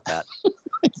saying I forgot about that.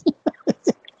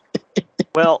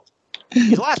 Well,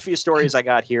 these last few stories I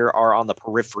got here are on the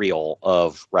peripheral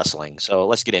of wrestling, so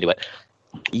let's get into it.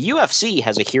 UFC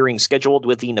has a hearing scheduled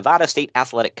with the Nevada State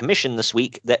Athletic Commission this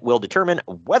week that will determine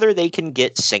whether they can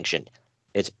get sanctioned.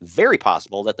 It's very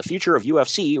possible that the future of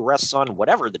UFC rests on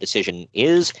whatever the decision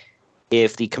is.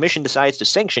 If the commission decides to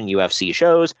sanction UFC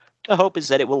shows, the hope is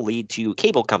that it will lead to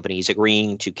cable companies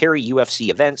agreeing to carry UFC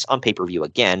events on pay-per-view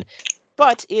again,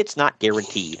 but it's not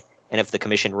guaranteed. And if the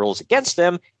commission rules against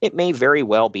them, it may very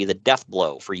well be the death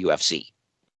blow for UFC.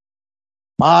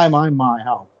 My,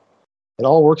 how it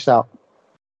all works out.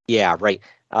 Yeah, right.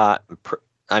 I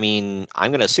mean,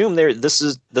 I'm going to assume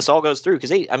this all goes through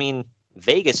because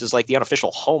Vegas is like the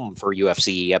unofficial home for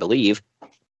UFC, I believe.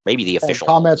 Maybe the official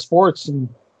combat home. Sports and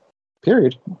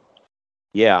period.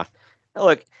 Yeah.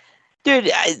 Look, dude,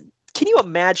 can you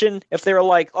imagine if they were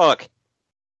like, look,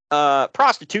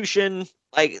 prostitution,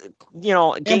 like,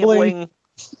 gambling.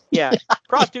 Yeah,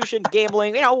 prostitution,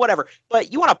 gambling, whatever.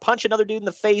 But you want to punch another dude in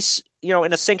the face,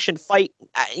 in a sanctioned fight,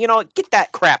 get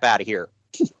that crap out of here.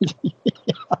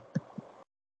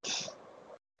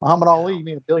 Muhammad Ali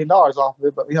made $1 billion off of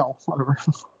it, but whatever.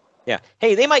 Yeah.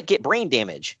 Hey, they might get brain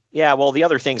damage. Yeah, well, the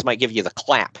other things might give you the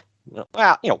clap.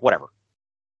 Well, whatever.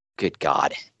 Good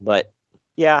God. But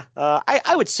yeah,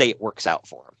 I would say it works out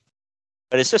for him.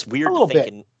 But it's just weird to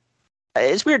think.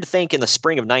 It's weird to think in the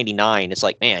spring of '99. It's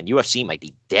like, man, UFC might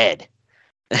be dead.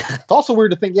 It's also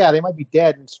weird to think, they might be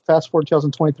dead. And fast forward to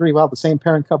 2023. Wow, the same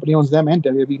parent company owns them and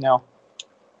WWE now.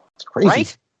 It's crazy.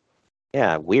 Right?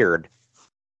 Yeah, weird.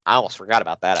 I almost forgot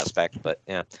about that aspect, but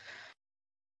yeah.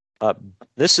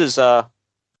 This is not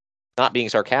being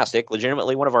sarcastic,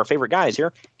 legitimately one of our favorite guys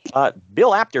here.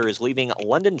 Bill Apter is leaving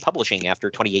London Publishing after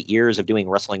 28 years of doing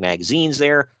wrestling magazines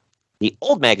there. The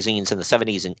old magazines in the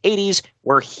 70s and 80s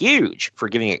were huge for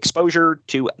giving exposure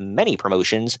to many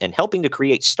promotions and helping to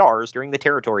create stars during the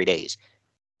territory days.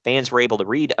 Fans were able to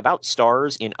read about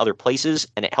stars in other places,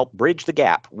 and it helped bridge the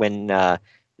gap when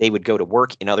they would go to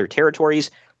work in other territories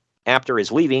after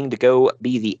his leaving to go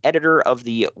be the editor of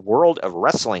the World of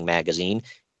Wrestling magazine,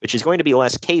 which is going to be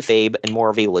less kayfabe and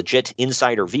more of a legit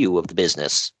insider view of the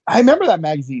business. I remember that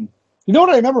magazine. You know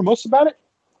what I remember most about it?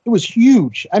 It was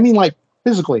huge. I mean, like,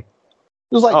 physically.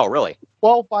 It was like, oh, really?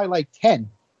 12 by like 10. It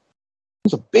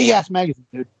was a big ass magazine,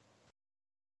 dude.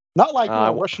 Not like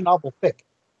a Russian novel thick,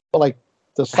 but like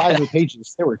the size of the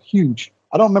pages. They were huge.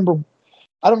 I don't know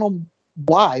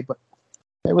why, but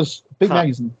it was a big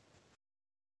magazine.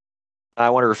 I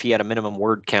wonder if he had a minimum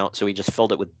word count, so he just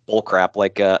filled it with bullcrap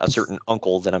like a certain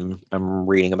uncle that I'm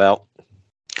reading about.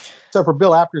 Except for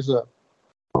Bill Apter's a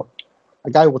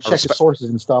guy who will check his sources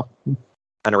and stuff.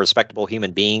 And a respectable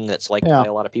human being that's liked by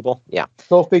a lot of people. Yeah.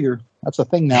 Go figure. That's a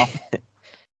thing now.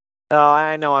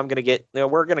 I know we're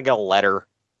going to get a letter.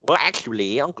 Well,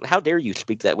 actually, how dare you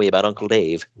speak that way about Uncle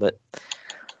Dave? But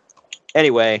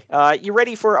anyway, you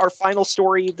ready for our final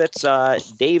story that's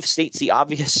Dave states the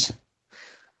obvious?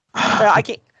 I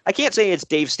can't say it's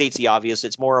Dave states the obvious.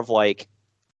 It's more of like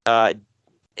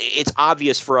it's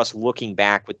obvious for us looking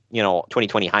back with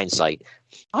 2020 hindsight.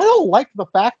 I don't like the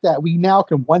fact that we now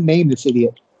can one name this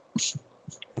idiot.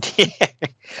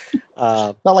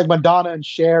 Not like Madonna and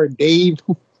Cher and Dave.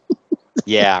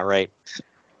 Yeah, right.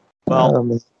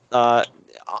 Well,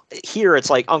 here it's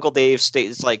like Uncle Dave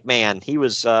states, it's like, man, he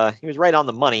was right on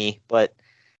the money, but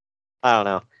I don't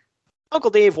know.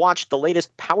 Uncle Dave watched the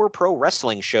latest Power Pro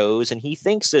Wrestling shows, and he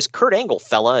thinks this Kurt Angle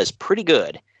fella is pretty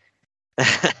good.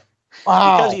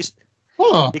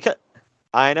 Wow. Because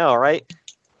I know, right?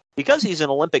 Because he's an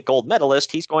Olympic gold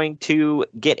medalist, he's going to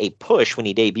get a push when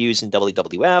he debuts in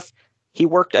WWF. He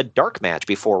worked a dark match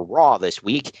before Raw this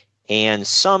week, and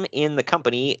some in the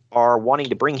company are wanting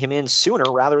to bring him in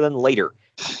sooner rather than later.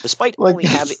 Despite only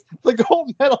having the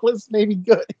gold medalist may be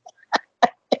good.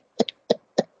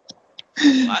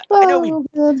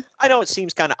 I know it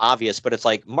seems kind of obvious, but it's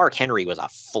like Mark Henry was a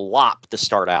flop to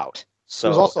start out. So he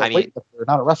was also a weightlifter,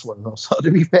 not a wrestler, though. So to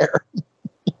be fair,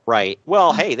 right?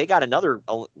 Well, hey, they got another.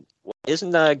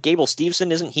 Isn't Gable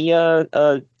Steveson? Isn't he a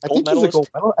gold medalist? He's a gold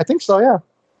medalist. I think so. Yeah.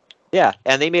 Yeah,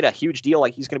 and they made a huge deal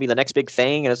like he's going to be the next big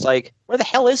thing, and it's like, where the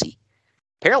hell is he?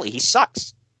 Apparently, he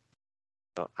sucks.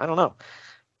 So, I don't know,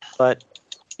 but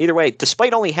either way,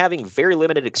 despite only having very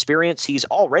limited experience, he's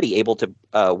already able to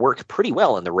work pretty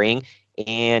well in the ring,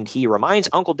 and he reminds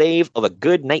Uncle Dave of a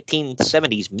good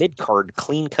 1970s mid-card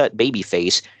clean-cut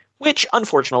babyface, which,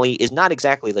 unfortunately, is not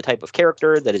exactly the type of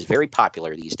character that is very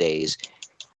popular these days.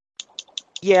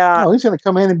 Yeah. No, he's going to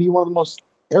come in and be one of the most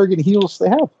arrogant heels they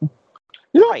have.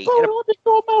 You know, Olympic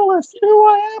gold medalist. You know who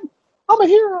I am? I'm a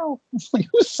hero. Like,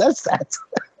 who says that?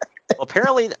 Well,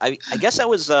 apparently, I guess that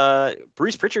was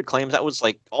Bruce Pritchard claims that was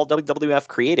like all WWF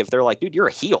creative. They're like, dude, you're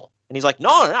a heel, and he's like, no,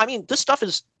 I mean, this stuff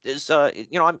is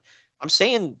I'm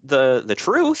saying the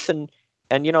truth, and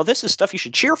this is stuff you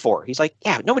should cheer for. He's like,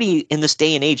 yeah, nobody in this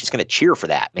day and age is going to cheer for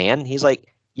that, man. He's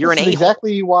like, you're this an is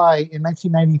exactly why in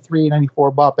 1993 and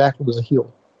 94 Bob Backlund was a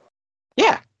heel.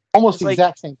 Yeah, almost the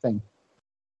exact same thing.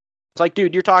 It's like,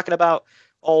 dude, you're talking about,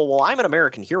 oh, well, I'm an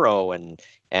American hero and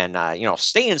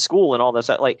stay in school and all this.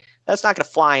 Like, that's not going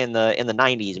to fly in the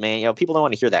 90s, man. People don't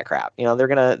want to hear that crap. They're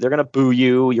gonna boo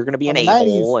you. You're gonna be an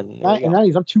a-hole. And in the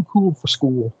 90s, I'm too cool for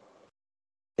school.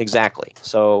 Exactly.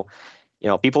 So,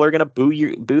 people are gonna boo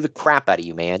the crap out of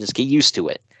you, man. Just get used to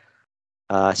it.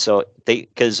 He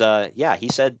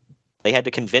said they had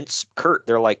to convince Kurt.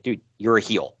 They're like, dude, you're a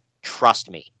heel. Trust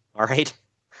me. All right.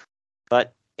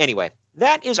 But anyway.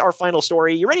 That is our final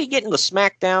story. You ready to get in the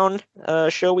SmackDown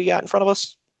show we got in front of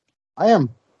us? I am.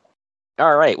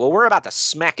 All right. Well, we're about to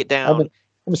smack it down. I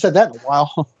haven't said that in a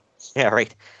while. Yeah,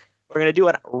 right. We're going to do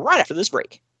it right after this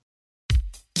break.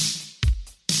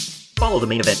 Follow the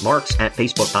Main Event Marks at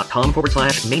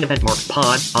Facebook.com/Main Event Marks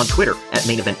Pod, on Twitter at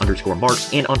Main Event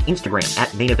 _Marks, and on Instagram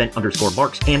at Main Event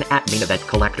 _Marks and at Main Event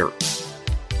Collector.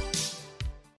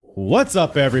 What's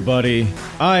up, everybody?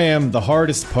 I am the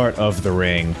hardest part of the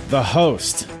ring, the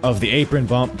host of the Apron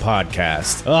Bump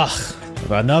podcast. Ugh,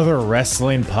 another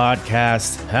wrestling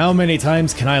podcast. How many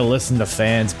times can I listen to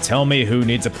fans tell me who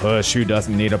needs a push, who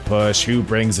doesn't need a push, who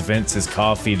brings Vince's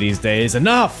coffee these days?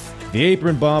 Enough! The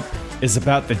Apron Bump is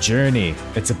about the journey.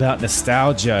 It's about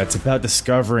nostalgia. It's about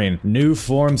discovering new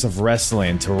forms of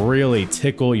wrestling to really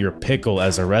tickle your pickle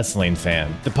as a wrestling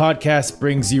fan. The podcast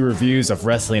brings you reviews of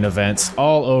wrestling events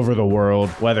all over the world,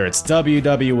 whether it's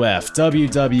WWF,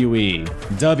 WWE,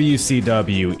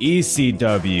 WCW,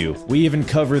 ECW. We even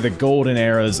cover the golden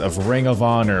eras of Ring of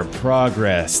Honor,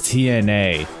 Progress,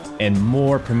 TNA, and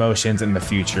more promotions in the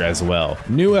future as well.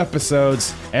 New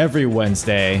episodes every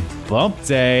Wednesday. Bump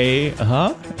day,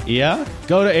 yeah?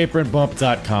 Go to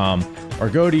apronbump.com or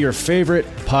go to your favorite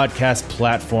podcast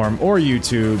platform or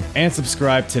YouTube and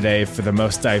subscribe today for the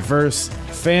most diverse,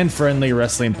 fan-friendly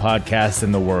wrestling podcast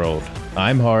in the world.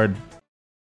 I'm Hard.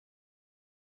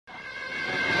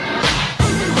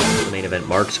 Main event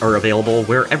marks are available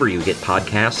wherever you get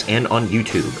podcasts and on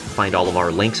YouTube. Find all of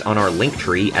our links on our link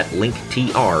tree at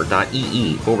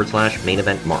linktr.ee/main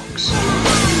event marks.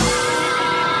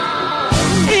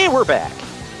 And we're back.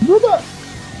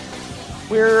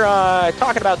 We're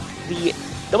talking about the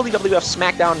WWF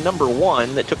SmackDown number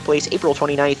 1 that took place April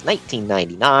 29th,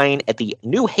 1999 at the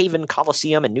New Haven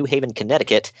Coliseum in New Haven,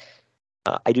 Connecticut.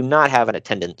 I do not have an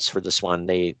attendance for this one.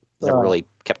 They never really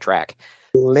kept track.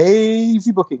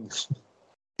 Lazy bookings.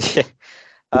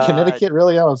 Connecticut,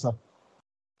 really? That was a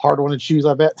hard one to choose,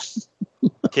 I bet.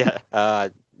 Yeah.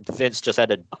 Vince just had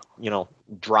to,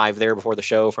 drive there before the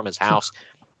show from his house.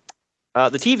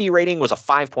 The TV rating was a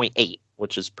 5.8,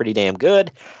 which is pretty damn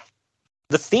good.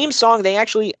 The theme song,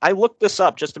 I looked this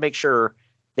up just to make sure.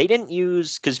 They didn't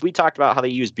use, because we talked about how they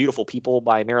used Beautiful People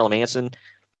by Marilyn Manson.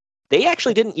 They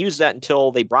actually didn't use that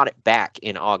until they brought it back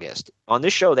in August. On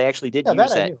this show, they actually did use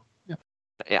that.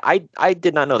 I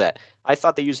did not know that. I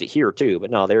thought they used it here too, but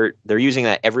no, they're using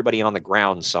that "Everybody on the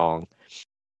Ground" song.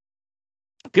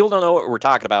 People don't know what we're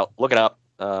talking about. Look it up.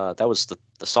 That was the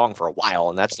song for a while,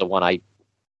 and that's the one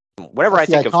whenever I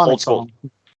think of old school.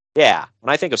 Yeah,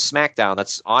 when I think of SmackDown,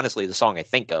 that's honestly the song I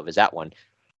think of is that one.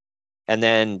 And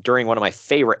then during one of my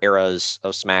favorite eras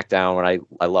of SmackDown, when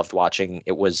I loved watching,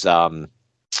 it was that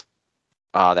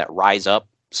 "Rise Up"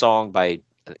 song by,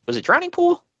 was it Drowning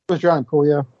Pool? It was Drowning Pool,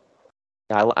 yeah.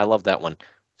 I love that one.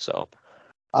 So,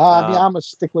 I'm a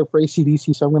stickler for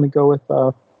AC/DC, so I'm going to go with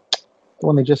the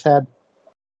one they just had.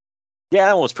 Yeah,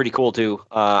 that one was pretty cool too.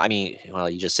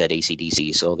 You just said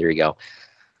AC/DC, so there you go.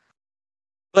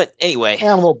 But anyway, I'm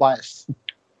a little biased.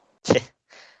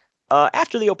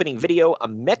 After the opening video, a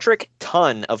metric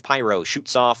ton of pyro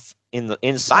shoots off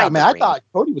inside. Yeah, man, I thought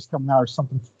Cody was coming out or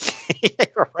something.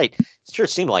 Right, it sure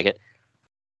seemed like it.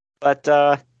 But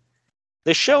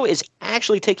the show is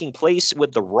actually taking place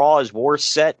with the Raw is War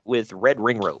set with red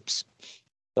ring ropes.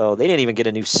 So they didn't even get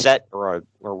a new set or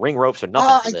ring ropes or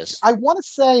nothing for this. I want to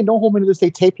say, no hold me to this, they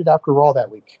taped it after Raw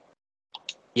that week.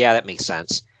 Yeah, that makes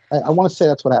sense. I want to say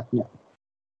that's what happened.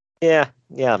 Yeah,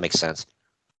 that makes sense.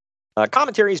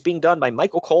 Commentary is being done by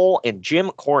Michael Cole and Jim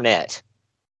Cornette.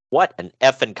 What an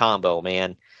effing combo,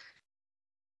 man.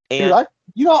 And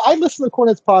Dude, I listen to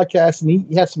Cornette's podcast, and he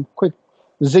has some quick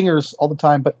zingers all the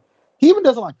time, but he even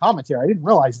does it on commentary. I didn't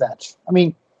realize that. I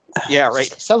mean, yeah,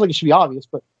 right. It sounds like it should be obvious,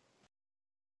 but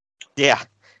yeah,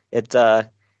 it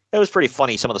was pretty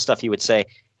funny, some of the stuff he would say.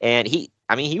 And he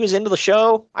was into the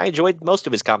show. I enjoyed most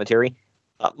of his commentary.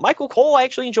 Michael Cole, I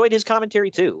actually enjoyed his commentary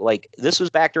too. Like, this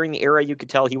was back during the era you could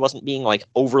tell he wasn't being like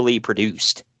overly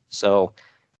produced. So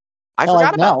I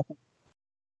forgot about now.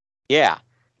 Yeah.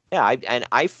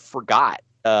 I forgot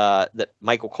that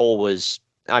Michael Cole was.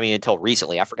 Until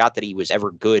recently, I forgot that he was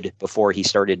ever good before he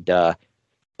started.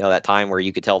 That time where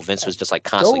you could tell Vince was just like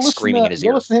constantly screaming in his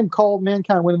ear. Listen to him call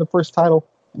Mankind winning the first title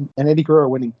and Eddie Guerrero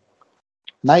winning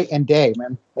night and day,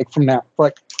 man. From the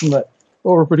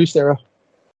overproduced era.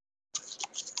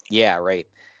 Yeah, right.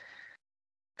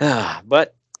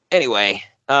 But anyway,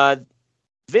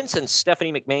 Vince and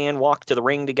Stephanie McMahon walk to the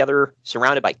ring together,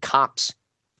 surrounded by cops.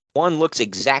 One looks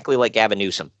exactly like Gavin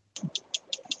Newsom.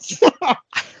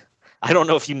 I don't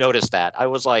know if you noticed that. I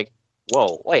was like,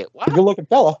 whoa, wait, what? Good looking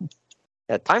fella.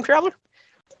 A time traveler?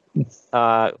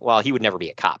 Well, he would never be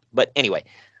a cop. But anyway,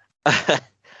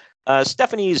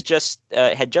 Stephanie's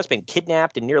had just been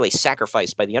kidnapped and nearly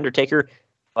sacrificed by The Undertaker,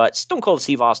 but Stone Cold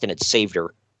Steve Austin had saved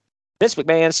her. Vince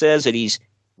McMahon says that he's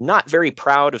not very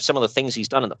proud of some of the things he's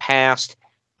done in the past,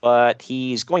 but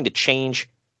he's going to change.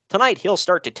 Tonight, he'll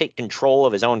start to take control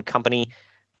of his own company,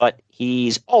 but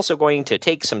he's also going to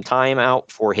take some time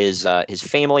out for his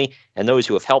family and those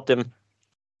who have helped him.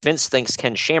 Vince thanks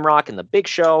Ken Shamrock and The Big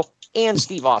Show and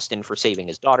Steve Austin for saving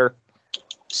his daughter.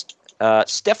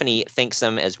 Stephanie thanks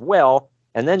them as well,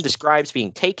 and then describes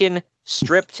being taken,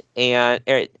 stripped, and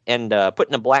put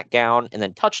in a black gown, and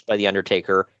then touched by The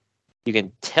Undertaker, You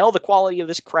can tell the quality of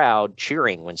this crowd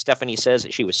cheering when Stephanie says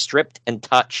that she was stripped and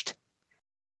touched.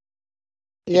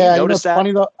 Yeah, you know what's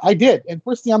funny though? I did. And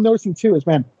first thing I'm noticing too is,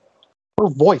 man, her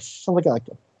voice sounds like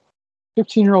a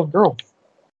 15-year-old girl.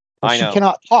 I know. She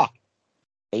cannot talk.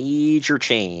 Major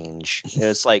change.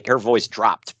 It's like her voice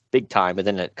dropped big time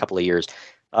within a couple of years.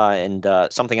 And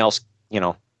something else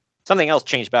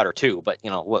changed about her too, but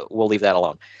we'll leave that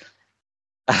alone.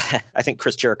 I think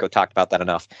Chris Jericho talked about that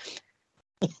enough.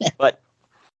 But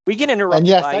we get interrupted. And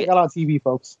yes, that got on TV,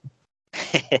 folks.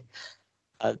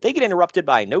 They get interrupted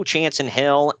by No Chance in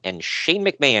Hell, and Shane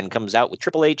McMahon comes out with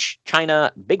Triple H,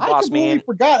 China, Big Boss Man. I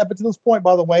forgot up to this point,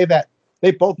 by the way, that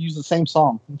they both use the same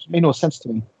song, which made no sense to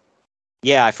me.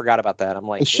 Yeah, I forgot about that. I'm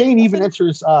like, Shane even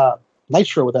enters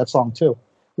Nitro with that song too,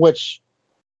 which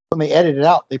when they edited it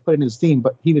out, they put in his theme,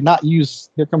 but he did not use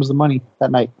Here Comes the Money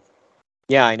that night.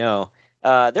 Yeah, I know.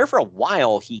 There for a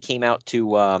while, he came out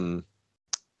to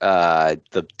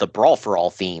the Brawl for All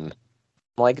theme.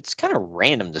 Like, it's kind of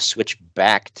random to switch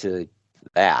back to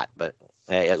that, but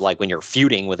like when you're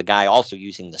feuding with a guy also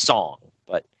using the song.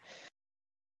 But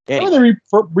anyway.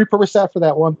 They repurposed that for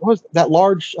that one. What was that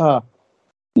large a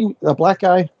black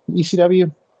guy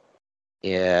ECW?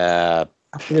 Yeah,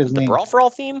 I forget his name. The Brawl for All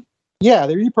theme. Yeah,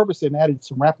 they repurposed it and added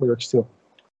some rap lyrics to it.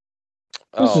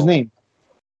 What's his name?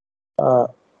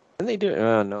 Didn't they do?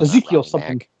 No, Ezekiel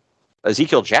something. Mac.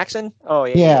 Ezekiel Jackson? Oh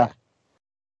yeah.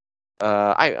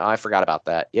 I forgot about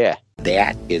that. Yeah,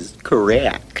 that is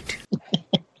correct.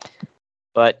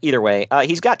 But either way,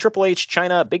 he's got Triple H,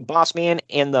 China, Big Boss Man,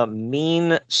 and the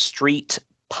Mean Street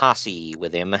Posse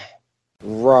with him.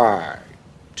 Right.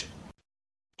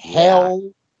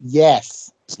 Hell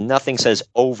yes. Nothing says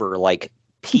over like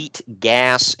Pete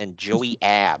Gas and Joey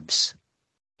Abs.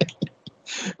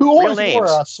 Who always wore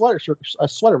a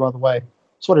sweater, by the way.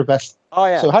 Sweater vest. Oh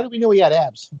yeah. So how do we know he had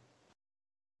abs?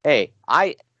 Hey,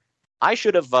 I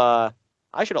should have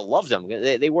loved them.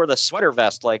 They wore the sweater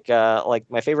vest like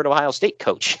my favorite Ohio State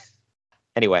coach.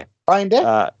 Anyway, Brian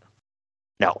Day?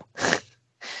 No.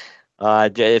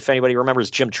 If anybody remembers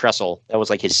Jim Tressel, that was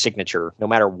like his signature. No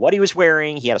matter what he was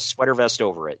wearing, he had a sweater vest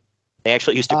over it. They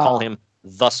actually used to call him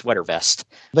the sweater vest.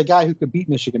 The guy who could beat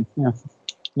Michigan. Yeah.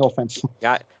 No offense.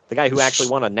 The guy who actually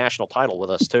won a national title with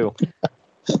us too.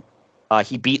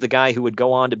 He beat the guy who would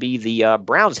go on to be the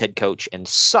Browns head coach and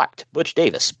sucked, Butch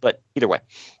Davis. But either way,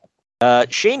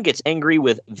 Shane gets angry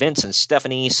with Vince and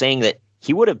Stephanie, saying that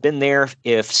he would have been there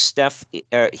he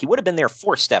would have been there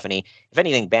for Stephanie if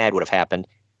anything bad would have happened.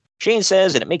 Shane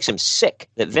says that it makes him sick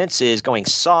that Vince is going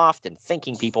soft and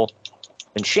thanking people.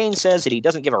 When Shane says that he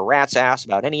doesn't give a rat's ass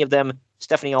about any of them,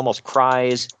 Stephanie almost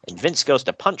cries, and Vince goes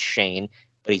to punch Shane,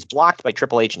 but he's blocked by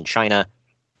Triple H and China.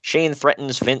 Shane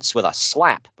threatens Vince with a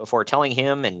slap before telling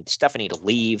him and Stephanie to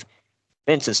leave.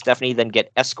 Vince and Stephanie then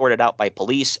get escorted out by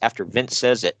police after Vince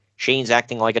says that Shane's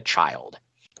acting like a child.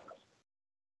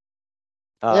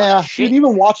 Dude,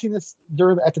 even watching this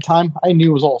at the time, I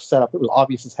knew it was all set up. It was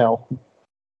obvious as hell.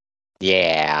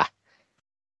 Yeah.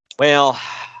 Well,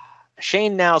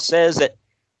 Shane now says that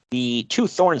the two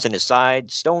thorns in his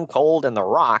side, Stone Cold and The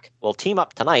Rock, will team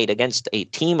up tonight against a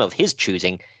team of his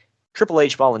choosing. Triple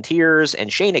H volunteers,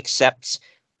 and Shane accepts,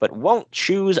 but won't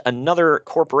choose another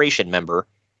corporation member.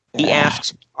 He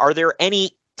asks, are there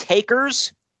any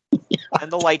takers?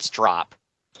 And the lights drop.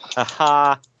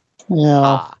 Aha.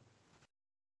 Yeah.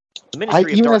 Even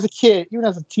as a kid, even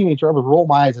as a teenager, I would roll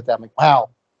my eyes at that. I'm like, wow,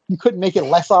 you couldn't make it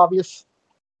less obvious?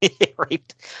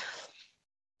 Right.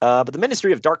 But the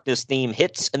Ministry of Darkness theme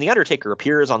hits, and The Undertaker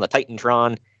appears on the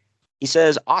Titantron. He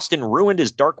says Austin ruined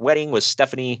his dark wedding with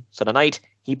Stephanie, so tonight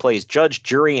he plays judge,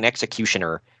 jury, and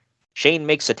executioner. Shane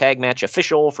makes the tag match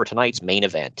official for tonight's main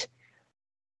event.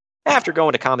 After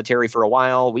going to commentary for a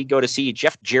while, we go to see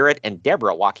Jeff Jarrett and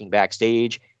Deborah walking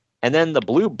backstage, and then the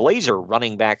Blue Blazer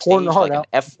running backstage like an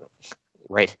F.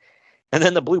 Right. And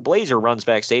then the Blue Blazer runs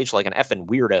backstage like an effing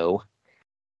weirdo.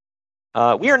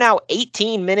 We are now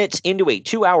 18 minutes into a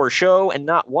 2-hour show, and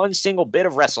not one single bit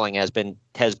of wrestling has been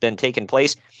taken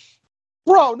place.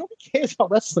 Bro, nobody cares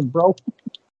about wrestling, bro.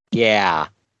 Yeah.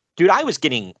 Dude, I was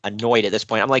getting annoyed at this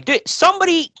point. I'm like, dude,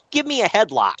 somebody give me a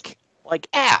headlock. Like,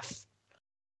 F.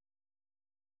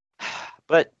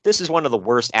 But this is one of the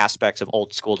worst aspects of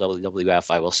old school WWF,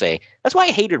 I will say. That's why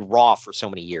I hated Raw for so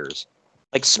many years.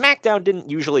 Like, SmackDown didn't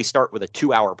usually start with a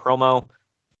 2-hour promo.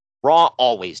 Raw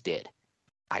always did.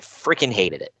 I freaking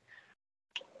hated it.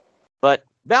 But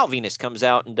Val Venus comes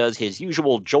out and does his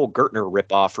usual Joel Gertner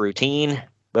ripoff routine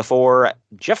before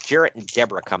Jeff Jarrett and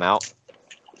Deborah come out.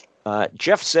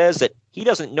 Jeff says that he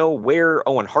doesn't know where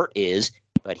Owen Hart is,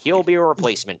 but he'll be a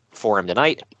replacement for him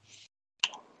tonight.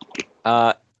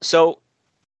 So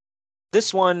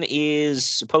This one is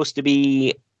supposed to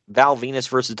be Val Venus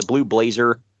versus the Blue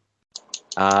Blazer.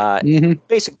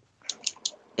 Basic.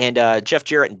 And Jeff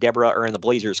Jarrett and Deborah are in the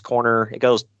Blazers' corner. It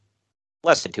goes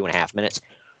less than 2.5 minutes.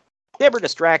 Deborah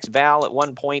distracts Val at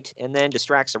one point and then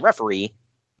distracts the referee.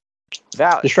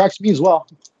 Val distracts me as well.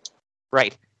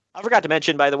 Right. I forgot to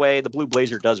mention, by the way, the Blue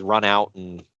Blazer does run out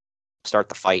and start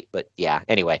the fight. But yeah,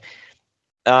 anyway.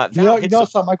 You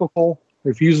notice how Michael Cole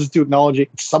refuses to acknowledge it.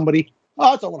 Somebody.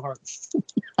 Oh, it's Owen Hart.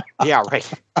 Yeah,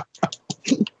 right.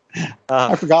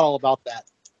 I forgot all about that.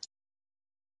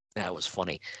 That was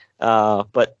funny.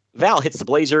 But Val hits the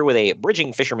Blazer with a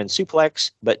bridging fisherman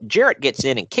suplex, but Jarrett gets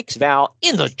in and kicks Val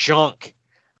in the junk.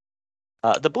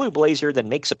 The Blue Blazer then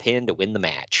makes a pin to win the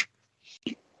match.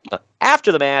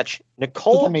 After the match,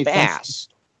 Nicole Bass.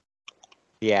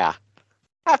 Yeah.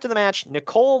 After the match,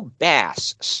 Nicole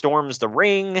Bass storms the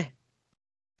ring.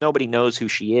 Nobody knows who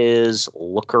she is.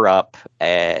 Look her up.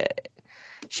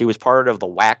 She was part of the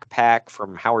Whack Pack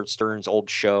from Howard Stern's old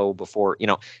show before,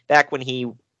 back when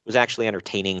he was actually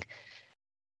entertaining.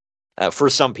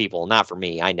 For some people, not for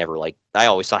me. I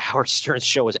always thought Howard Stern's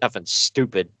show was effing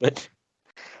stupid, but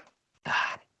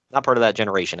not part of that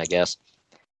generation, I guess.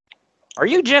 Are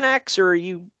you Gen X or are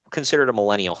you considered a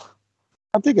millennial?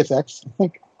 I think it's X.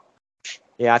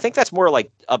 Yeah, I think that's more like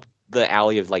up the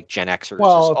alley of like Gen Xers.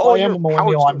 Well, if I am a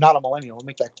millennial, I'm not a millennial. I'll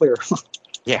make that clear.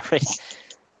 Yeah, right.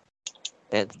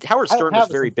 And Howard Stern was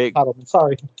very big. I'm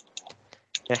sorry.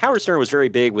 And Howard Stern was very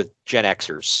big with Gen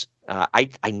Xers. I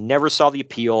never saw the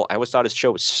appeal. I always thought his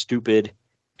show was stupid.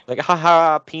 Like,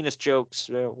 haha, penis jokes,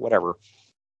 whatever.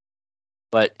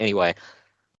 But anyway,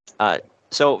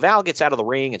 so Val gets out of the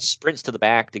ring and sprints to the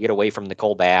back to get away from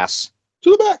Nicole Bass.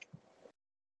 To the back.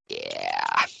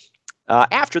 Yeah.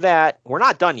 After that, we're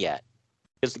not done yet.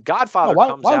 Because the Godfather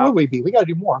comes out. Why would we be? We got to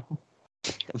do more.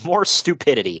 More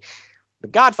stupidity. The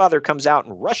Godfather comes out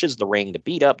and rushes the ring to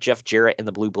beat up Jeff Jarrett and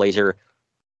the Blue Blazer.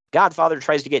 Godfather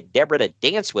tries to get Deborah to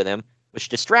dance with him, which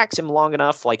distracts him long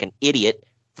enough, like an idiot,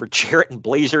 for Jarrett and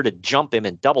Blazer to jump him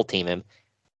and double team him.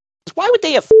 Why would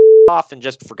they have off and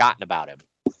just forgotten about him?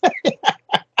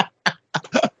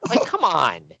 Like, come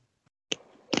on.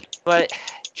 But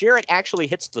Jarrett actually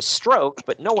hits the stroke,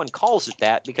 but no one calls it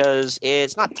that because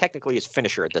it's not technically his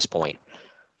finisher at this point.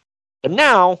 But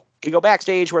now we go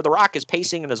backstage where The Rock is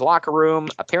pacing in his locker room,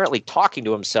 apparently talking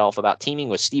to himself about teaming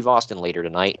with Steve Austin later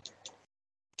tonight.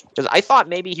 Because I thought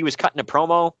maybe he was cutting a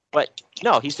promo, but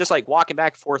no, he's just like walking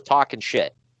back and forth talking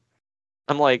shit.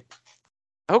 I'm like,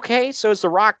 okay, so is The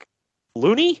Rock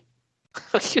loony?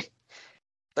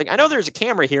 Like, I know there's a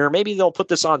camera here. Maybe they'll put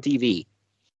this on TV.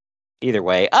 Either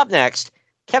way, up next,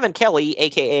 Kevin Kelly,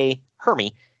 a.k.a.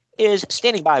 Hermie, is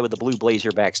standing by with the Blue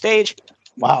Blazer backstage.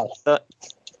 Wow.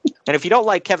 And if you don't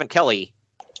like Kevin Kelly,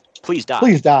 please die.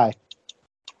 Please die.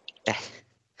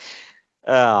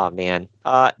 Oh, man.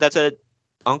 That's a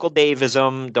Uncle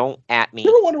Dave-ism. Don't at me. You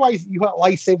ever wonder why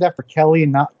you saved that for Kelly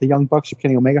and not the Young Bucks or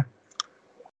Kenny Omega?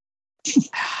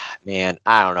 Man,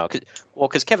 I don't know.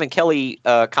 Because Kevin Kelly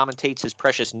commentates his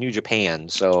precious New Japan,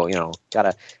 so,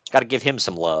 gotta give him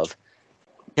some love.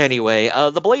 Anyway,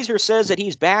 the Blazer says that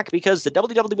he's back because the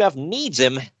WWF needs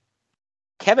him.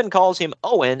 Kevin calls him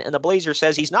Owen, and the Blazer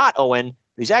says he's not Owen.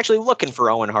 He's actually looking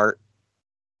for Owen Hart.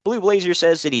 Blue Blazer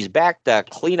says that he's back to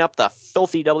clean up the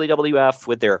filthy WWF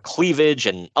with their cleavage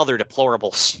and other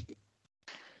deplorables.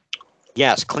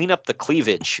 Yes, clean up the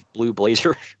cleavage, Blue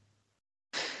Blazer.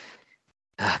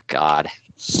 Oh, God,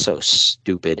 so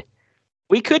stupid.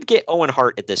 We could get Owen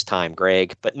Hart at this time,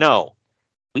 Greg, but no.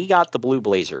 We got the Blue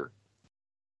Blazer.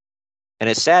 And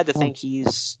it's sad to think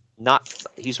he's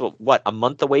what, a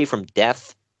month away from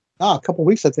death? A couple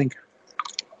weeks, I think.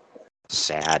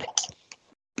 Sad.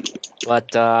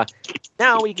 But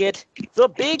now we get the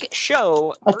big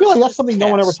show. I feel like that's something no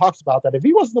one ever talks about. That if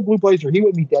he wasn't the Blue Blazer, he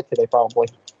wouldn't be dead today, probably.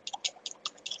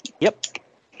 Yep.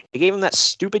 They gave him that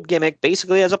stupid gimmick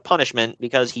basically as a punishment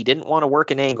because he didn't want to work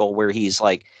an angle where he's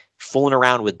like fooling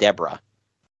around with Deborah.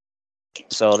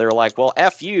 So they're like, well,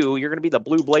 F you, you're going to be the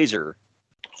Blue Blazer.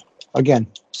 Again.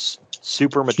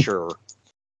 Super mature.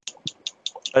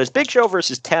 But it's Big Show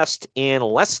versus Test in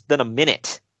less than a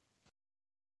minute.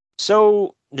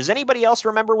 So, does anybody else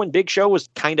remember when Big Show was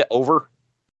kind of over?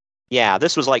 Yeah,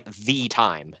 this was like the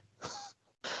time.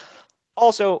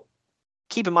 Also,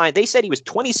 keep in mind, they said he was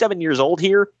 27 years old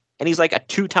here, and he's like a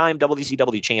 2-time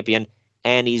WCW champion,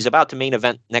 and he's about to main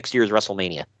event next year's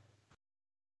WrestleMania.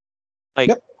 Like,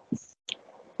 yep.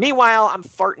 Meanwhile, I'm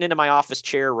farting into my office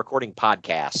chair recording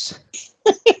podcasts.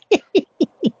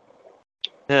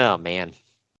 Oh, man.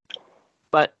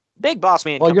 But Big Boss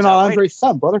Man. Well, you're not Andre's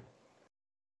son, brother.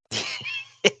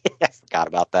 I forgot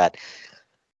about that.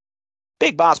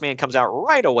 Big Boss Man comes out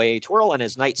right away, twirling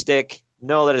his nightstick.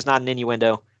 No, that is not an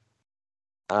innuendo.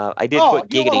 I did put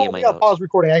giggity in my notes. Pause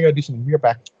recording. I gotta do something. We're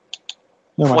back.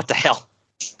 What the hell?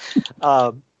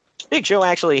 Big Show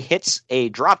actually hits a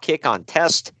drop kick on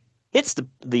Test, hits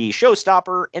the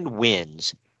showstopper, and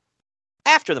wins.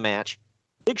 After the match,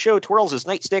 Big Show twirls his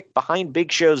nightstick behind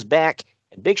Big Show's back,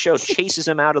 and Big Show chases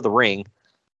him out of the ring.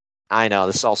 I know,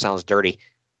 this all sounds dirty.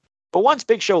 But once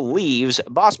Big Show leaves,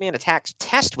 Boss Man attacks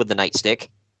Test with the nightstick.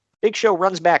 Big Show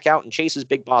runs back out and chases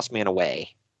Big Boss Man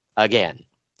away. Again.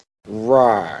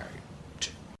 Right.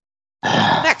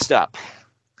 Next up.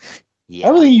 Yeah.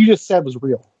 Everything you just said was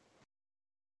real.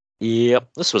 Yep.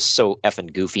 This was so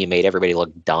effing goofy, made everybody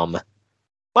look dumb.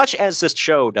 Much as this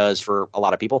show does for a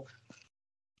lot of people.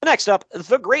 Next up,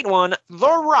 the great one, The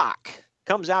Rock,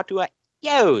 comes out to a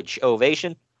huge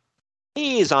ovation.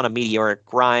 He's on a meteoric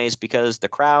rise because the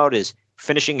crowd is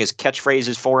finishing his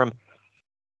catchphrases for him.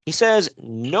 He says,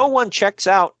 no one checks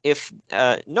out of the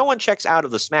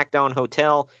SmackDown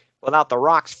hotel without The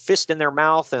Rock's fist in their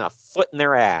mouth and a foot in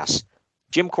their ass.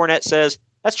 Jim Cornette says,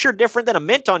 that's sure different than a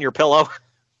mint on your pillow.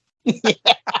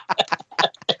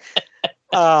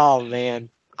 Oh, man.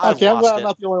 Okay, I'm glad I'm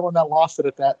not the only one that lost it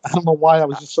at that. I don't know why that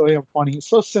was just so damn funny. It's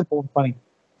so simple and funny.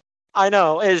 I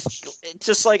know. It's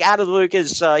just like out of the loop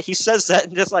is he says that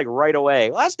and just like right away.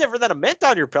 Well, that's different than a mint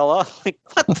on your pillow. Like,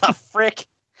 what the frick?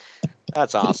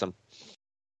 That's awesome.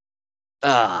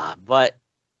 But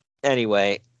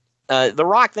anyway, The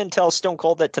Rock then tells Stone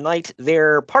Cold that tonight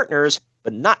they're partners,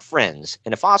 but not friends.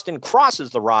 And if Austin crosses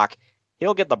The Rock,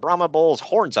 he'll get the Brahma Bull's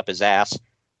horns up his ass.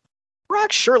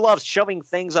 Rock sure loves shoving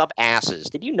things up asses.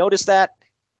 Did you notice that?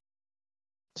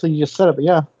 So you just said it, but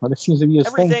yeah, but it seems to be his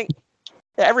thing.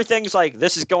 Everything's like,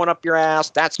 this is going up your ass,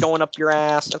 that's going up your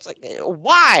ass. It's like,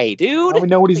 why, dude? Now we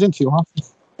know what he's into, huh?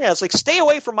 Yeah, it's like, stay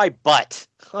away from my butt.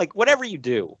 Like, whatever you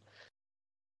do.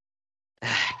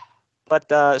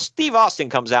 But Steve Austin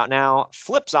comes out now,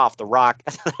 flips off The Rock.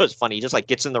 That was funny. He just like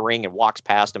gets in the ring and walks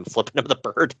past him, flipping him the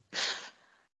bird.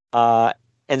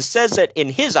 And says that in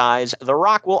his eyes, The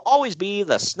Rock will always be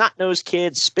the snot-nosed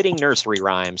kid spitting nursery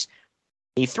rhymes.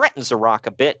 He threatens The Rock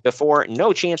a bit before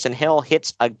No Chance in Hell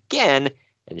hits again,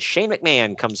 and Shane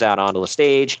McMahon comes out onto the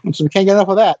stage. So we can't get enough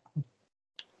of that.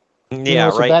 Yeah,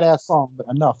 it's right. a badass song, but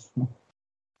enough.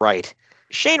 Right.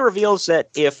 Shane reveals that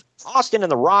if Austin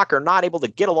and The Rock are not able to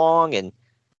get along and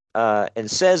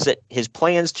says that his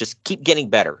plans just keep getting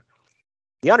better.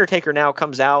 The Undertaker now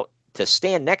comes out to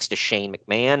stand next to Shane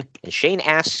McMahon, and Shane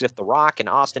asks if The Rock and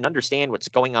Austin understand what's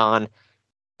going on.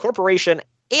 Corporation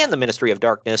and the Ministry of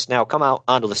Darkness now come out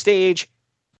onto the stage.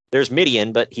 There's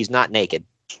Midian, but he's not naked.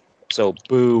 So,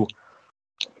 boo.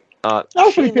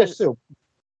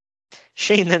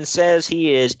 Shane then says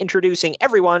he is introducing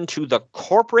everyone to the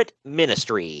corporate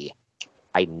ministry.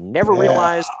 I never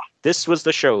realized this was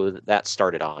the show that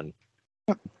started on.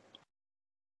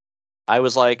 I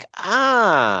was like,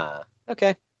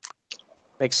 okay.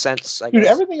 Makes sense, I guess. Dude,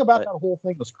 everything about that whole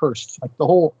thing was cursed. Like the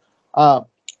whole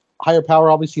higher power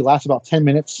obviously lasts about 10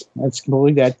 minutes. It's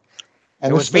completely dead.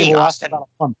 And it was me, Austin. About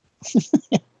a month.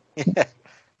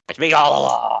 It's me all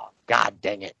along. God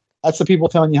dang it. That's the people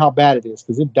telling you how bad it is,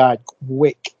 because it died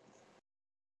quick.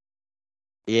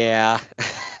 Yeah.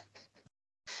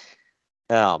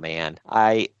 Oh, man.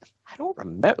 I don't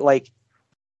remember. Like,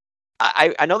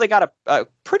 I know they got a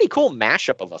pretty cool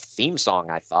mashup of a theme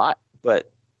song, I thought,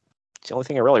 but it's the only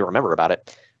thing I really remember about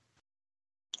it.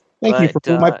 Thank you for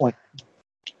proving my point.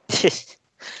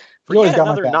 For yet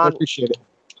another I appreciate it.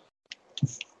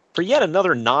 For yet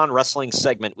another non-wrestling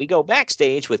segment, we go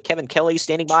backstage with Kevin Kelly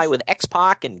standing by with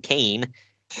X-Pac and Kane.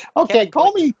 Okay,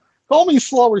 call me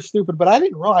slow or stupid, but I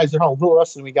didn't realize how little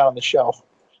wrestling we got on the show.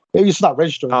 Maybe it's not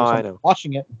registering. I know.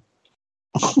 Watching it.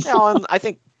 Well, I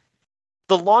think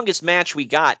the longest match we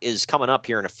got is coming up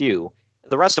here in a few.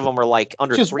 The rest of them are like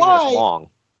under 3 minutes long.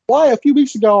 Why a few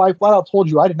weeks ago I flat out told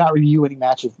you I did not review any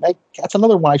matches. That's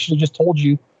another one I should have just told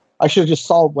you. I should have just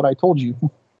saw what I told you.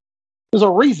 There's a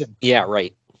reason. Yeah,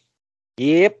 right.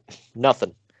 Yep,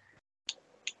 nothing.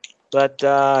 But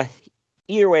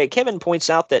either way, Kevin points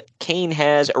out that Kane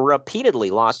has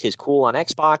repeatedly lost his cool on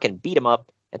X-Pac and beat him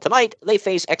up. And tonight, they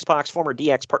face X-Pac's former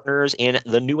DX partners in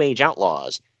the New Age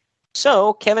Outlaws.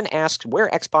 So, Kevin asks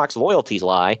where X-Pac's loyalties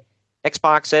lie.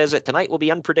 X-Pac says that tonight will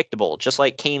be unpredictable, just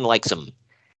like Kane likes him.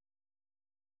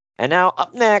 And now,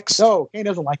 up next... No, Kane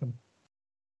doesn't like him.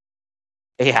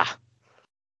 Yeah.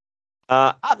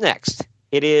 Up next,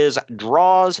 it is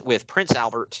Draws with Prince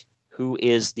Albert, who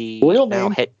is the now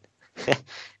head...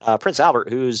 Prince Albert,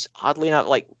 who's oddly enough,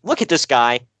 like, look at this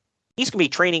guy. He's going to be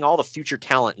training all the future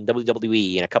talent in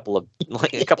WWE in a couple of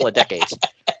decades.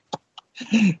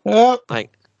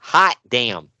 Like, hot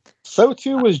damn. So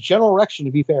too was General Erection,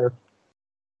 to be fair.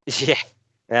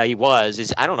 Yeah, he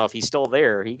was. I don't know if he's still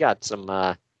there. He got some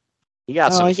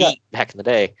heat back in the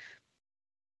day.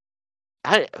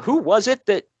 Who was it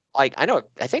that, like,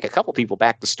 I think a couple people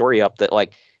backed the story up that,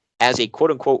 like, as a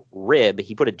quote-unquote rib,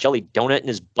 he put a jelly donut in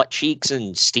his butt cheeks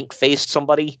and stink-faced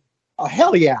somebody? Oh,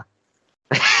 hell yeah.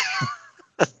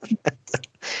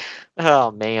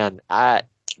 Oh, man.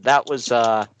 That was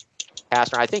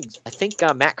Pastor. I think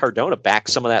Matt Cardona backed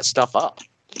some of that stuff up.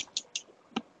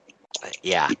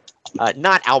 Yeah.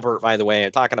 Not Albert, by the way.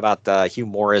 I'm talking about Hugh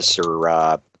Morris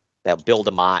or Bill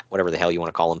DeMott, whatever the hell you want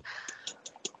to call him.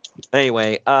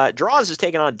 Anyway, Draws is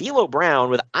taking on D'Lo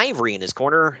Brown with Ivory in his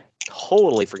corner.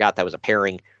 Totally forgot that was a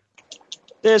pairing.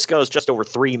 This goes just over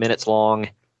 3 minutes long.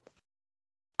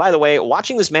 By the way,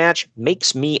 watching this match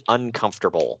makes me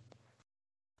uncomfortable.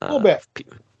 A little bit.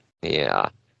 Yeah.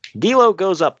 D'Lo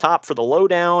goes up top for the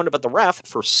lowdown, but the ref,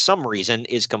 for some reason,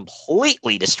 is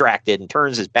completely distracted and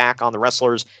turns his back on the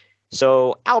wrestlers.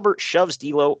 So Albert shoves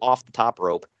D'Lo off the top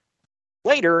rope.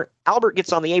 Later, Albert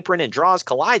gets on the apron and Draws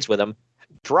collides with him.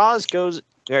 Draws goes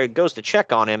to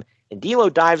check on him, and D'Lo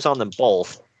dives on them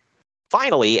both.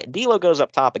 Finally, D'Lo goes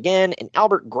up top again, and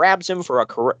Albert grabs him for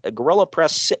a gorilla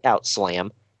press sit-out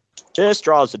slam. This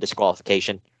draws the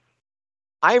disqualification.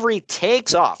 Ivory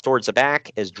takes off towards the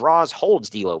back as Draws holds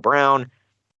D'Lo Brown.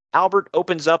 Albert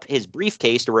opens up his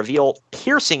briefcase to reveal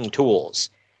piercing tools.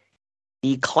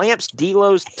 He clamps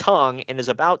D'Lo's tongue and is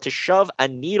about to shove a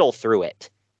needle through it.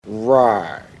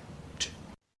 Right.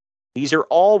 These are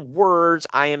all words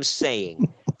I am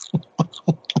saying.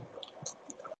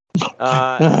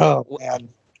 Man.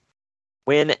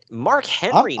 When Mark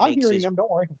Henry I'm hearing them, don't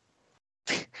worry.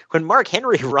 When Mark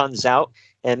Henry runs out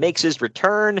and makes his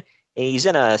return, and he's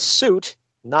in a suit,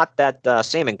 not that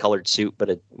salmon-colored suit,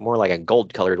 but more like a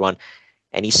gold-colored one,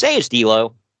 and he saves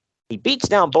D'Lo, he beats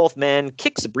down both men,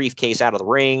 kicks the briefcase out of the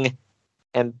ring,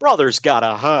 and Brothers got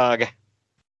a hug.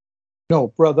 No,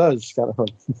 Brothers got a hug.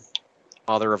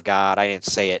 Mother of God, I didn't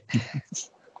say it.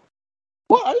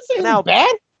 Well, I didn't say it was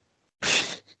bad.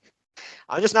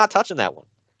 I'm just not touching that one.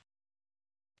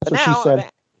 But So now, she said.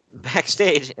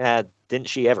 Backstage, didn't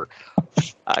she ever?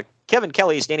 Kevin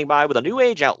Kelly is standing by with the New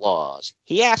Age Outlaws.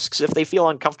 He asks if they feel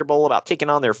uncomfortable about taking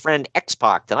on their friend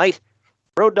X-Pac tonight.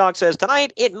 Road Dogg says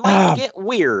tonight it might get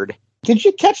weird. Did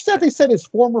you catch that? They said his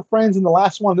former friends in the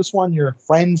last one. This one, your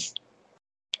friends.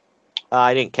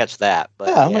 I didn't catch that,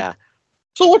 but yeah. Like,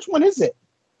 so which one is it?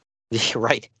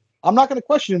 Right. I'm not going to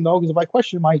question him though, because if I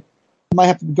question him, I might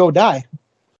have to go die.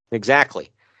 Exactly.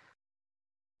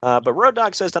 But Road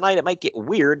Dogg says tonight it might get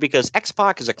weird because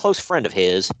X-Pac is a close friend of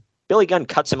his. Billy Gunn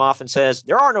cuts him off and says,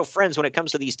 "There are no friends when it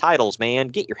comes to these titles, man.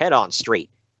 Get your head on straight."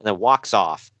 And then walks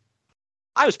off.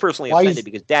 I was personally offended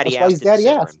because Daddy Ass didn't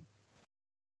center him.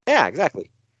 Yeah,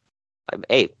 exactly.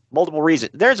 Hey, multiple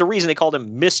reasons. There's a reason they called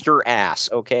him Mr. Ass,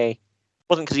 okay? It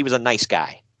wasn't because he was a nice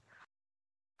guy.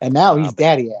 And now he's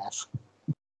Daddy Ass.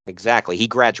 Exactly. He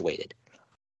graduated.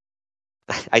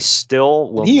 I still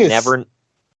will never...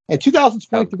 In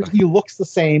 2023, he looks the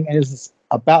same and is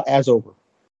about as over.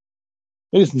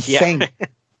 It is insane. Yeah.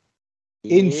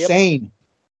 Insane.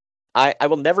 I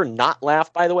will never not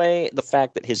laugh, by the way, the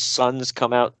fact that his sons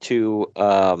come out to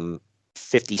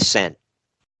 50 Cent.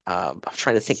 I'm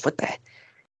trying to think, what the...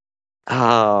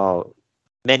 Oh,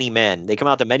 Many Men. They come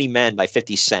out to Many Men by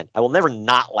 50 Cent. I will never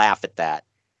not laugh at that.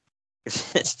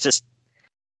 It's just...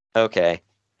 Okay.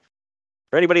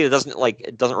 For anybody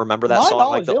that doesn't remember that song,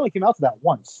 knowledge, they only came out to that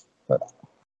once. But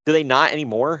do they not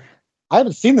anymore? I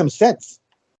haven't seen them since.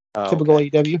 Typical okay.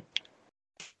 AEW.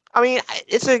 I mean,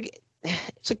 it's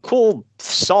a cool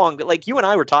song, but like you and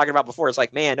I were talking about before, it's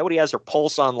like, man, nobody has their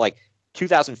pulse on like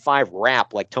 2005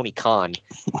 rap like Tony Khan.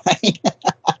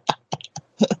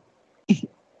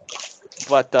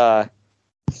 But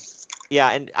yeah,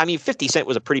 and I mean, 50 Cent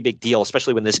was a pretty big deal,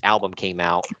 especially when this album came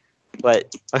out.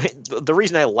 But I mean, the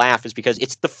reason I laugh is because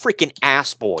it's the freaking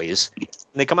Ass Boys. And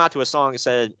they come out to a song that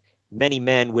said, "Many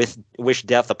men wish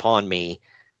death upon me."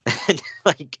 And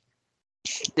like,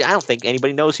 I don't think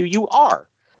anybody knows who you are.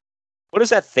 What is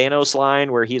that Thanos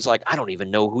line where he's like, "I don't even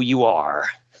know who you are"?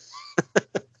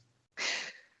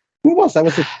 Who was that?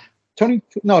 Was it Tony?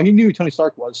 No, he knew who Tony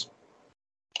Stark was.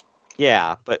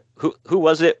 Yeah, but who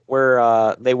was it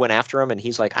where they went after him and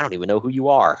he's like, "I don't even know who you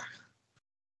are"?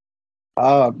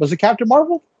 Was it Captain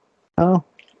Marvel? Oh,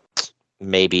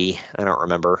 maybe. I don't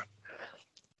remember.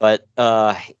 But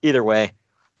either way,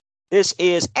 this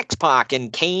is X-Pac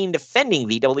and Kane defending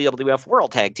the WWF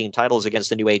World Tag Team titles against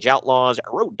the New Age Outlaws,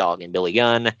 Road Dogg and Billy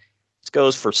Gunn. This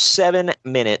goes for 7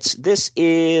 minutes. This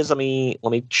is, let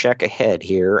me check ahead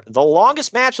here, the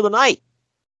longest match of the night.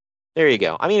 There you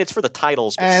go. I mean, it's for the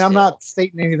titles. And still. I'm not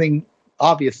stating anything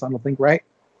obvious, I don't think, right?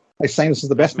 I'm saying this is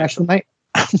the best match of the night.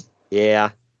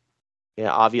 Yeah.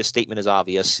 Yeah, obvious statement is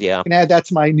obvious, yeah. I can add that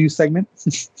to my new segment.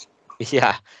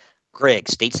 Yeah. Greg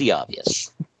states the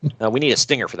obvious. We need a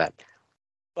stinger for that.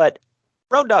 But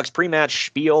Road Dogg's pre-match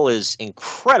spiel is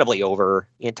incredibly over.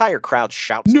 The entire crowd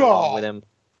shouts along with him.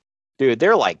 Dude,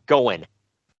 they're like going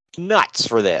nuts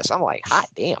for this. I'm like, hot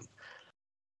damn.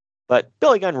 But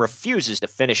Billy Gunn refuses to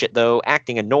finish it, though,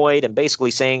 acting annoyed and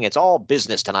basically saying it's all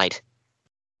business tonight.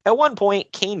 At one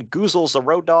point, Kane goozles the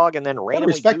Road Dogg and then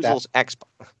randomly goozles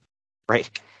X-Pac. Right.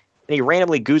 And he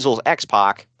randomly goozles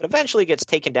X-Pac, but eventually gets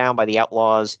taken down by the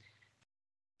Outlaws.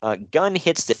 Gunn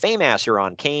hits the Fameasser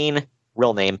on Kane,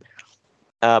 real name,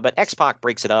 but X-Pac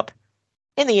breaks it up.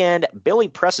 In the end, Billy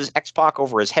presses X-Pac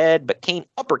over his head, but Kane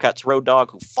uppercuts Road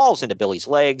Dogg, who falls into Billy's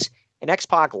legs, and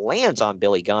X-Pac lands on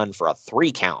Billy Gunn for a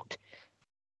 3 count.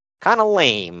 Kind of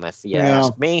lame, if you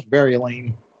ask me. Very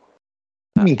lame.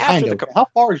 I mean, kind of. How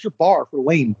far is your bar for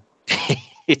lame?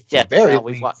 Yeah, very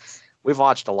lame. We've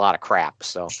watched a lot of crap,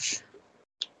 so.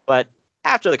 But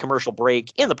after the commercial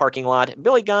break in the parking lot,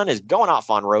 Billy Gunn is going off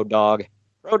on Road Dogg.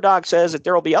 Road Dogg says that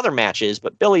there will be other matches,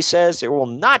 but Billy says there will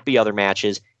not be other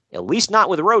matches, at least not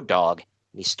with Road Dogg.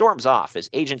 And he storms off as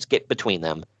agents get between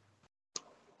them.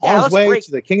 On his way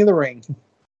to the King of the Ring.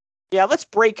 Yeah, let's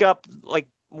break up like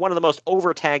one of the most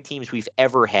over tag teams we've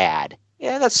ever had.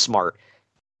 Yeah, that's smart.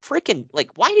 Freaking,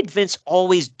 like, why did Vince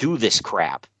always do this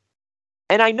crap?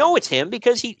 And I know it's him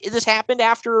because this happened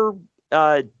after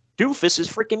Doofus is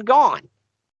freaking gone.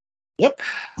 Yep.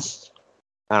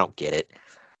 I don't get it.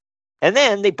 And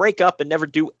then they break up and never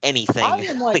do anything. I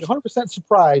am like 100%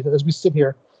 surprised as we sit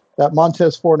here that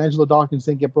Montez Ford and Angelo Dawkins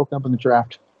didn't get broken up in the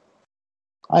draft.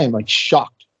 I am like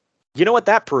shocked. You know what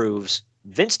that proves?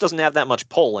 Vince doesn't have that much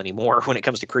pull anymore when it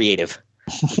comes to creative.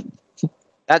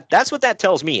 That's what that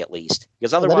tells me, at least.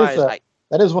 Because otherwise,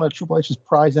 that is one of Triple H's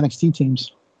prize NXT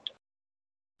teams.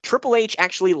 Triple H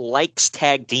actually likes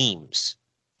tag teams.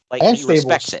 Like, and he stables.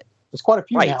 respects it. There's quite a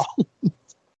few now.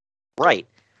 Right.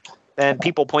 And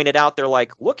people pointed out, they're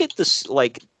like, look at this,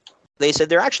 like, they said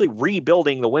they're actually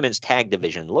rebuilding the women's tag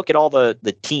division. Look at all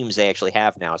the teams they actually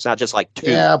have now. It's not just like 2.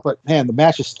 Yeah, but man, the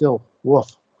match is still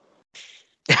woof.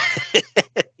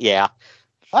 Yeah.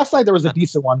 Last night there was a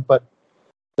decent one, but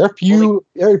they're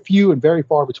very few and very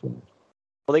far between.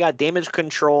 Well, they got Damage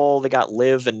Control. They got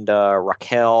Liv and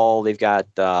Raquel. They've got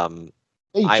Isla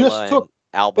and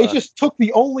Alba. They just took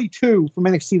the only 2 from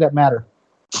NXT that matter.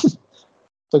 So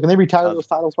can they retire those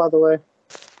titles, by the way?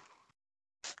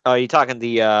 Oh, you talking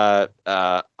the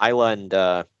Isla and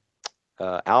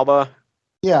Alba?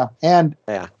 Yeah, and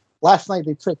last night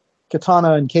they took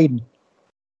Katana and Caden.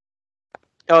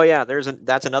 Oh yeah,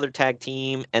 that's another tag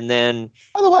team, and then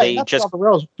by the way, not to get off the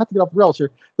rails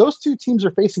here. Those 2 teams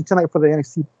are facing tonight for the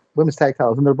NXT Women's Tag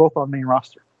Titles, and they're both on the main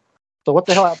roster. So what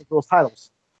the hell happened to those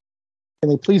titles?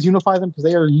 Can they please unify them because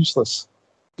they are useless?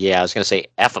 Yeah, I was gonna say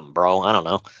F them, bro. I don't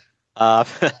know.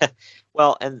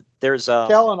 Well, and there's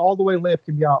Kel and All the Way Live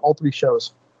can be on all 3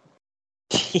 shows.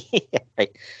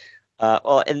 Right.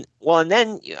 And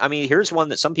then I mean, here's one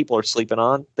that some people are sleeping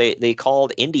on. They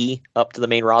called Indy up to the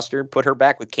main roster, put her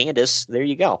back with Candice. There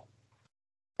you go.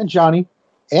 And Johnny,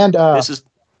 and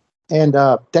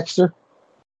Dexter,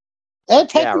 and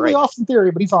technically Austin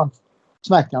Theory, but he's on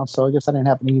SmackDown, so I guess that didn't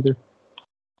happen either.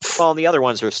 Well, and the other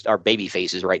ones are baby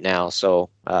faces right now.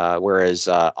 So whereas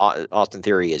Austin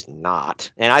Theory is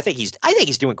not, and I think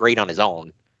he's doing great on his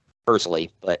own,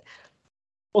 personally. But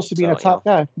supposed to be a top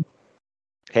guy.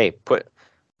 Hey, put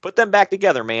them back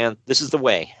together, man. This is the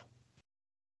way.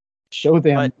 Show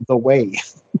them the way.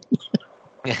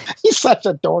 He's such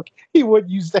a dork. He would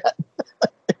use that.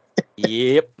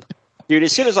 Yep, dude.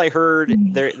 As soon as I heard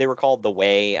they were called the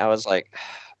Way, I was like,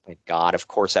 oh my God, of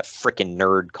course that freaking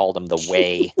nerd called him the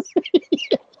Way.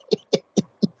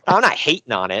 I'm not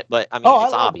hating on it, but I mean,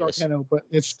 it's obvious. I know, but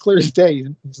it's clear as day.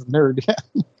 He's a nerd.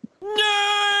 Nerd!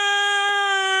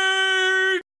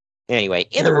 Anyway,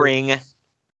 in the ring,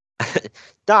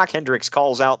 Doc Hendricks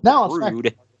calls out the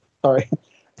Brood. Sorry.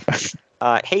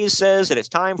 Hayes says that it's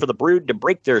time for the Brood to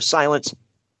break their silence.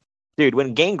 Dude,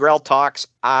 when Gangrel talks,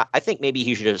 I think maybe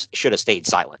he should have stayed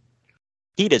silent.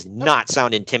 He does not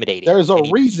sound intimidating. There's a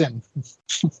reason.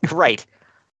 Right.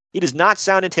 He does not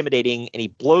sound intimidating, and he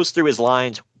blows through his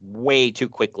lines way too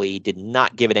quickly. He did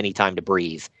not give it any time to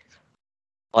breathe.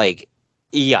 Like,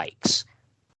 yikes.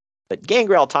 But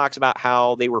Gangrel talks about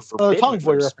how they were forbidden. Tommy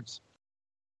Boy reference.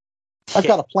 I've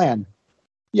got a plan.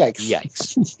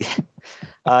 Yikes.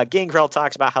 Gangrel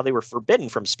talks about how they were forbidden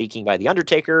from speaking by The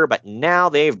Undertaker, but now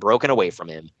they've broken away from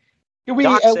him. Can we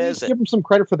Doc at says least give him some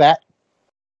credit for that?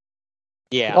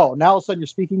 Yeah. Oh, now all of a sudden you're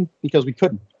speaking because we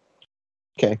couldn't.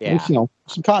 Okay. Yeah. At least,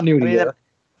 some continuity there.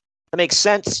 That makes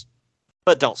sense,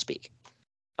 but don't speak.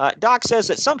 Doc says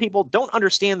that some people don't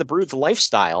understand the Brood's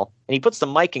lifestyle, and he puts the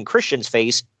mic in Christian's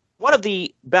face, one of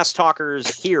the best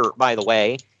talkers here, by the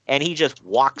way, and he just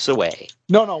walks away.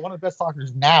 No, one of the best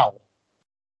talkers now.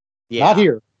 Yeah. Not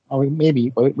here. I mean, maybe,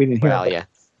 but we didn't hear Well, it. yeah.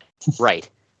 Right.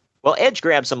 Well, Edge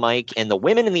grabs a mic, and the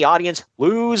women in the audience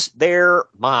lose their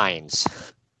minds.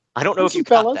 I don't know if you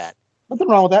caught that. Nothing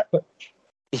wrong with that, but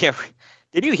yeah.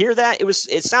 Did you hear that?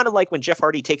 It sounded like when Jeff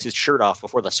Hardy takes his shirt off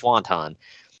before the Swanton.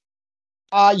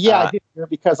 I did hear it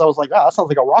because I was like, that sounds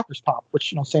like a Rockers pop,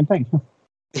 which, same thing.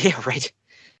 Yeah, right.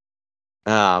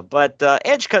 But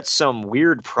Edge cuts some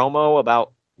weird promo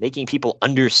about making people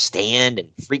understand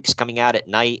and freaks coming out at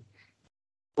night.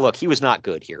 Look, he was not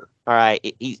good here. All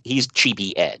right, he's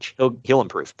cheapy Edge. He'll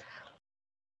improve.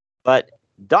 But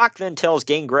Doc then tells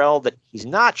Gangrel that he's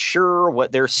not sure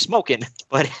what they're smoking,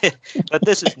 but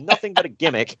this is nothing but a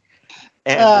gimmick.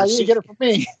 And you didn't get it from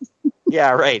me.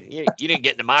 Yeah, right. You didn't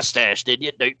get into my stash, did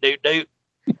you? Doot.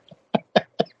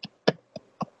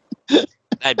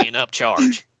 That'd be an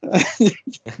upcharge.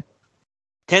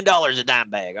 $10 a dime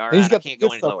bag. All right, I can't go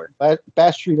any lower.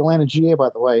 Bass Street, Atlanta, GA, by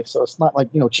the way. So it's not like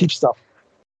cheap stuff.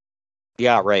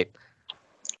 Yeah, right.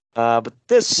 But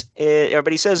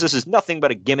everybody says this is nothing but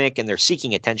a gimmick, and they're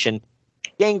seeking attention.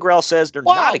 Gangrel says they're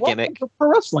not a gimmick. For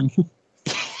wrestling.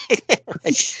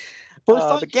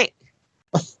 Right.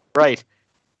 Right.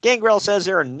 Gangrel says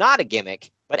they're not a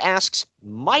gimmick, but asks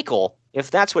Michael if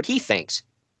that's what he thinks.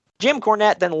 Jim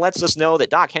Cornette then lets us know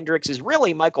that Doc Hendricks is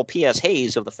really Michael P.S.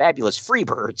 Hayes of the Fabulous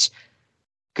Freebirds.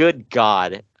 Good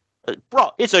God.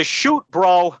 Bro, it's a shoot,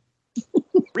 bro.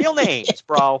 Real names,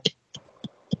 bro.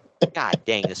 God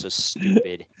dang, this was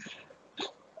stupid.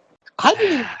 I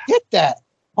didn't even get that.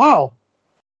 Wow.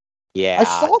 Yeah. I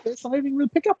saw this and I didn't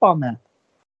really pick up on that.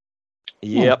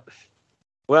 Yep.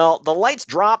 Well, the lights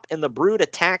drop and the Brood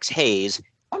attacks Hayes.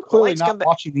 I'm clearly not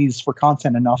watching these for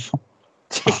content enough.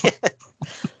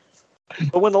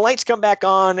 But when the lights come back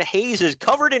on, Hayes is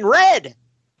covered in red.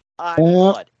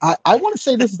 Blood. I want to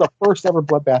say this is the first ever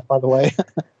bloodbath, by the way.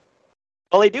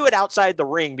 Well, they do it outside the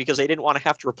ring because they didn't want to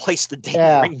have to replace the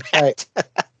damn ring mat. Right.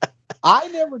 I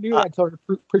never knew that until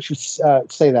the preachers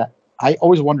say that. I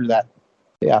always wondered that.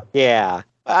 Yeah. Yeah.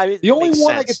 The only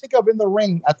one I could think of in the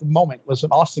ring at the moment was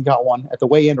when Austin got one at the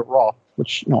weigh-in of Raw,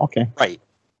 which, okay. Right.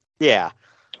 Yeah.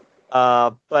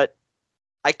 But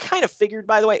I kind of figured,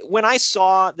 by the way, when I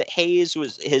saw that Hayes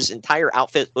his entire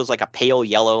outfit was like a pale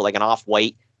yellow, like an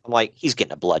off-white, I'm like, he's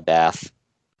getting a bloodbath.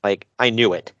 Like, I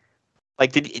knew it.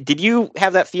 Like, did you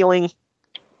have that feeling?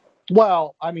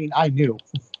 Well, I mean, I knew.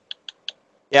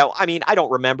 Yeah, I mean, I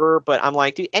don't remember, but I'm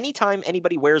like, dude, anytime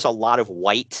anybody wears a lot of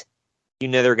white,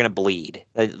 they're going to bleed.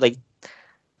 Like,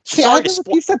 see, I never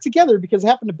pieced that together because it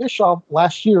happened to Bischoff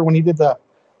last year when he did the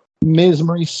Miz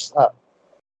Maurice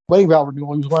wedding vow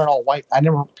renewal. He was wearing all white. I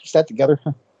never pieced that together.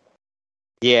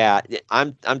 Yeah,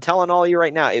 I'm telling all of you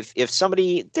right now, if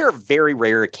somebody, there are very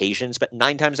rare occasions, but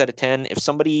 9 times out of 10, if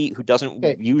somebody who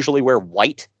doesn't usually wear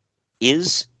white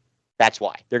that's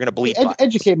why. They're going to bleed.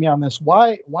 Educate me on this.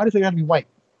 Why does it have to be white?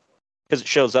 Because it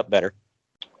shows up better.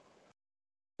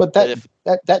 But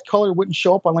that color wouldn't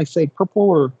show up on, like, say, purple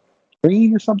or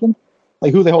green or something?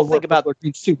 Like, who the hell think about a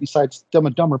green suit besides Dumb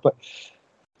and Dumber? But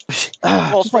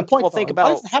think about,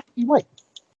 why does it have to be white?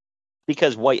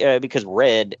 Because because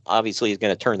red obviously is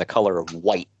going to turn the color of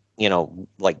white,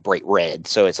 like bright red.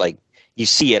 So it's like you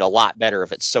see it a lot better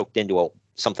if it's soaked into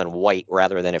something white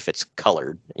rather than if it's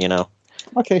colored.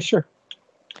 Okay, sure.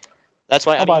 That's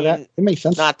why I'll buy that. It makes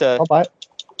sense. I'll buy it.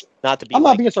 Not to be. I'm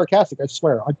not being sarcastic. I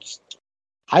swear.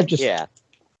 Yeah.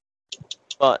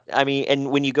 But I mean,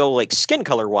 and when you go like skin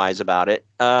color wise about it,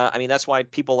 I mean that's why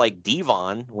people like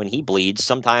Devon when he bleeds.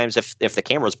 Sometimes if the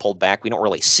camera's pulled back, we don't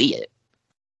really see it.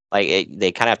 Like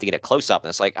they kind of have to get a close up, and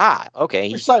it's like, okay.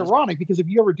 It's ironic because if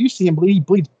you ever do see him bleed, he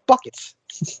bleeds buckets.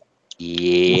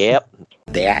 Yep,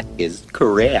 that is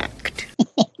correct.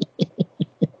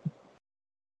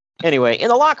 Anyway, in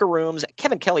the locker rooms,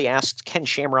 Kevin Kelly asks Ken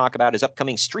Shamrock about his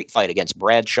upcoming street fight against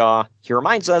Bradshaw. He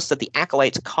reminds us that the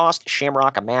Acolytes cost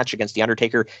Shamrock a match against The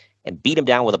Undertaker and beat him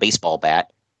down with a baseball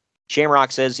bat.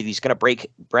 Shamrock says that he's going to break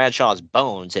Bradshaw's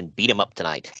bones and beat him up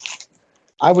tonight.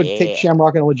 I would take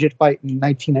Shamrock in a legit fight in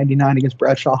 1999 against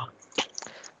Bradshaw.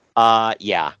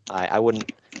 Yeah, I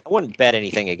wouldn't bet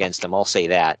anything against him. I'll say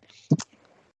that.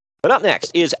 But up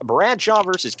next is Bradshaw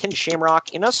versus Ken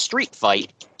Shamrock in a street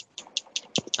fight.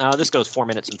 This goes 4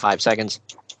 minutes and 5 seconds.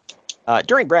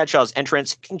 During Bradshaw's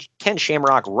entrance, Ken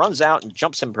Shamrock runs out and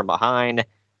jumps him from behind.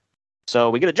 So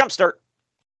we get a jump start.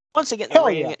 Once again in the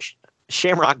ring,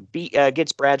 Shamrock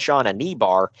gets Bradshaw on a knee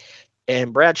bar,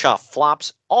 and Bradshaw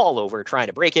flops all over trying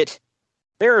to break it.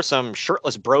 There are some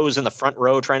shirtless bros in the front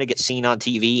row trying to get seen on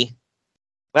TV.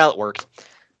 Well, it worked.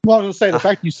 Well, I was going to say, the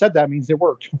fact you said that means it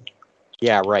worked.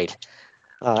 Yeah, right.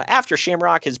 After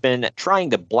Shamrock has been trying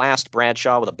to blast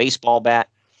Bradshaw with a baseball bat,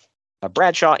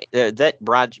 Bradshaw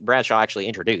actually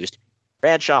introduced,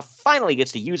 Bradshaw finally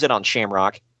gets to use it on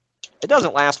Shamrock. It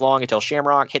doesn't last long until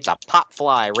Shamrock hits a pop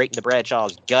fly right into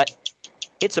Bradshaw's gut,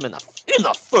 hits him in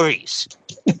the face,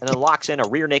 and then locks in a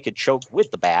rear naked choke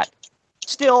with the bat.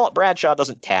 Still, Bradshaw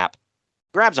doesn't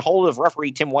grabs a hold of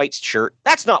referee Tim White's shirt.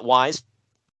 That's not wise.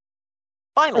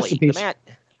 Finally, the match.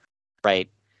 Right.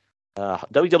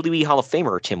 WWE Hall of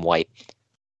Famer Tim White.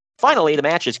 Finally, the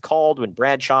match is called when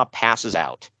Bradshaw passes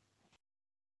out.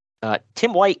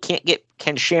 Tim White can't get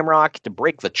Ken Shamrock to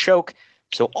break the choke,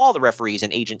 so all the referees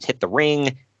and agents hit the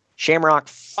ring. Shamrock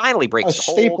finally breaks the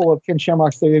hold. A staple of Ken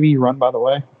Shamrock's WWE run, by the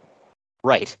way.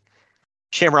 Right.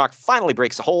 Shamrock finally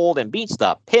breaks the hold and beats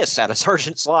the piss out of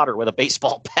Sergeant Slaughter with a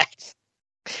baseball bat.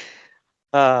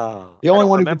 The only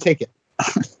one who can take it.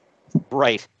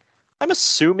 Right. I'm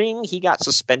assuming he got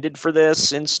suspended for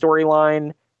this in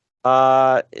storyline.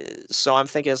 So I'm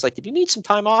thinking, it's like, did you need some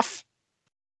time off?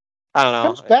 I don't know.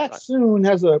 Comes back soon,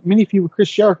 has a mini feud with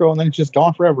Chris Jericho, and then it's just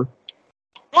gone forever.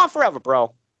 Gone forever,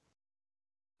 bro.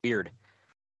 Weird.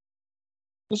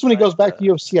 This is when he goes back to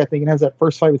UFC, I think, and has that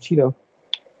first fight with Tito.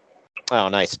 Oh,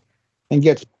 nice. And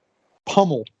gets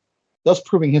pummeled, thus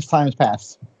proving his time has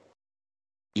passed.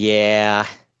 Yeah.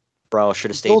 Bro,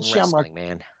 should have stayed in wrestling,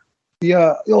 man.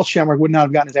 The old Shamrock would not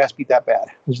have gotten his ass beat that bad.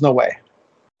 There's no way.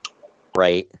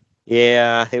 Right.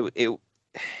 Yeah,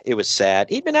 it was sad.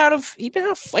 He'd been out of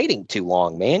fighting too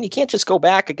long, man. You can't just go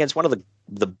back against one of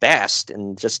the best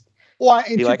and just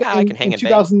be like, I can hang in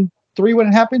 2003 when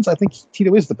it happens, I think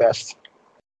Tito is the best.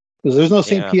 Because there's no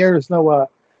St. Pierre, there's no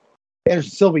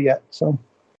Anderson Silva yet. So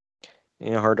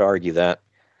hard to argue that.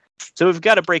 So we've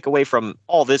got to break away from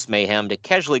all this mayhem to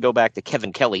casually go back to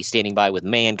Kevin Kelly standing by with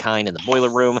Mankind in the boiler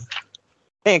room.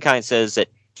 Mankind says that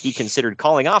he considered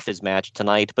calling off his match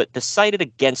tonight, but decided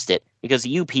against it because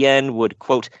the UPN would,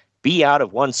 quote, be out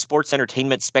of one sports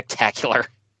entertainment spectacular.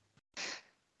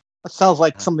 That sounds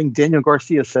like something Daniel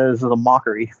Garcia says as a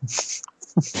mockery.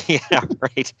 Yeah,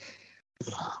 right.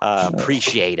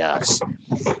 Appreciate us.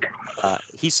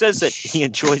 He says that he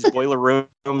enjoys boiler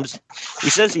rooms.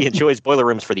 He says he enjoys boiler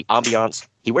rooms for the ambiance.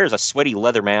 He wears a sweaty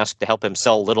leather mask to help him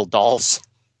sell little dolls.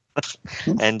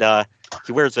 And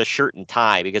he wears a shirt and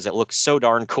tie because it looks so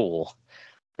darn cool.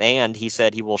 And he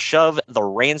said he will shove the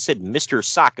rancid Mr.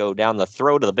 Sacco down the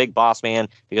throat of the big boss man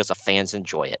because the fans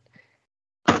enjoy it.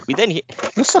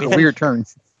 That's like a weird turn.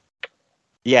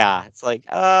 Yeah, it's like,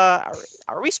 are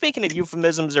we speaking in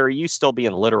euphemisms or are you still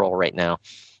being literal right now?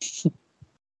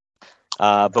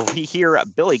 But we hear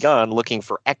Billy Gunn looking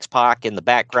for X-Pac in the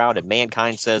background, and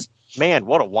Mankind says, man,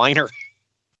 what a whiner.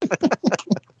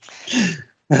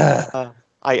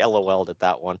 I LOL'd at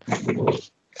that one.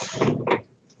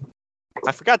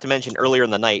 I forgot to mention earlier in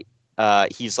the night,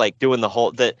 he's like doing the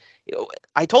whole...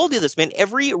 I told you this, man.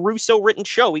 Every Russo written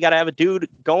show, we got to have a dude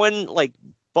going, like,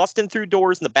 busting through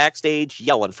doors in the backstage,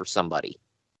 yelling for somebody.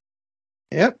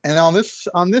 Yep, and on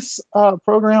this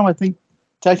program, I think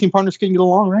tag team partners can get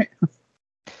along, right?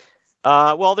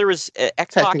 Well, there was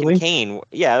X-Pac and Kane.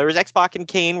 Yeah, there was X-Pac and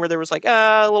Kane where there was like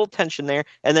a little tension there,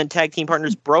 and then tag team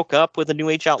partners broke up with the New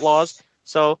Age Outlaws.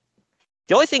 So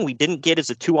the only thing we didn't get is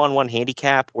a 2-on-1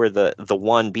 handicap where the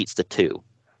one beats the two.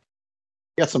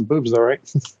 Got some boobs, though, right?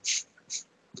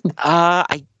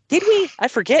 Did we? I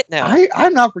forget now.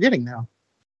 I'm not forgetting now.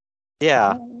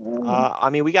 Yeah. I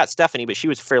mean, we got Stephanie, but she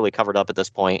was fairly covered up at this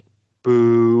point.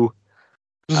 Boo.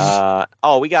 We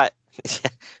got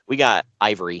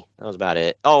Ivory. That was about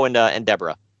it. Oh, and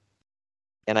Deborah.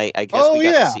 And I guess we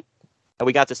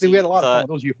got to see. We had a lot of fun with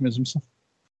those euphemisms.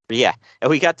 Yeah, and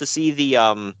we got to see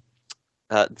the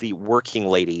working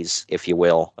ladies, if you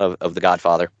will, of The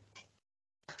Godfather.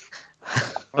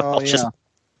 I'll just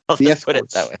put it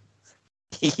that way.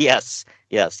 Yes,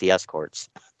 the escorts.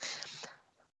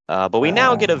 But we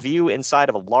now get a view inside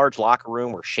of a large locker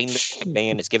room where Shane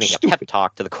McMahon is giving a pep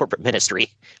talk to the corporate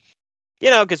ministry.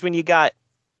 Because when you got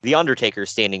The Undertaker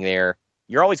standing there,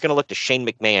 you're always going to look to Shane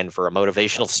McMahon for a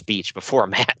motivational speech before a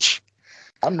match.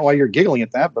 I don't know why you're giggling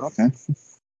at that, but okay.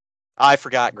 I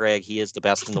forgot, Greg. He is the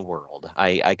best in the world.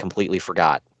 I completely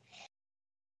forgot.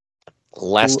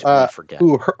 Lest we forget.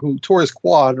 Who tore his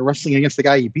quad wrestling against the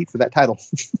guy he beat for that title.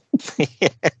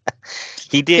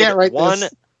 He did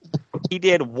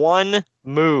one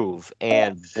move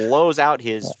and blows out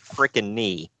his freaking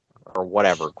knee or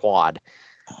whatever, quad.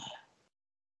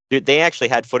 Dude, they actually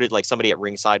had footage, like somebody at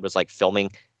ringside was like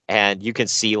filming, and you can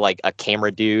see like a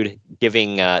camera dude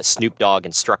giving Snoop Dogg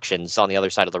instructions on the other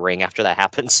side of the ring after that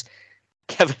happens.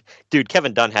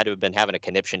 Kevin Dunn had to have been having a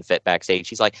conniption fit backstage.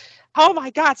 He's like, "Oh my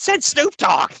God, send Snoop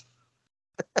Dogg!"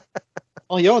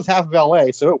 Well, he owns half of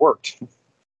LA, so it worked.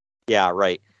 Yeah,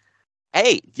 right.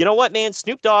 Hey, you know what, man?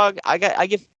 Snoop Dogg, I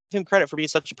give him credit for being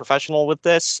such a professional with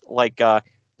this. Like, that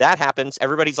happens.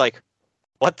 Everybody's like,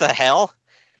 "What the hell?"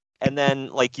 And then,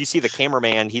 like, you see the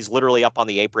cameraman, he's literally up on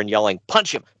the apron yelling,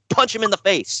 punch him in the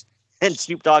face. And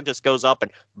Snoop Dogg just goes up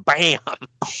and bam.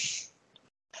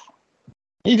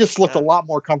 He just looked a lot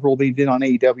more comfortable than he did on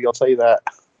AEW, I'll tell you that.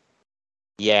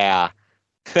 Yeah.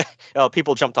 Oh,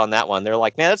 people jumped on that one. They're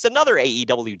like, man, that's another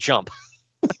AEW jump.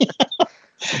 It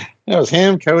was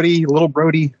him, Cody, Little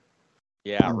Brody.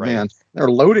 Yeah, right. Man,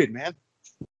 they're loaded, man.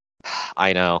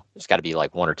 I know. There's got to be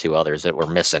like one or two others that we're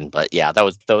missing, but yeah,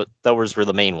 those were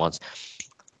the main ones.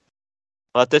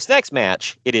 But this next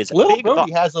match, it is Little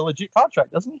Brody has a legit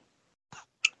contract, doesn't he? As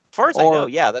far as I know,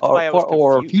 yeah. That's why I was confused.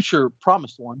 Or a future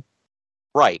promised one.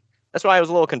 Right. That's why I was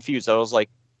a little confused. I was like,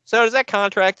 so is that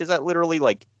contract? Is that literally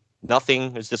like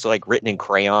nothing? It's just like written in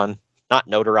crayon, not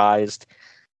notarized.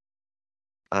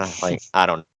 Like, I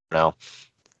don't know.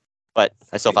 But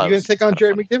I still thought you gonna take on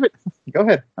Jerry McDevitt? Go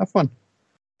ahead, have fun.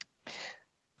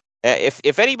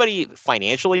 If anybody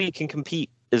financially can compete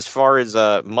as far as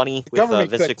money with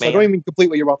Vince McMahon, so I don't even complete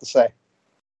what you're about to say.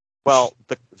 Well,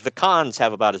 the Khans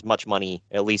have about as much money,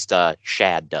 at least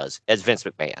Shad does, as Vince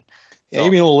McMahon. Yeah,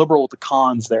 you're being a little liberal with the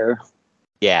Khans there.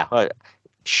 Yeah,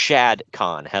 Shad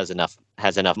Khan has enough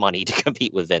money to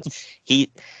compete with Vince.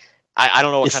 I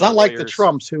don't know. It's not like the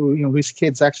Trumps whose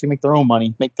kids actually make their own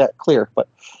money. Make that clear. But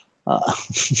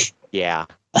yeah.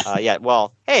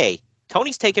 Well, hey,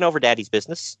 Tony's taking over Daddy's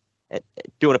business,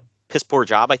 doing a piss poor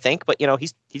job, I think. But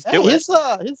he's doing his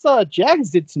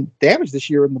Jags did some damage this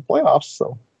year in the playoffs.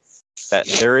 So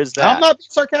there is that. I'm not being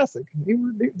sarcastic. They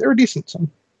were decent. So.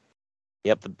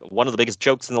 Yep, one of the biggest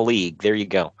jokes in the league. There you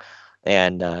go.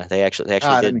 And they actually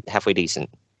did halfway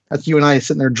decent. That's you and I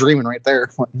sitting there dreaming right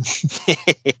there.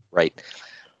 Right.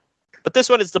 But this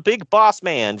one is the Big Boss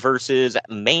Man versus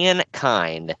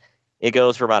Mankind. It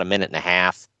goes for about a minute and a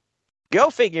half. Go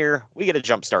figure. We get a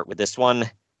jump start with this one.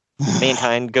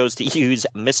 Mankind goes to use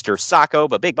Mr. Sacco,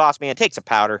 but Big Boss Man takes a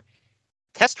powder.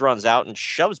 Test runs out and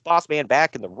shoves Boss Man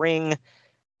back in the ring.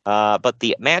 But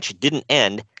the match didn't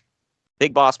end.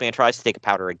 Big Boss Man tries to take a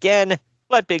powder again,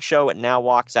 but Big Show now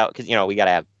walks out because, we got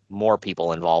to have more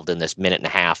people involved in this minute and a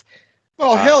half.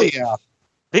 Oh, hell yeah.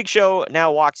 Big Show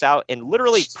now walks out and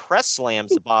literally press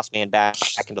slams the Boss Man back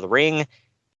into the ring.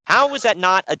 How is that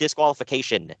not a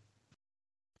disqualification?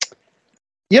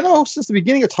 Since the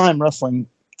beginning of time wrestling,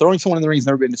 throwing someone in the ring has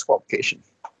never been a disqualification.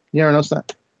 You ever notice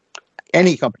that?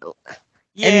 Any company.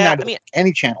 Yeah,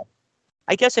 any channel.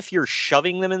 I guess if you're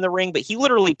shoving them in the ring, but he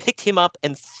literally picked him up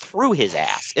and threw his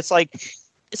ass. It's like,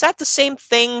 is that the same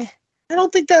thing? I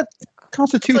don't think that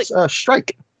constitutes a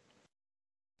strike.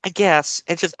 I guess.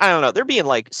 It's just, I don't know. They're being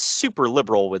like super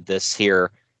liberal with this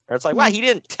here. It's like, wow, he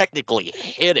didn't technically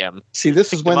hit him. See,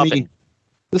 this is when the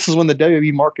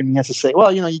WWE marketing has to say,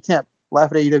 well, you can't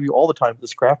laugh at AEW all the time for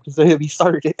this crap because WWE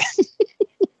started it.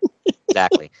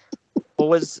 Exactly. What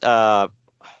was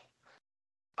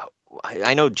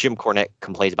I know Jim Cornette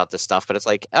complains about this stuff, but it's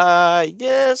like,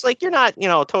 it's like you're not,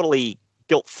 totally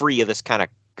guilt free of this kind of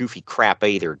goofy crap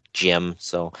either, Jim.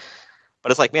 So,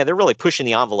 but it's like, man, they're really pushing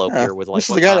the envelope here with like. This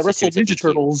is the guy that wrestled Ninja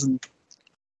Turtles and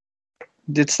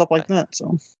did stuff like that.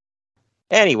 So,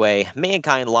 anyway,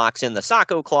 Mankind locks in the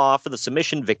Sacco Claw for the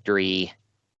submission victory.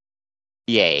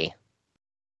 Yay!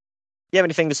 You have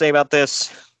anything to say about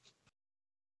this?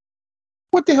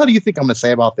 What the hell do you think I'm going to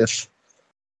say about this?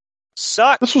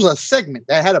 Suck. This was a segment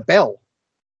that had a bell.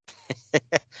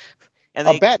 And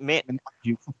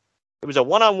it was a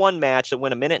one-on-one match that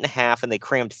went a minute and a half, and they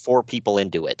crammed 4 people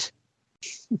into it.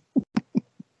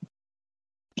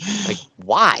 Like,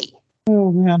 why?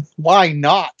 Oh man, why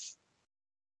not?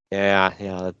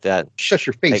 Yeah. That shut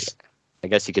your face. I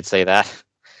guess you could say that.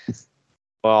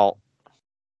 Well,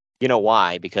 you know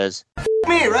why? Because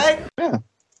me, right? Yeah.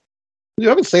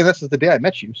 I've been saying that since the day I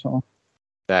met you. So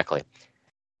exactly.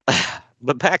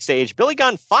 But backstage, Billy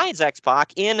Gunn finds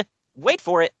X-Pac in, wait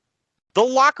for it, the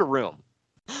locker room.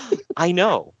 I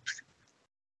know.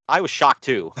 I was shocked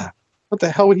too. What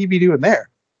the hell would he be doing there?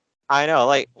 I know.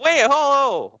 Like, wait,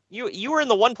 hello. You were in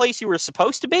the one place you were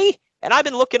supposed to be? And I've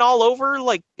been looking all over.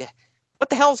 Like,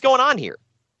 what the hell is going on here?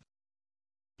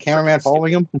 Cameraman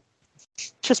following him?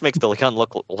 Just makes Billy Gunn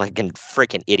look like a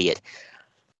freaking idiot.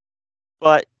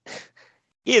 But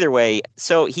either way,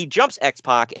 so he jumps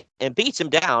X-Pac and beats him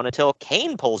down until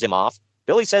Kane pulls him off.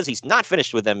 Billy says he's not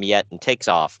finished with them yet and takes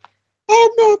off. I'm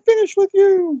not finished with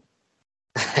you.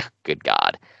 Good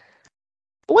God.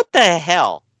 What the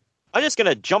hell? I'm just going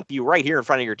to jump you right here in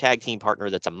front of your tag team partner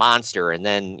that's a monster. And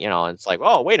then, it's like,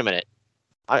 oh, wait a minute.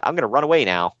 I'm going to run away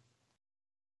now.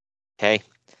 Okay.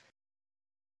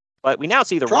 But we now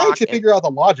see The Rock. Trying to figure out the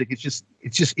logic. It's just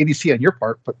idiocy on your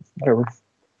part, but whatever.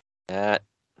 That's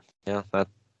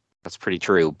pretty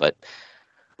true. But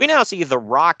we now see The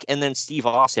Rock and then Steve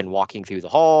Austin walking through the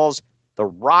halls. The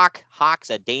Rock hawks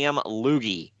a damn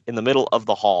loogie in the middle of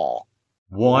the hall.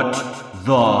 What the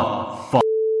fuck?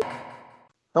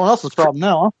 No one else's problem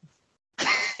now,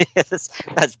 huh?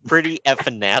 That's pretty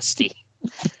effing nasty.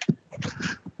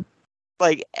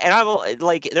 And I'm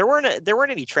like, there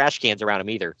weren't any trash cans around him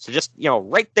either. So just,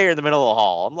 right there in the middle of the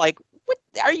hall. I'm like, what?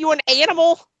 Are you an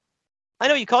animal? I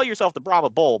know you call yourself the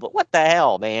Brahma Bull, but what the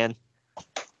hell, man?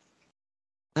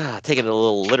 Taking it a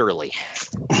little literally.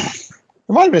 There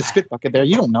might have been a spit bucket there.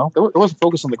 You don't know. It wasn't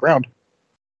focused on the ground.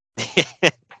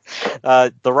 The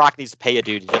Rock needs to pay a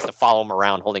dude just to follow him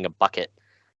around holding a bucket.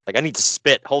 Like, I need to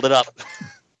spit. Hold it up.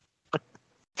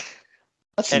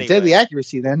 That's some deadly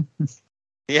accuracy then.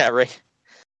 Yeah, right.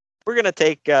 We're going to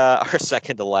take our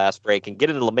second to last break and get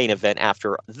into the main event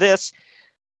after this.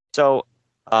 So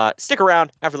stick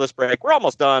around after this break. We're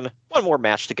almost done. One more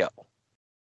match to go.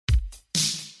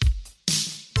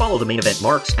 Follow the Main Event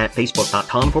Marks at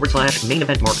Facebook.com/Main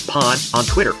Event Marks Pod, on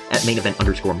Twitter at Main Event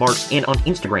 _Marks, and on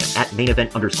Instagram at Main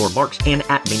Event _Marks and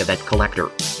at Main Event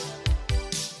Collector.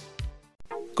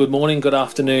 Good morning, good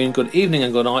afternoon, good evening,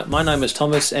 and good night. My name is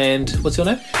Thomas, and what's your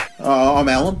name? I'm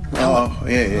Alan.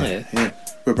 Yeah.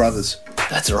 We're brothers.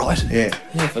 That's right. Yeah.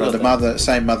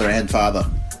 Same mother and father.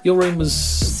 Your room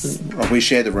was... we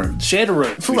shared a room. Shared a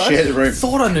room? We shared a room.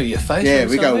 Thought I knew your face. Yeah,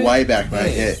 we go way back,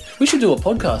 mate. Yeah. We should do a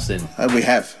podcast then. We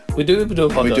have. We do a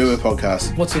podcast? We do a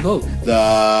podcast. What's it called?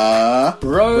 The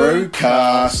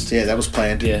Brocast. Yeah, that was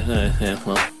planned. Yeah,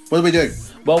 well. What do we do?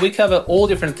 Well, we cover all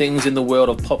different things in the world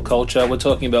of pop culture. We're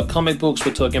talking about comic books,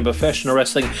 we're talking about professional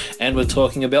wrestling, and we're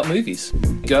talking about movies.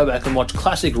 Go back and watch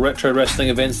classic retro wrestling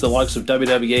events, the likes of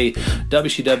WWE,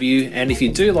 WCW, and if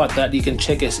you do like that, you can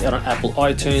check us out on Apple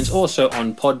iTunes, also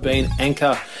on Podbean,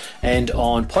 Anchor, and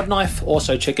on Podknife.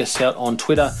 Also check us out on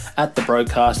Twitter at The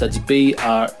Brocast. That's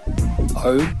BROKAST.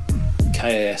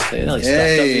 Nearly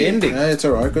stuffed up the ending. No, it's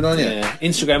all right. Good on you. Yeah.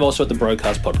 Instagram also at The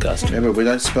Brocast Podcast. Remember, we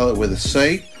don't spell it with a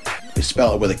C. We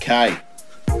spell it with a K.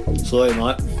 Sorry,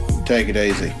 mate. Take it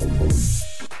easy.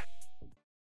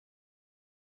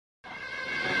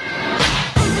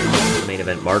 Main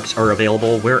Event Marks are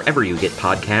available wherever you get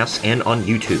podcasts and on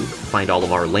YouTube. Find all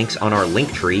of our links on our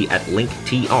link tree at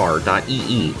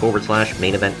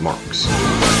linktr.ee/Main Event Marks.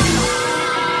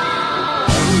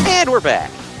 And we're back.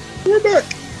 We're back.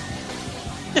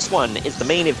 This one is the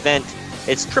main event.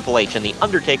 It's Triple H and The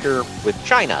Undertaker with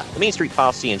China, the Main Street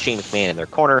Posse, and Shane McMahon in their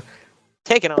corner.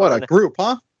 Taking on... What a group,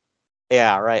 huh?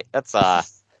 Yeah, right. That's the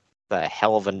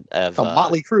hell of a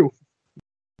motley crew.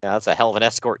 Yeah, that's a hell of an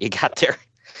escort you got there.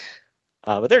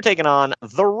 But they're taking on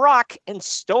The Rock and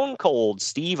Stone Cold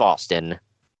Steve Austin.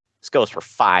 This goes for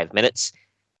 5 minutes.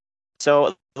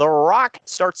 So The Rock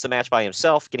starts the match by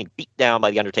himself, getting beat down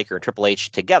by The Undertaker and Triple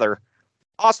H together.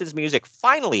 Austin's music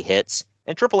finally hits,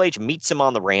 and Triple H meets him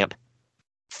on the ramp.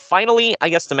 Finally, I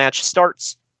guess the match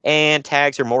starts, and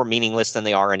tags are more meaningless than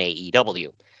they are in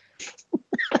AEW.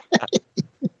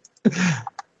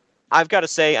 I've got to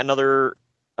say, another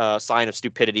sign of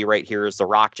stupidity right here is The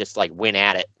Rock just went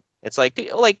at it. It's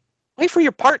wait for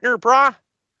your partner, brah.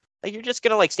 You're just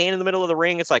gonna stand in the middle of the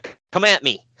ring. It's come at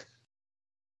me.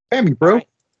 At me, bro.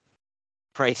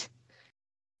 Right.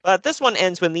 But this one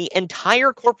ends when the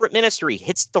entire corporate ministry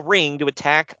hits the ring to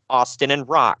attack Austin and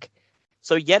Rock.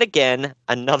 So yet again,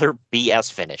 another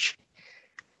BS finish.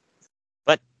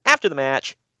 But after the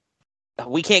match,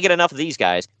 we can't get enough of these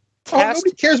guys. Nobody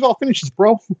cares about finishes,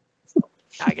 bro.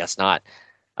 I guess not.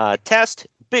 Test,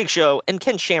 Big Show, and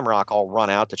Ken Shamrock all run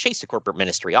out to chase the corporate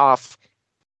ministry off.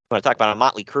 I'm going to talk about a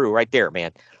motley crew right there,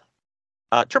 man.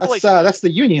 Triple H. That's the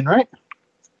Union, right?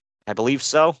 I believe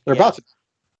so. They're about to.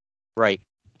 Right.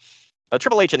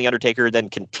 Triple H and The Undertaker then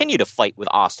continue to fight with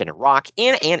Austin and Rock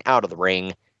in and out of the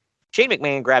ring. Shane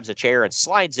McMahon grabs a chair and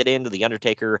slides it into The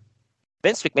Undertaker.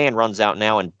 Vince McMahon runs out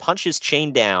now and punches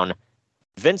Shane down.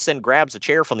 Vince then grabs a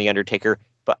chair from The Undertaker,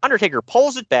 but Undertaker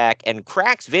pulls it back and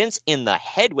cracks Vince in the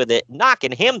head with it,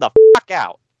 knocking him the fuck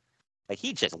out.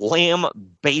 He just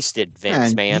lamb-basted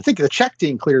Vince, man. You think the check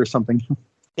didn't clear or something.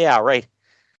 Yeah, right.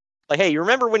 Like, hey, you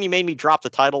remember when you made me drop the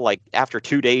title like after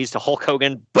 2 days to Hulk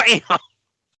Hogan? Bam!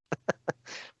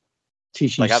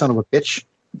 Teach you, son of a bitch.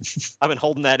 I've been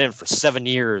holding that in for 7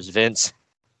 years, Vince.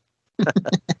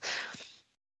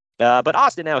 But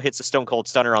Austin now hits a Stone Cold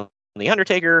Stunner on The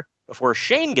Undertaker before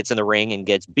Shane gets in the ring and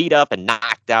gets beat up and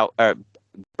knocked out.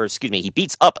 He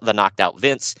beats up the knocked out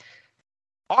Vince.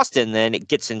 Austin then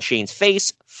gets in Shane's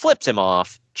face, flips him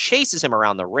off, chases him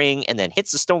around the ring, and then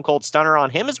hits the Stone Cold Stunner on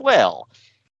him as well.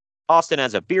 Austin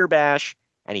has a beer bash,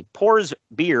 and he pours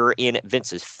beer in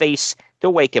Vince's face to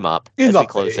wake him up as we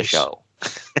close the show.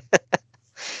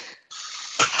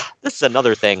 This is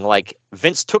another thing. Like,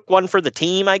 Vince took one for the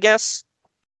team, I guess.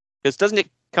 Because doesn't it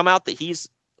come out that he's,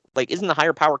 like, isn't the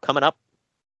higher power coming up?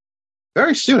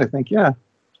 Very soon, I think, yeah.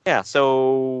 Yeah,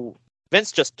 so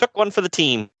Vince just took one for the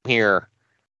team here.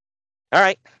 All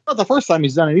right. Not the first time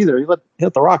he's done it either. He let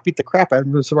The Rock beat the crap out of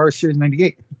him in Survivor Series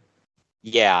 98.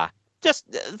 Yeah. Just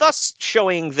thus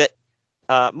showing that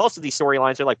most of these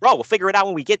storylines are like, bro, we'll figure it out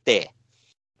when we get there.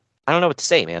 I don't know what to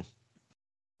say, man.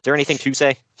 Is there anything to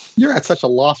say? You're at such a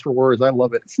loss for words. I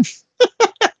love it.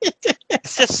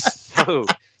 It's just so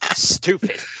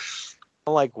stupid.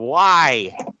 I'm like,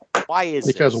 why? Why is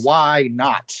Because this? Why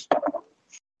not?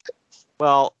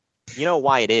 Well, you know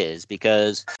why it is.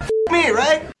 Because... Me,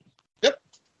 right? Yep.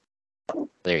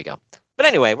 There you go. But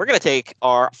anyway, we're going to take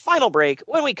our final break.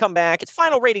 When we come back, it's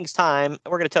final ratings time.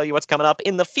 We're going to tell you what's coming up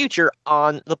in the future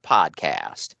on the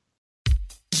podcast.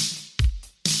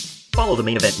 Follow the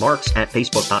Main Event Marks at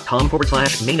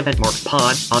Facebook.com/Main Event Marks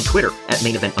Pod, on Twitter at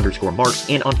Main Event _Marks,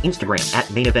 and on Instagram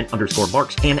at Main Event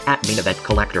 _Marks and at Main Event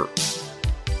Collector.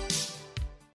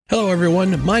 Hello,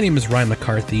 everyone. My name is Ryan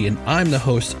McCarthy, and I'm the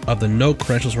host of the No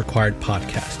Credentials Required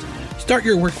podcast. Start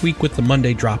your work week with the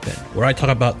Monday Drop-In, where I talk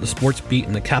about the sports beat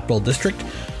in the Capital District,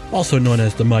 also known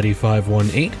as the Mighty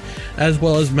 518, as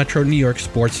well as Metro New York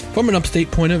sports from an upstate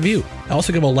point of view. I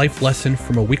also give a life lesson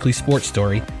from a weekly sports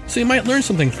story, so you might learn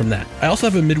something from that. I also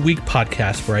have a midweek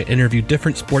podcast where I interview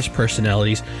different sports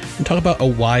personalities and talk about a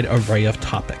wide array of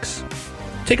topics.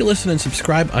 Take a listen and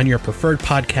subscribe on your preferred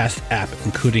podcast app,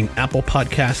 including Apple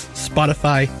Podcasts,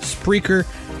 Spotify, Spreaker,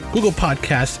 Google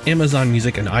Podcasts, Amazon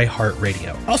Music, and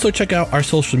iHeartRadio. Also check out our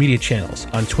social media channels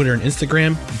on Twitter and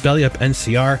Instagram,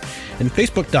 BellyUpNCR, and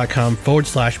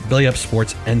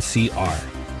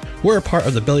Facebook.com/BellyUpSportsNCR. We're a part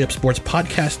of the Belly Up Sports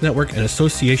Podcast Network in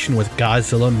association with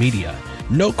Godzilla Media.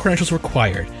 No credentials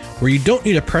required, where you don't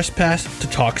need a press pass to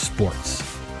talk sports.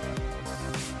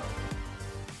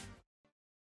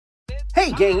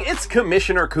 Hey gang, it's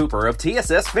Commissioner Cooper of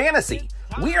TSS Fantasy.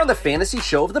 We are the fantasy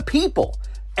show of the people.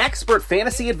 Expert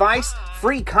fantasy advice,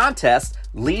 free contests,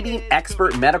 leading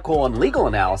expert medical and legal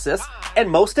analysis, and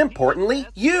most importantly,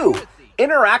 you.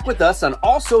 Interact with us on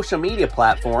all social media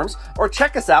platforms or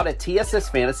check us out at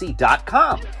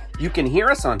tssfantasy.com. You can hear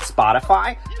us on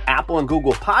Spotify, Apple and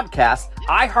Google Podcasts,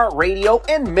 iHeartRadio,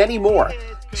 and many more.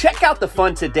 Check out the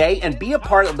fun today and be a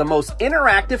part of the most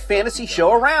interactive fantasy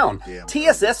show around.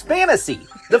 TSS Fantasy,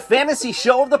 the fantasy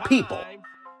show of the people.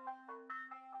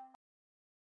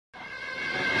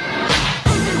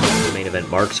 Main Event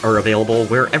Marks are available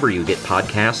wherever you get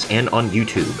podcasts and on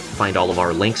YouTube. Find all of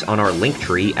our links on our link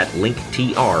tree at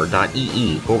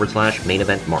linktr.ee/Main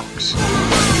Event Marks.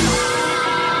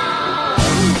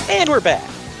 And we're back.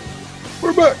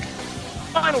 We're back.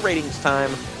 Final ratings time.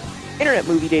 Internet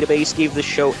Movie Database gave the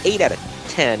show 8 out of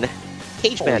 10.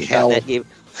 CageMatch.net gave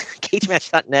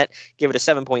CageMatch.net gave it a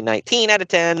 7.19 out of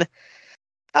 10.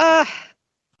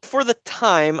 For the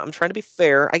time, I'm trying to be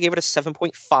fair. I gave it a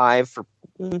 7.5 for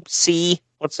C.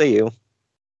 What say you?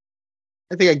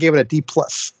 I think I gave it a D+.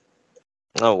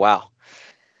 Oh, wow.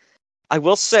 I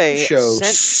will say... The show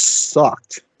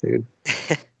sucked, dude.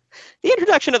 The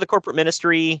introduction of the corporate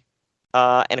ministry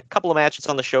and a couple of matches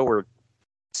on the show were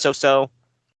so-so.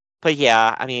 But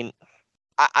yeah, I mean,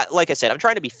 I like I said, I'm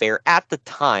trying to be fair. At the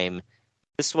time,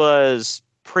 this was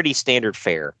pretty standard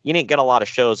fare. You didn't get a lot of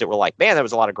shows that were like, man, there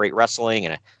was a lot of great wrestling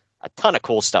and a ton of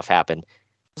cool stuff happened. It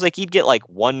was like you'd get like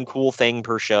one cool thing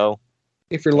per show.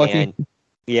 If you're lucky. And,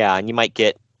 yeah, and you might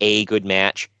get a good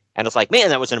match. And it's like, man,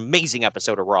 that was an amazing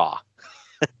episode of Raw.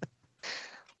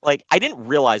 Like, I didn't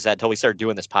realize that until we started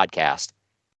doing this podcast.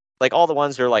 Like, all the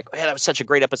ones that are like, man, that was such a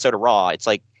great episode of Raw. It's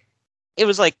like, it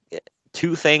was like...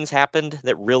 2 things happened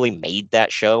that really made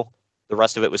that show. The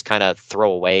rest of it was kind of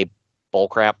throwaway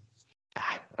bullcrap.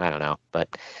 I don't know, but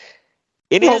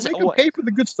it is. Make them pay for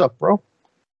the good stuff, bro.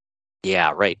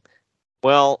 Yeah, right.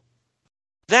 Well,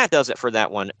 that does it for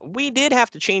that one. We did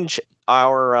have to change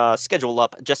our schedule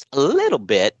up just a little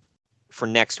bit for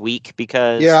next week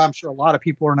because... Yeah, I'm sure a lot of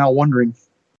people are now wondering.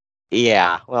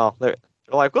 Yeah, well, there's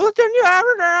They're like, well, then you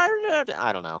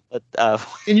I don't know. But,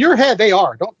 in your head, they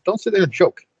are. Don't sit there and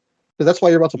joke. Because that's why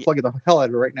you're about to plug the hell out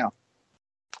of it right now.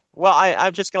 Well,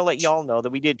 I'm just going to let y'all know that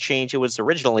we did change. It was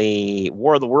originally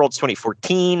War of the Worlds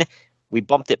 2014. We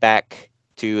bumped it back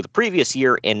to the previous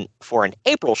year for an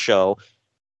April show,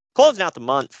 closing out the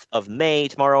month of May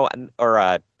tomorrow,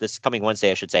 or this coming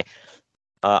Wednesday, I should say.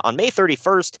 On May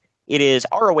 31st, it is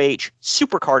ROH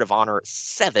Supercard of Honor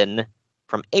 7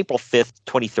 from April 5th,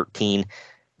 2013.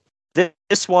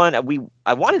 This one,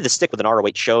 I wanted to stick with an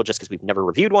ROH show just because we've never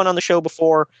reviewed one on the show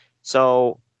before,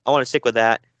 so I want to stick with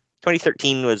that.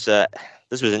 2013 was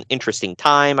this was an interesting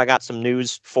time. I got some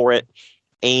news for it,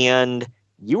 and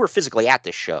you were physically at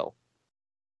this show,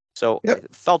 so I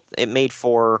felt it made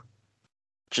for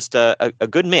just a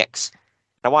good mix.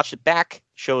 I watched it back.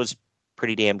 Show's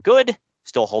pretty damn good.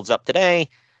 Still holds up today.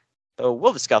 So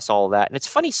we'll discuss all of that. And it's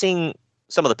funny seeing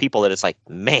some of the people that it's like,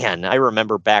 man, I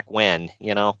remember back when,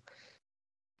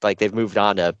 like they've moved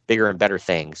on to bigger and better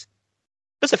things.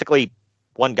 Specifically,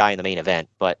 one guy in the main event,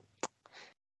 but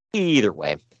either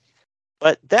way.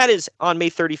 But that is on May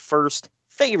 31st.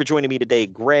 Thank you for joining me today,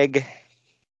 Greg.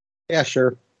 Yeah,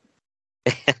 sure.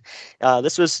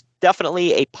 This was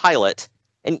definitely a pilot.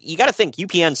 And you got to think,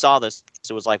 UPN saw this,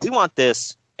 so it was like, we want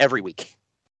this every week.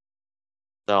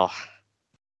 So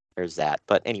there's that.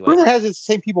 But anyway. Rumor has it the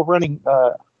same people running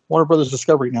Warner Brothers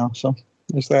Discovery now, so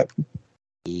there's that.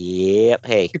 Yep.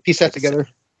 Hey. You piece that together.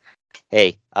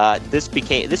 Hey, this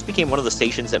became one of the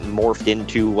stations that morphed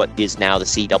into what is now the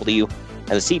CW. And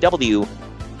the CW,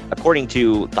 according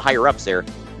to the higher ups there,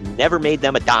 never made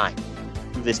them a dime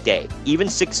to this day. Even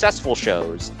successful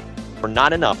shows were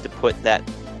not enough to put that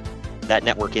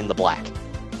network in the black.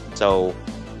 So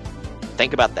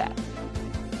think about that.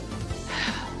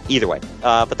 Either way.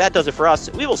 But that does it for us.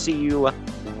 We will see you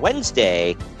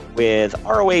Wednesday with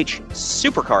ROH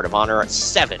Supercard of Honor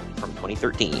 7 from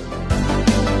 2013.